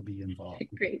people to be involved.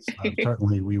 Great.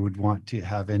 Certainly we would want to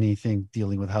have anything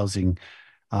dealing with housing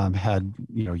had,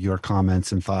 your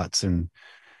comments and thoughts and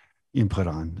input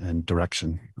on and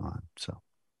direction on. So.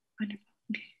 Wonderful.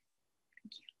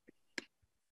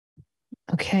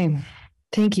 Okay,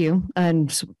 thank you.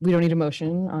 And we don't need a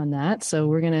motion on that. So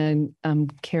we're going to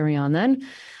carry on then.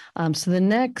 So the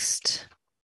next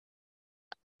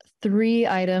 3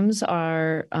 items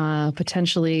are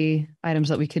potentially items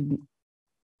that we could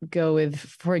go with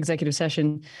for executive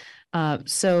session.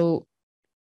 So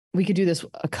we could do this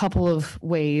a couple of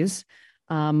ways.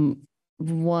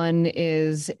 One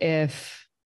is if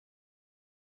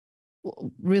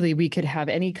really we could have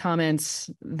any comments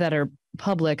that are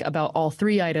public about all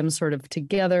three items sort of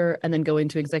together and then go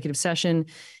into executive session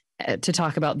to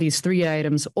talk about these three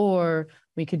items, or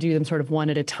we could do them sort of one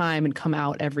at a time and come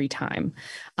out every time.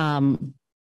 Jack,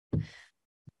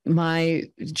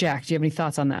 do you have any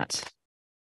thoughts on that?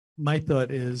 My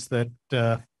thought is that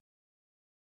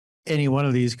any one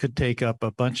of these could take up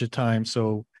a bunch of time.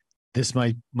 So this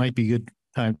might be good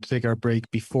time to take our break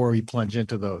before we plunge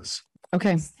into those.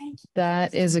 Okay,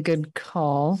 that is a good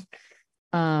call.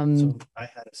 So I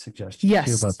had a suggestion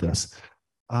too about this.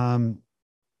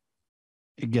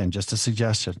 Again, just a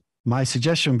suggestion. My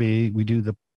suggestion would be we do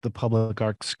the Public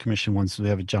Arts Commission once we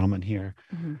have a gentleman here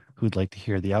who'd like to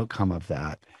hear the outcome of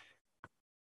that.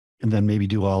 And then maybe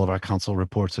do all of our council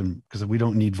reports, and because we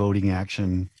don't need voting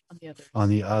action on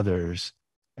the others,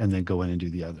 and then go in and do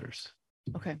the others.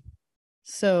 Okay.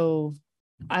 So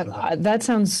that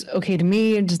sounds okay to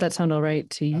me. Does that sound all right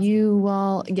to you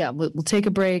all? Yeah, we'll take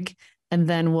a break and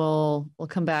then we'll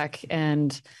come back,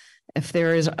 and if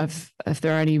there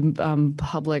are any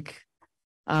public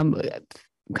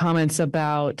comments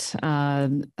about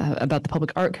the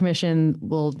Public Art Commission,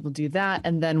 we'll do that,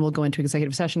 and then we'll go into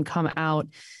executive session, come out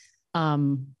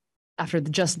after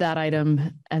just that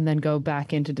item, and then go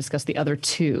back in to discuss the other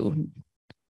two.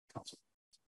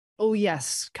 Oh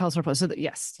yes, Councilor Post. So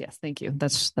yes, thank you.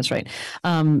 That's right.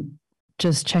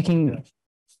 Just checking.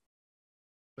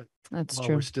 But that's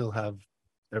true. We still have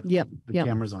the yep.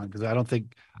 cameras on, because I don't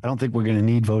think we're going to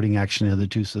need voting action in the other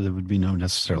two, so there would be no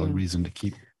necessarily reason to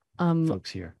keep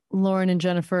folks here. Lauren and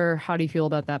Jennifer, how do you feel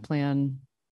about that plan?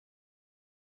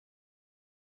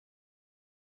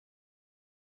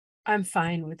 I'm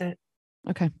fine with it.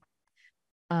 Okay.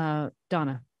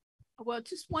 Donna. Well,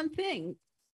 just one thing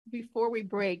before we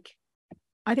break.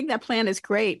 I think that plan is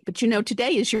great, but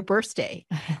today is your birthday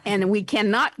and we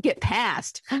cannot get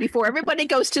past before everybody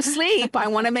goes to sleep. I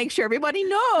want to make sure everybody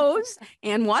knows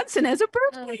Ann Watson has a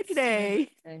birthday today.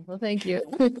 Okay. Well, thank you.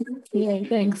 Yay,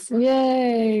 thanks.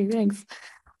 Yay, thanks.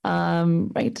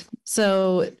 Right.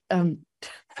 So,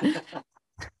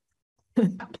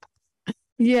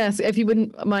 yes, if you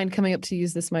wouldn't mind coming up to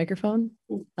use this microphone.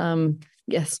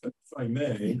 Yes. If I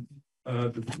may,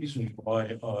 the reason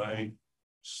why I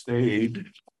stayed,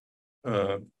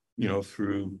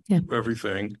 through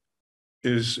everything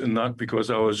is not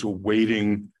because I was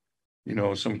awaiting,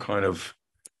 some kind of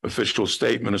official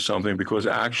statement or something, because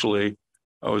actually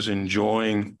I was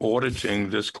enjoying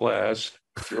auditing this class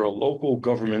for a local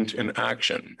government in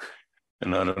action.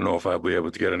 And I don't know if I'll be able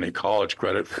to get any college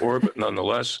credit for it, but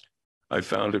nonetheless, I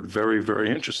found it very, very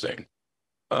interesting.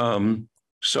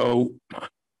 So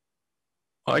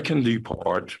I can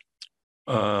depart.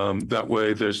 That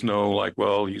way there's no like,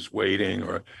 well, he's waiting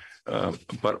or,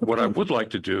 but what I would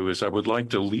like to do is I would like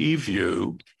to leave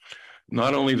you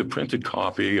not only the printed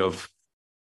copy of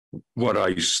what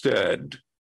I said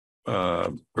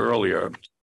earlier,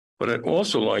 but I'd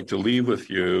also like to leave with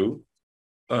you,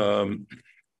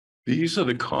 these are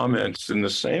the comments in the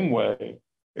same way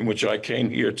in which I came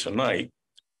here tonight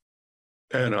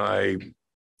and I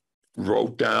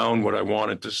wrote down what I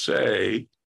wanted to say,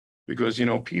 because,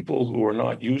 people who are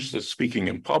not used to speaking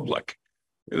in public,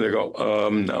 they go,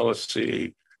 now let's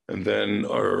see. And then,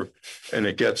 and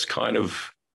it gets kind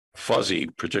of fuzzy,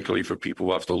 particularly for people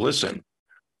who have to listen.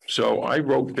 So I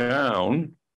wrote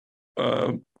down,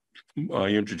 I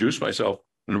introduced myself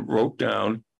and wrote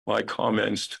down my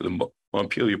comments to the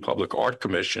Montpelier Public Art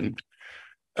Commission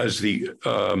as the,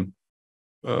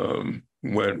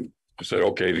 when I said,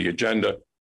 okay, the agenda,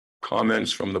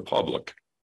 comments from the public.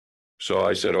 So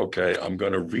I said, okay, I'm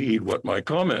going to read what my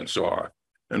comments are.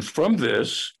 And from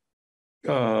this,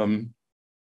 you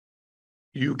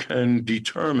can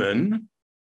determine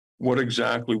what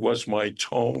exactly was my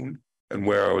tone and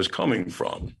where I was coming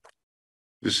from.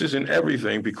 This isn't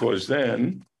everything, because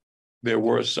then there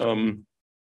were some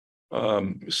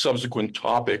subsequent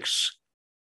topics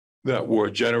that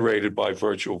were generated by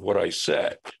virtue of what I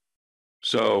said.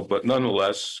 So, but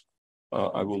nonetheless,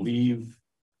 I will leave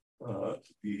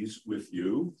these with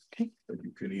you. Okay. That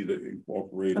you can either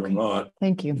incorporate or not.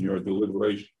 Thank you. In your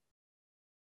deliberation.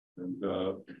 And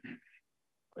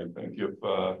I think if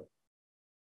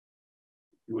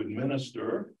you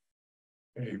administer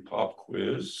a pop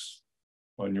quiz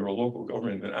on your local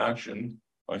government in action,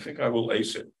 I think I will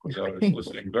ace it, because I was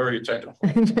listening very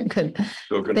attentively. Good.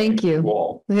 So good Thank night you. to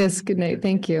all. Yes, good night.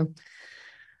 Thank you.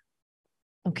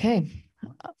 Okay.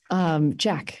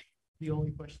 Jack. The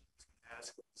only question I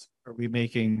ask is are we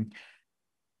making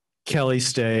Kelly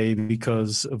stay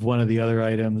because of one of the other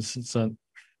items? It's on.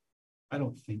 I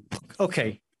don't think.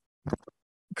 Okay.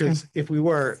 Because if we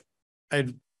were,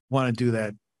 I'd want to do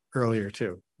that earlier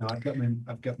too. No, I've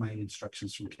got my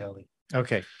instructions from Kelly.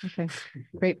 Okay. Okay,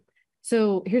 great.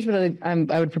 So here's what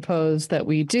I would propose that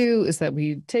we do is that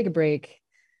we take a break,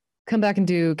 come back and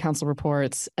do council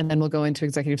reports, and then we'll go into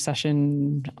executive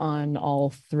session on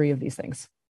all three of these things.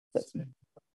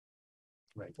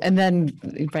 Right. And then,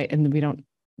 right, and we don't.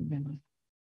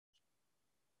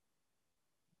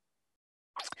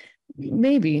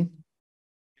 Maybe.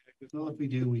 Well, if we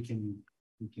do, we can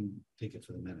take it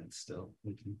for the minutes still.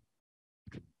 We can.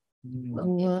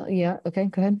 Well, yeah, okay,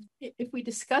 go ahead. If we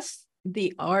discuss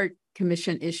the art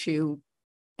commission issue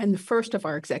and the first of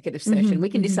our executive session, we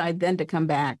can decide then to come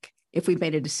back if we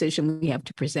made a decision we have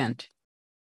to present.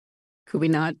 Could we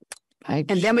not? And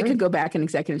then we could go back in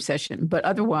executive session, but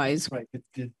otherwise. Right, but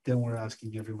then we're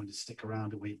asking everyone to stick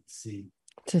around and wait and see.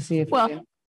 To see if. Well, I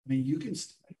mean, you can,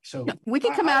 so. No, we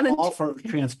can come out and. All for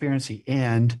transparency,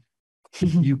 and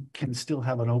you can still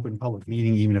have an open public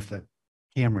meeting even if the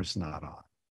camera's not on.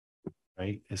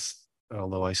 Right?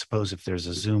 Although I suppose if there's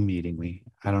a Zoom meeting,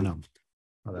 I don't know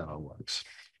how that all works.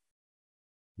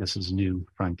 This is new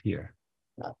frontier.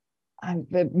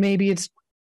 But maybe it's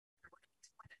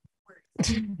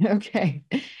okay.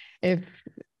 If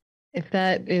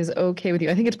that is okay with you,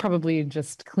 I think it's probably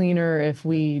just cleaner if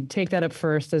we take that up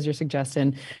first, as you're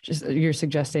suggesting,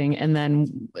 and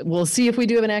then we'll see if we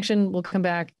do have an action. We'll come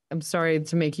back. I'm sorry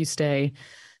to make you stay.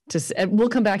 We'll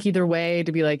come back either way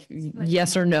to be like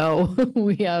yes or no.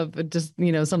 We have just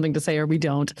something to say or we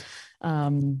don't,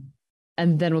 and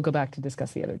then we'll go back to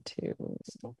discuss the other two.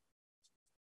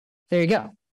 There you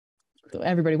go. So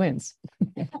everybody wins.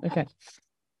 Okay.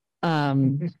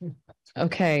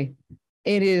 Okay.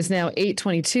 It is now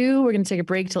 8:22. We're going to take a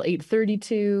break till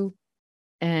 8:32,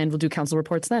 and we'll do council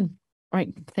reports then. All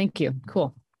right. Thank you.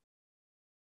 Cool.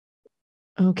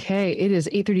 Okay. It is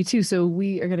 8:32. So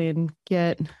we are going to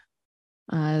get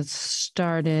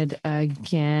started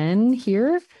again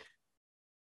here.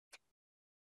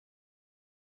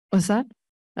 What's that?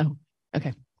 Oh,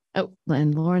 okay. Oh,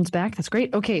 and Lauren's back. That's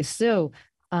great. Okay. So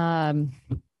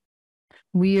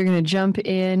we are going to jump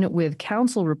in with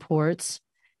council reports.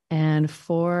 And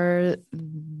for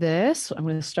this, I'm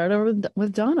going to start over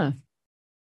with Donna.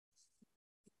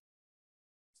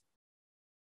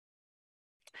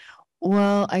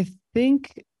 Well, I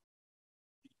think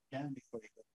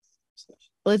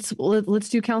let's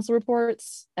do council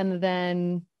reports, and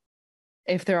then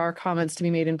if there are comments to be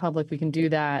made in public, we can do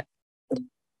that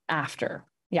after.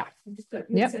 Yeah.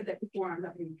 You said that before. I'm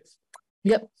not even just.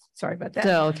 Yep. Sorry about that.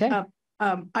 So, okay.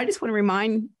 I just want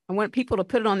to I want people to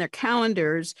put it on their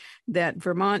calendars that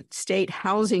Vermont State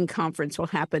Housing Conference will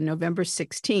happen November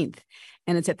 16th,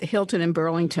 and it's at the Hilton in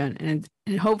Burlington. And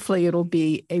hopefully it'll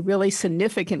be a really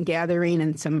significant gathering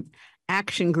and some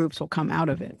action groups will come out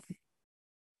of it.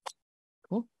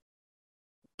 Cool.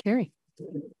 Carrie.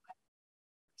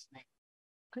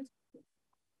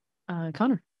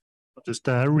 Connor. I'll just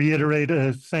reiterate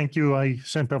a thank you I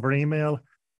sent over email.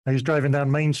 I was driving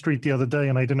down Main Street the other day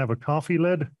and I didn't have a coffee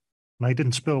lid and I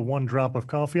didn't spill one drop of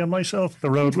coffee on myself. The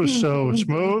road was so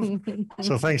smooth.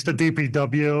 So thanks to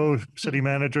DPW, city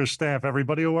manager, staff,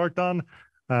 everybody who worked on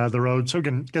the road. So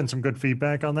getting some good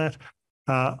feedback on that.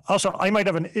 Also, I might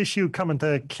have an issue coming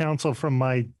to council from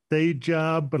my day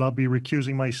job, but I'll be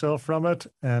recusing myself from it.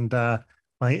 And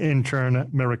my intern,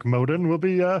 Merrick Moden, will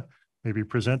be maybe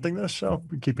presenting this. So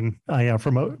keep an eye out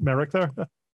for Merrick there.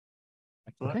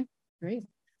 Okay, great.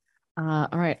 All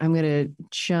right, I'm going to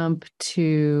jump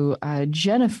to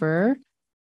Jennifer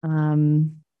with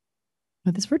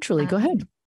this virtually. Go ahead.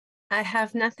 I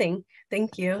have nothing.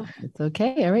 Thank you. It's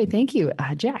okay. All right, thank you.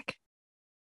 Jack.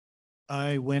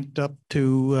 I went up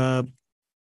to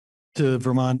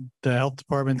Vermont Health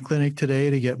Department clinic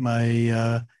today to get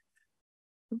my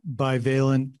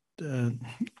bivalent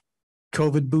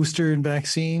COVID booster and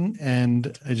vaccine,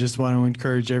 and I just want to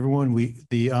encourage everyone.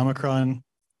 The Omicron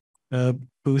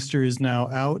booster is now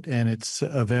out and it's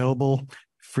available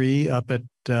free up at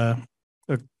the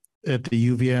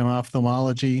UVM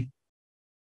ophthalmology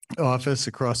office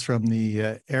across from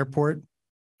the airport.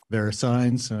 There are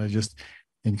signs, and I just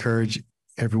encourage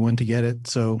everyone to get it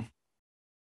so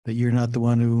that you're not the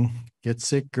one who gets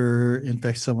sick or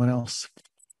infects someone else.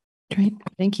 Great,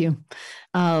 thank you.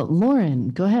 Lauren,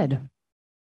 go ahead.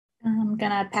 I'm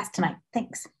gonna pass tonight.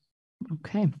 Thanks.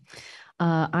 Okay.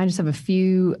 I just have a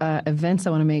few events I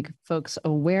want to make folks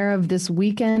aware of. This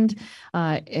weekend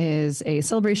is a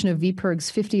celebration of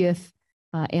VPIRG's 50th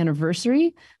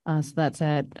anniversary. So that's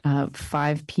at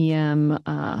 5 p.m.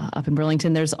 Up in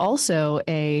Burlington. There's also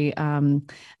a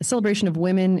celebration of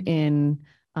women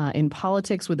in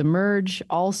politics with Emerge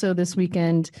also this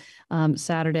weekend,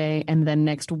 Saturday. And then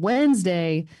next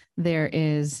Wednesday, there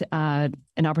is an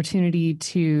opportunity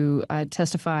to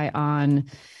testify on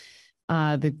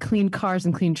the clean cars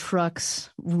and clean trucks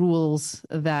rules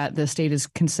that the state is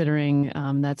considering.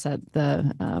 That's at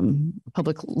the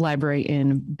public library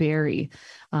in Barrie.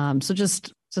 So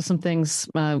just some things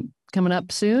coming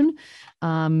up soon.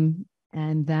 And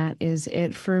that is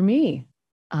it for me.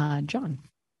 John.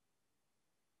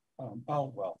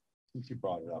 Well, since you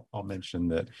brought it up, I'll mention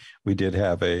that we did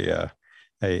have a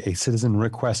citizen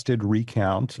requested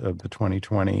recount of the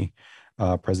 2020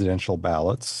 presidential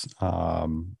ballots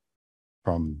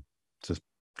from just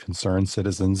concerned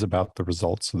citizens about the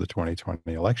results of the 2020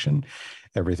 election.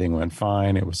 Everything went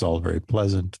fine. It was all very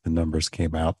pleasant. The numbers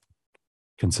came out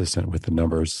consistent with the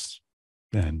numbers,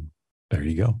 and there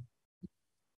you go.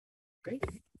 Great.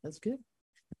 That's good.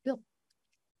 Bill.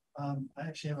 I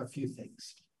actually have a few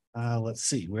things. Let's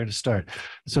see where to start.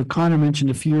 So Connor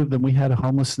mentioned a few of them. We had a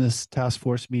homelessness task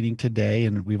force meeting today,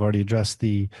 and we've already addressed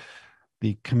the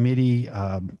committee.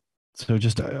 So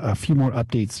just a few more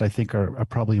updates that I think are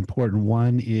probably important.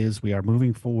 One is we are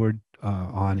moving forward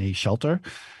on a shelter.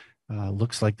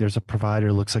 Looks like there's a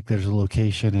provider, looks like there's a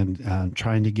location, and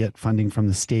trying to get funding from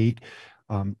the state.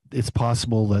 It's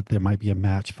possible that there might be a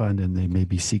match fund and they may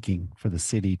be seeking for the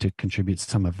city to contribute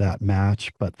some of that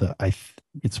match. But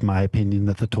it's my opinion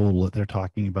that the total that they're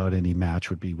talking about, any match,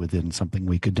 would be within something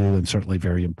we could do, and certainly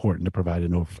very important to provide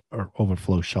an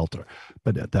overflow shelter.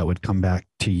 But that would come back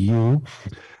to you.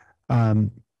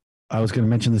 I was going to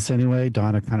mention this anyway.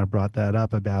 Donna kind of brought that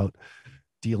up about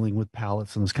dealing with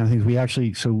pallets and those kind of things. We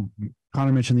actually, so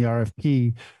Connor mentioned the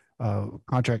RFP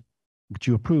contract, which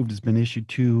you approved, has been issued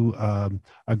to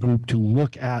a group to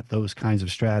look at those kinds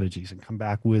of strategies and come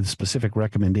back with specific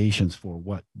recommendations for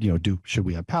what, should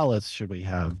we have pallets? Should we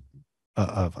have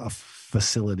a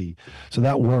facility? So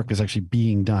that work is actually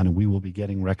being done, and we will be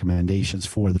getting recommendations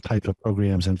for the type of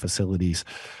programs and facilities.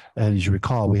 And as you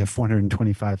recall, we have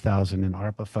 $425,000 in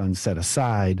ARPA funds set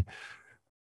aside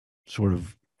sort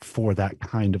of for that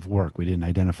kind of work. We didn't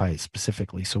identify it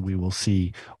specifically, so we will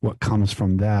see what comes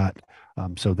from that.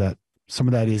 So that some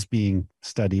of that is being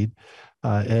studied.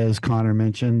 As Connor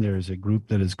mentioned, there's a group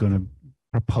that is going to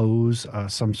propose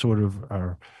some sort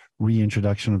of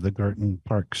reintroduction of the Girton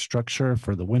Park structure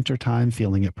for the wintertime,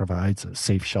 feeling it provides a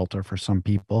safe shelter for some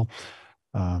people.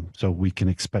 So we can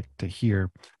expect to hear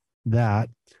that.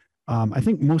 I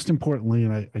think most importantly,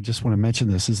 and I just want to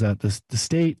mention this, is that the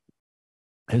state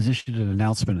has issued an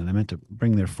announcement, and I meant to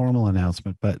bring their formal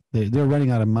announcement, but they're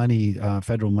running out of money,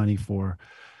 federal money, for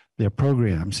their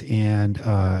programs, and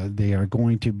they are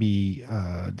going to be,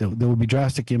 there will be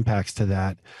drastic impacts to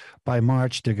that. By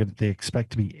March, they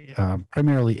expect to be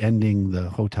primarily ending the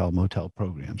hotel motel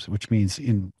programs, which means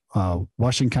in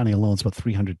Washington County alone, it's about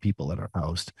 300 people that are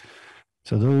housed.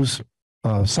 So those,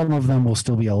 some of them will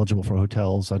still be eligible for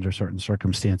hotels under certain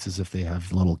circumstances if they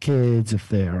have little kids, if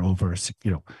they're over,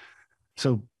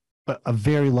 so, but a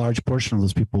very large portion of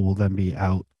those people will then be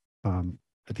out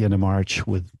at the end of March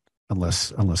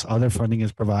unless other funding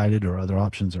is provided or other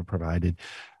options are provided,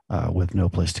 with no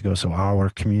place to go. So our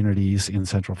communities in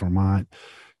central Vermont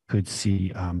could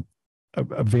see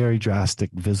a very drastic,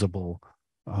 visible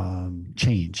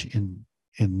change in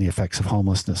the effects of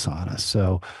homelessness on us.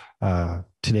 So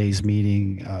today's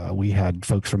meeting, we had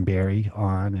folks from Barrie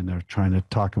on, and they're trying to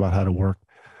talk about how to work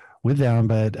with them.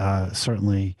 But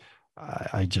certainly,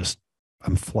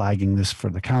 I'm flagging this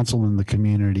for the council and the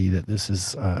community that this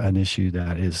is an issue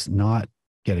that is not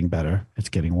getting better. It's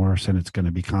getting worse, and it's going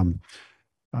to become,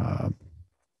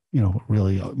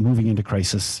 really moving into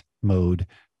crisis mode,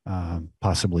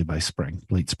 possibly by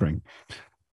late spring.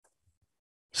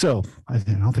 So I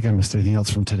don't think I missed anything else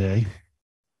from today.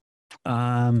 But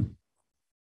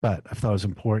I thought it was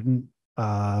important.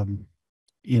 In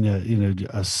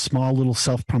a small little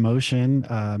self-promotion,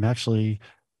 I'm actually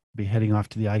be heading off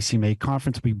to the ICMA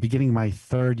conference. I'll be beginning my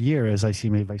third year as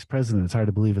ICMA vice president. It's hard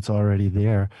to believe it's already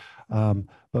there.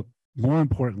 But more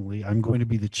importantly, I'm going to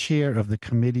be the chair of the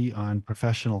Committee on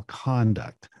Professional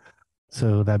Conduct.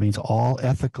 So that means all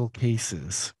ethical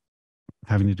cases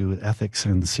having to do with ethics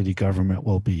in the city government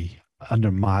will be under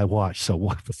my watch. So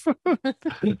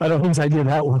I don't know whose idea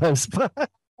that was, but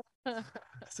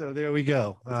so there we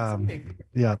go.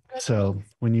 Yeah. So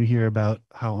when you hear about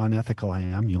how unethical I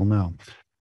am, you'll know.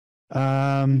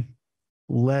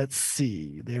 Let's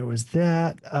see. There was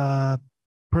that.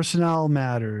 Personnel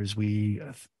matters. We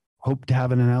hope to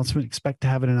have an announcement, expect to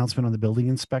have an announcement on the building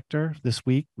inspector this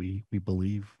week. We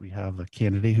believe we have a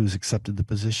candidate who's accepted the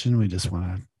position. We just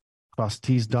want to cross the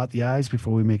T's, dot the I's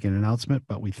before we make an announcement,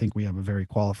 but we think we have a very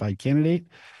qualified candidate.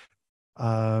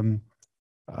 I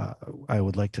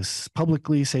would like to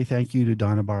publicly say thank you to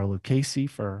Donna Barlow Casey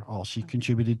for all she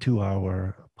contributed to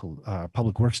our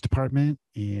Public Works Department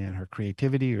and her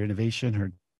creativity, her innovation,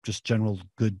 her just general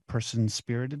good person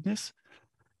spiritedness.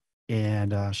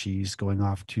 And she's going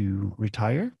off to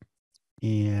retire.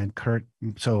 And Kurt,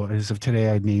 so as of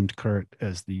today, I named Kurt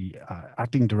as the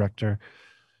acting director,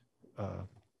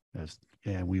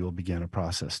 and we will begin a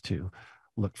process to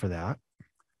look for that.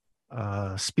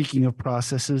 Speaking of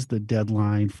processes, the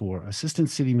deadline for assistant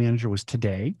city manager was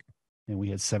today, and we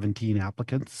had 17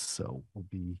 applicants. So we'll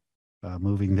be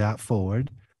moving that forward,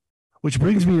 which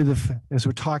brings me to as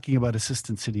we're talking about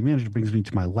assistant city manager, brings me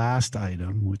to my last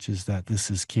item, which is that this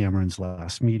is Cameron's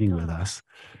last meeting with us.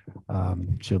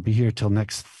 She'll be here till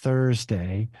next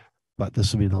Thursday, but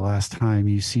this will be the last time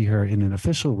you see her in an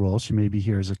official role. She may be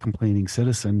here as a complaining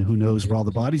citizen. Who knows where all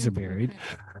the bodies are buried.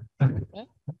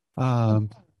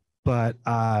 But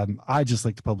I just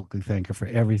like to publicly thank her for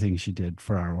everything she did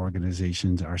for our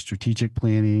organizations, our strategic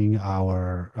planning,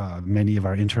 our many of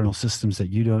our internal systems that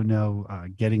you don't know,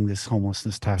 getting this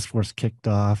homelessness task force kicked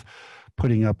off,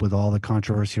 putting up with all the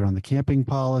controversy around the camping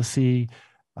policy,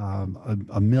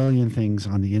 a million things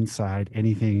on the inside,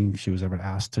 anything she was ever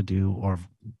asked to do or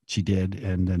she did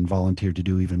and then volunteered to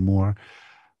do even more.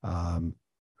 An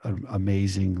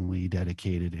amazingly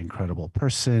dedicated, incredible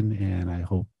person, and I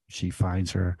hope she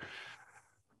finds her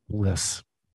bliss.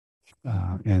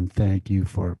 And thank you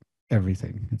for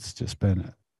everything. It's just been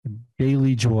a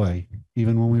daily joy,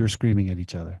 even when we were screaming at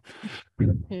each other.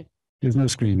 There's no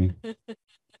screaming.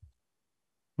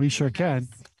 We sure can.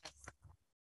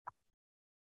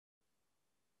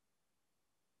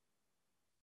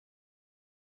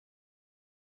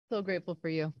 So grateful for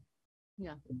you.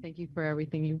 Yeah, thank you for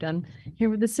everything you've done here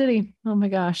with the city. Oh my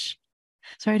gosh.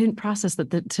 Sorry, I didn't process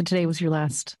that today was your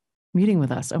last meeting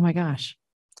with us. Oh my gosh.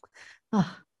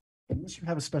 Oh. Unless you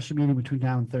have a special meeting between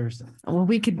now and Thursday. Well,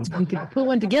 we could put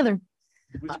one together.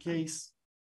 In which case,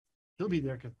 he'll be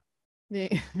there. There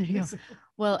you go.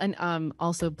 Well, and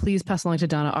also please pass along to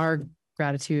Donna our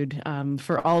gratitude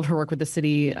for all of her work with the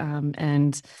city,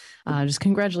 and just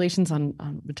congratulations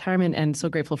on retirement, and so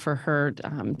grateful for her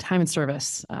time and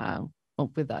service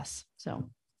with us. So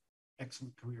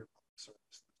excellent career service.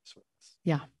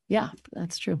 Yeah,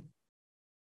 that's true.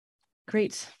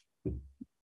 Great.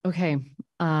 Okay.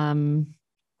 All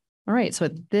right. So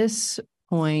at this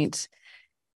point,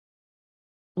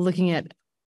 looking at,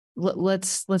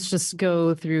 let's just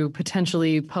go through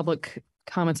potentially public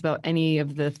comments about any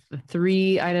of the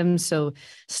three items. So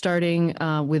starting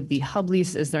with the hub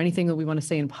lease, is there anything that we want to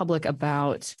say in public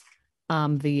about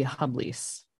the hub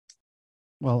lease?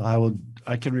 Well,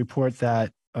 I can report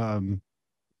that,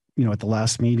 at the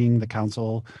last meeting, the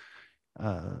council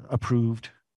approved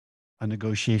a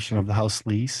negotiation of the house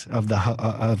lease of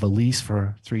a lease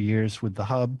for 3 years with the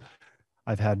hub.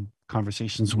 I've had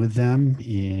conversations with them,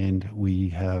 and we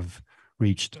have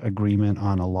reached agreement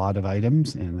on a lot of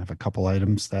items, and I have a couple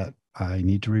items that I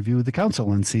need to review with the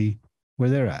council and see where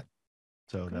they're at.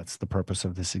 So that's the purpose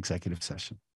of this executive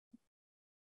session.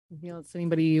 Anything else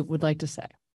anybody would like to say?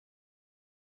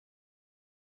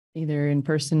 Either in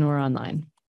person or online.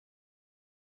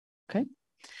 Okay.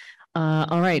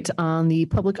 All right. On the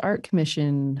Public Art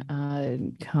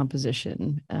Commission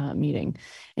composition meeting,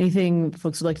 anything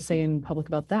folks would like to say in public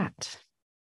about that?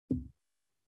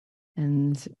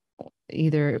 And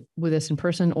either with us in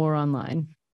person or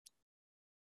online.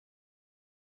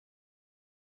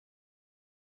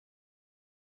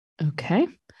 Okay.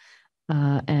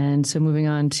 And so moving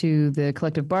on to the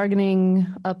collective bargaining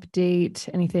update,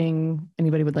 anything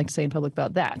anybody would like to say in public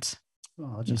about that?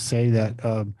 Well, I'll just say that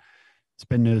it's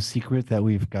been no secret that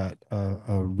we've got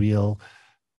a real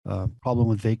problem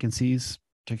with vacancies,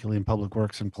 particularly in public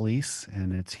works and police,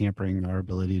 and it's hampering our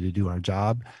ability to do our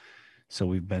job. So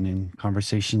we've been in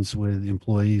conversations with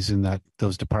employees in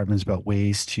those departments about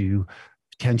ways to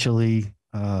potentially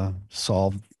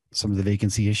solve some of the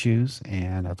vacancy issues,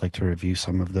 and I'd like to review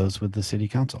some of those with the city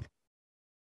council.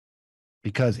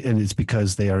 It's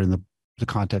because they are in the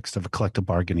context of collective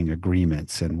bargaining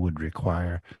agreements and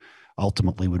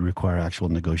ultimately would require actual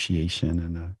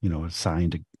negotiation and a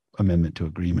signed amendment to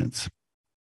agreements.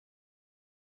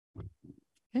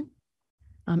 Okay.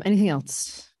 Anything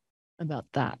else about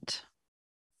that?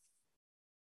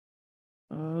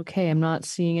 Okay, I'm not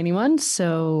seeing anyone.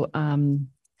 So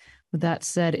with that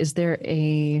said, is there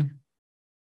a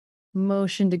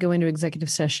motion to go into executive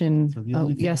session. So the Oh,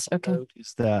 only thing yes. I'll Okay. note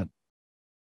is that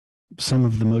some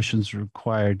of the motions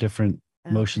require different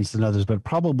motions than others, but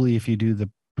probably if you do the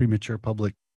premature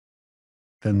public,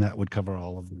 then that would cover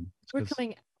all of them. We're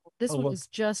coming, this one is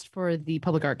just for the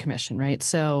Public Art Commission, right?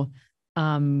 So,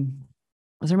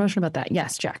 was there a motion about that?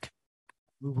 Yes, Jack.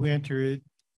 We enter it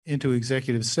into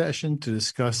executive session to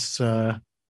discuss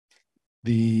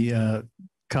the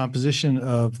composition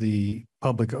of the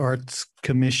Public Arts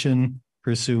Commission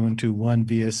pursuant to 1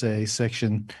 VSA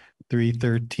section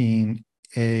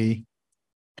 313A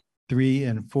 3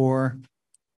 and 4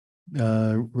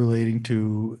 relating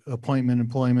to appointment,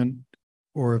 employment,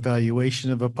 or evaluation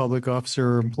of a public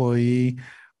officer or employee,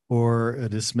 or a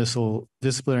dismissal,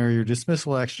 disciplinary or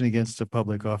dismissal action against a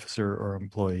public officer or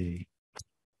employee.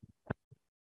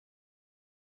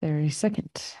 There a second?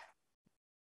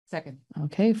 Second.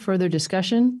 Okay, further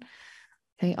discussion?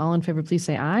 Okay, all in favor, please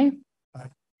say aye.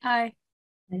 Aye.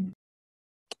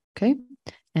 Okay,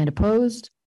 and opposed?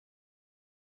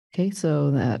 Okay,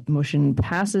 so that motion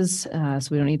passes, so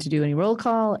we don't need to do any roll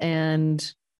call,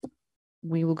 and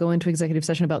we will go into executive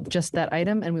session about just that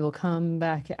item, and we will come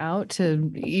back out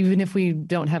to, even if we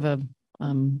don't have a,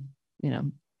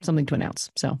 something to announce.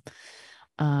 So,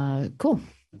 cool.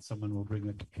 And someone will bring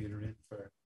the computer in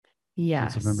for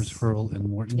Yes. council members Hurl and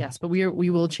Morton. Yes, but we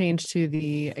will change to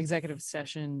the executive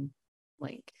session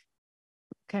link.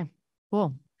 Okay,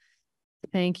 cool.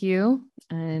 Thank you,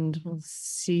 and we'll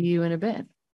see you in a bit.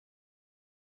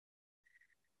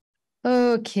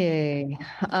 Okay,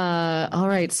 all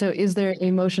right, so is there a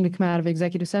motion to come out of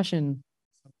executive session?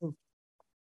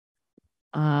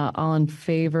 All in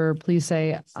favor, please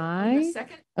say aye.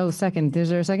 Second? Oh, second. Is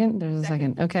there a second? There's a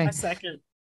second. Okay. A second.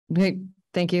 Okay,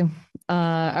 thank you.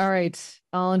 All right,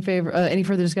 all in favor, any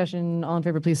further discussion? All in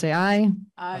favor, please say aye.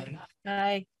 Aye.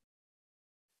 Aye.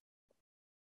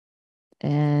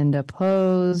 And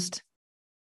opposed?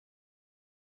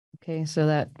 Okay, so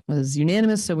that was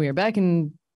unanimous. So we are back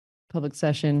in public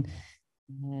session.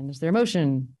 And is there a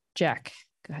motion? Jack,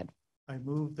 go ahead. I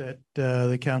move that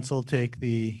the council take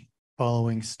the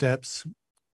following steps.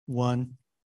 1,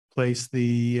 place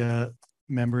the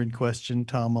member in question,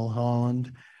 Tom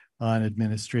Mulholland, on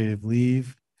administrative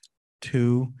leave.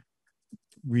 2,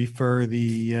 refer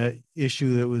the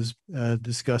issue that was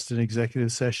discussed in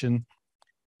executive session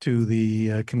to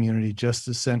the Community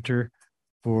Justice Center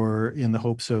in the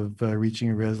hopes of reaching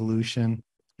a resolution.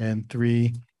 And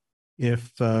 3,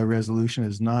 if a resolution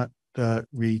is not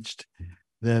reached,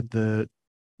 that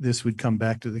this would come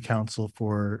back to the council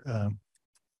for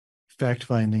fact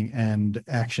finding and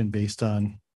action based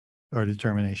on our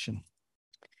determination.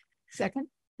 Second.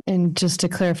 And just to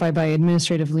clarify, by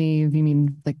administrative leave, you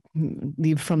mean like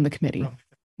leave from the committee?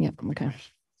 Yep. Okay.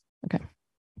 Okay.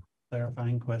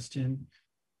 Clarifying question.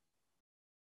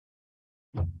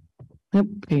 Yep.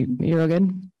 Okay. You're all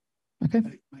good? Okay.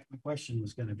 My question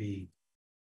was going to be,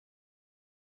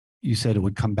 you said it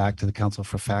would come back to the council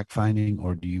for fact finding,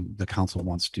 or the council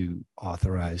wants to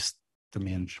authorize the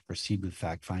manager to proceed with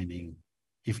fact finding?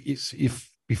 If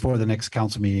before the next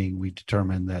council meeting, we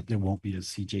determine that there won't be a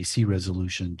CJC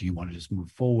resolution, do you want to just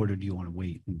move forward, or do you want to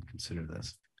wait and consider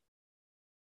this?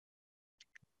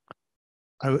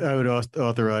 I would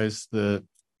authorize the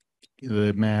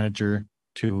manager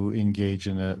to engage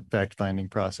in a fact finding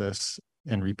process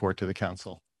and report to the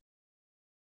council.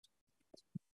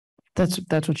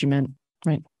 That's what you meant,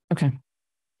 right? Okay.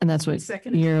 And that's what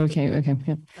Second. you're okay. Okay.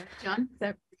 Yeah. John, is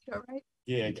that all right?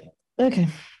 Yeah. Okay.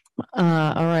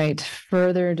 All right.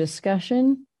 Further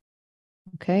discussion.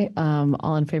 Okay.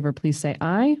 All in favor, please say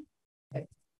aye.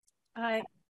 Aye.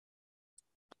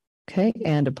 Okay.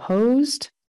 And opposed?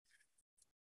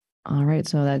 All right.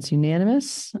 So that's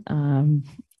unanimous.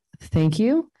 Thank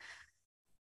you.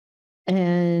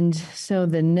 And so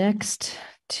the next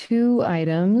 2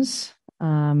 items,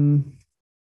 I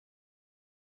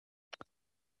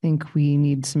think we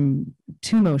need 2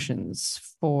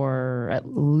 motions for at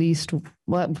least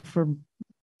for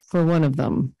one of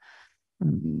them.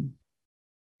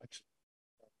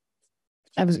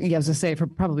 I was going to say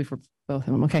probably for both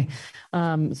of them. Okay.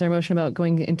 Is there a motion about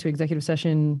going into executive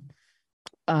session,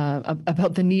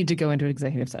 about the need to go into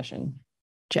executive session?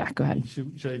 Jack, go ahead.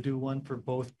 Should I do one for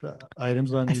both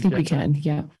items on the I think we agenda?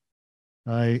 can.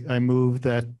 Yeah. I move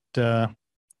that the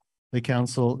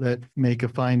council that make a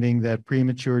finding that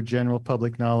premature general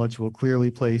public knowledge will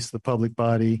clearly place the public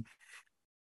body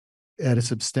at a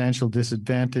substantial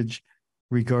disadvantage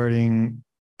regarding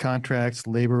contracts,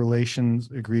 labor relations,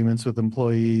 agreements with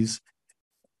employees.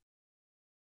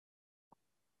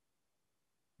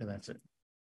 And that's it.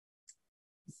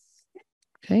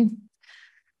 Okay.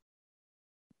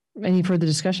 Any further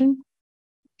discussion?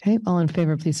 Okay, all in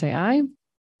favor, please say aye.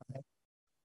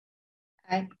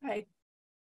 Aye. Aye.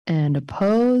 And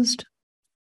opposed?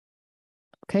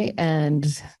 Okay,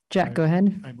 and Jack, go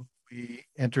ahead. We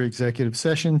enter executive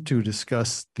session to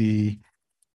discuss the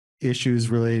issues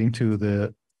relating to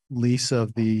the lease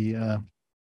of the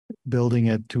building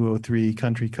at 203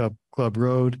 Country Club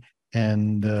Road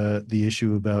and the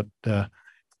issue about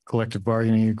collective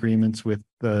bargaining agreements with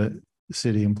the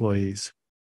city employees.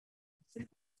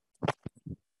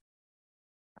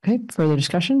 Okay, further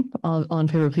discussion? All in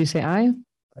favor, please say aye.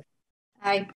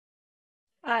 Aye.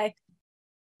 Aye.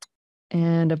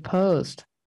 And opposed?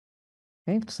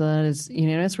 Okay, so that is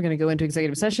unanimous. We're going to go into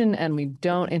executive session and we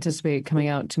don't anticipate coming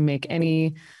out to make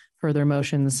any further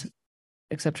motions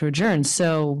except to adjourn.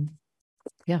 So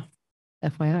yeah,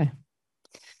 FYI.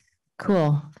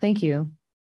 Cool. Thank you.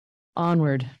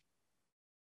 Onward.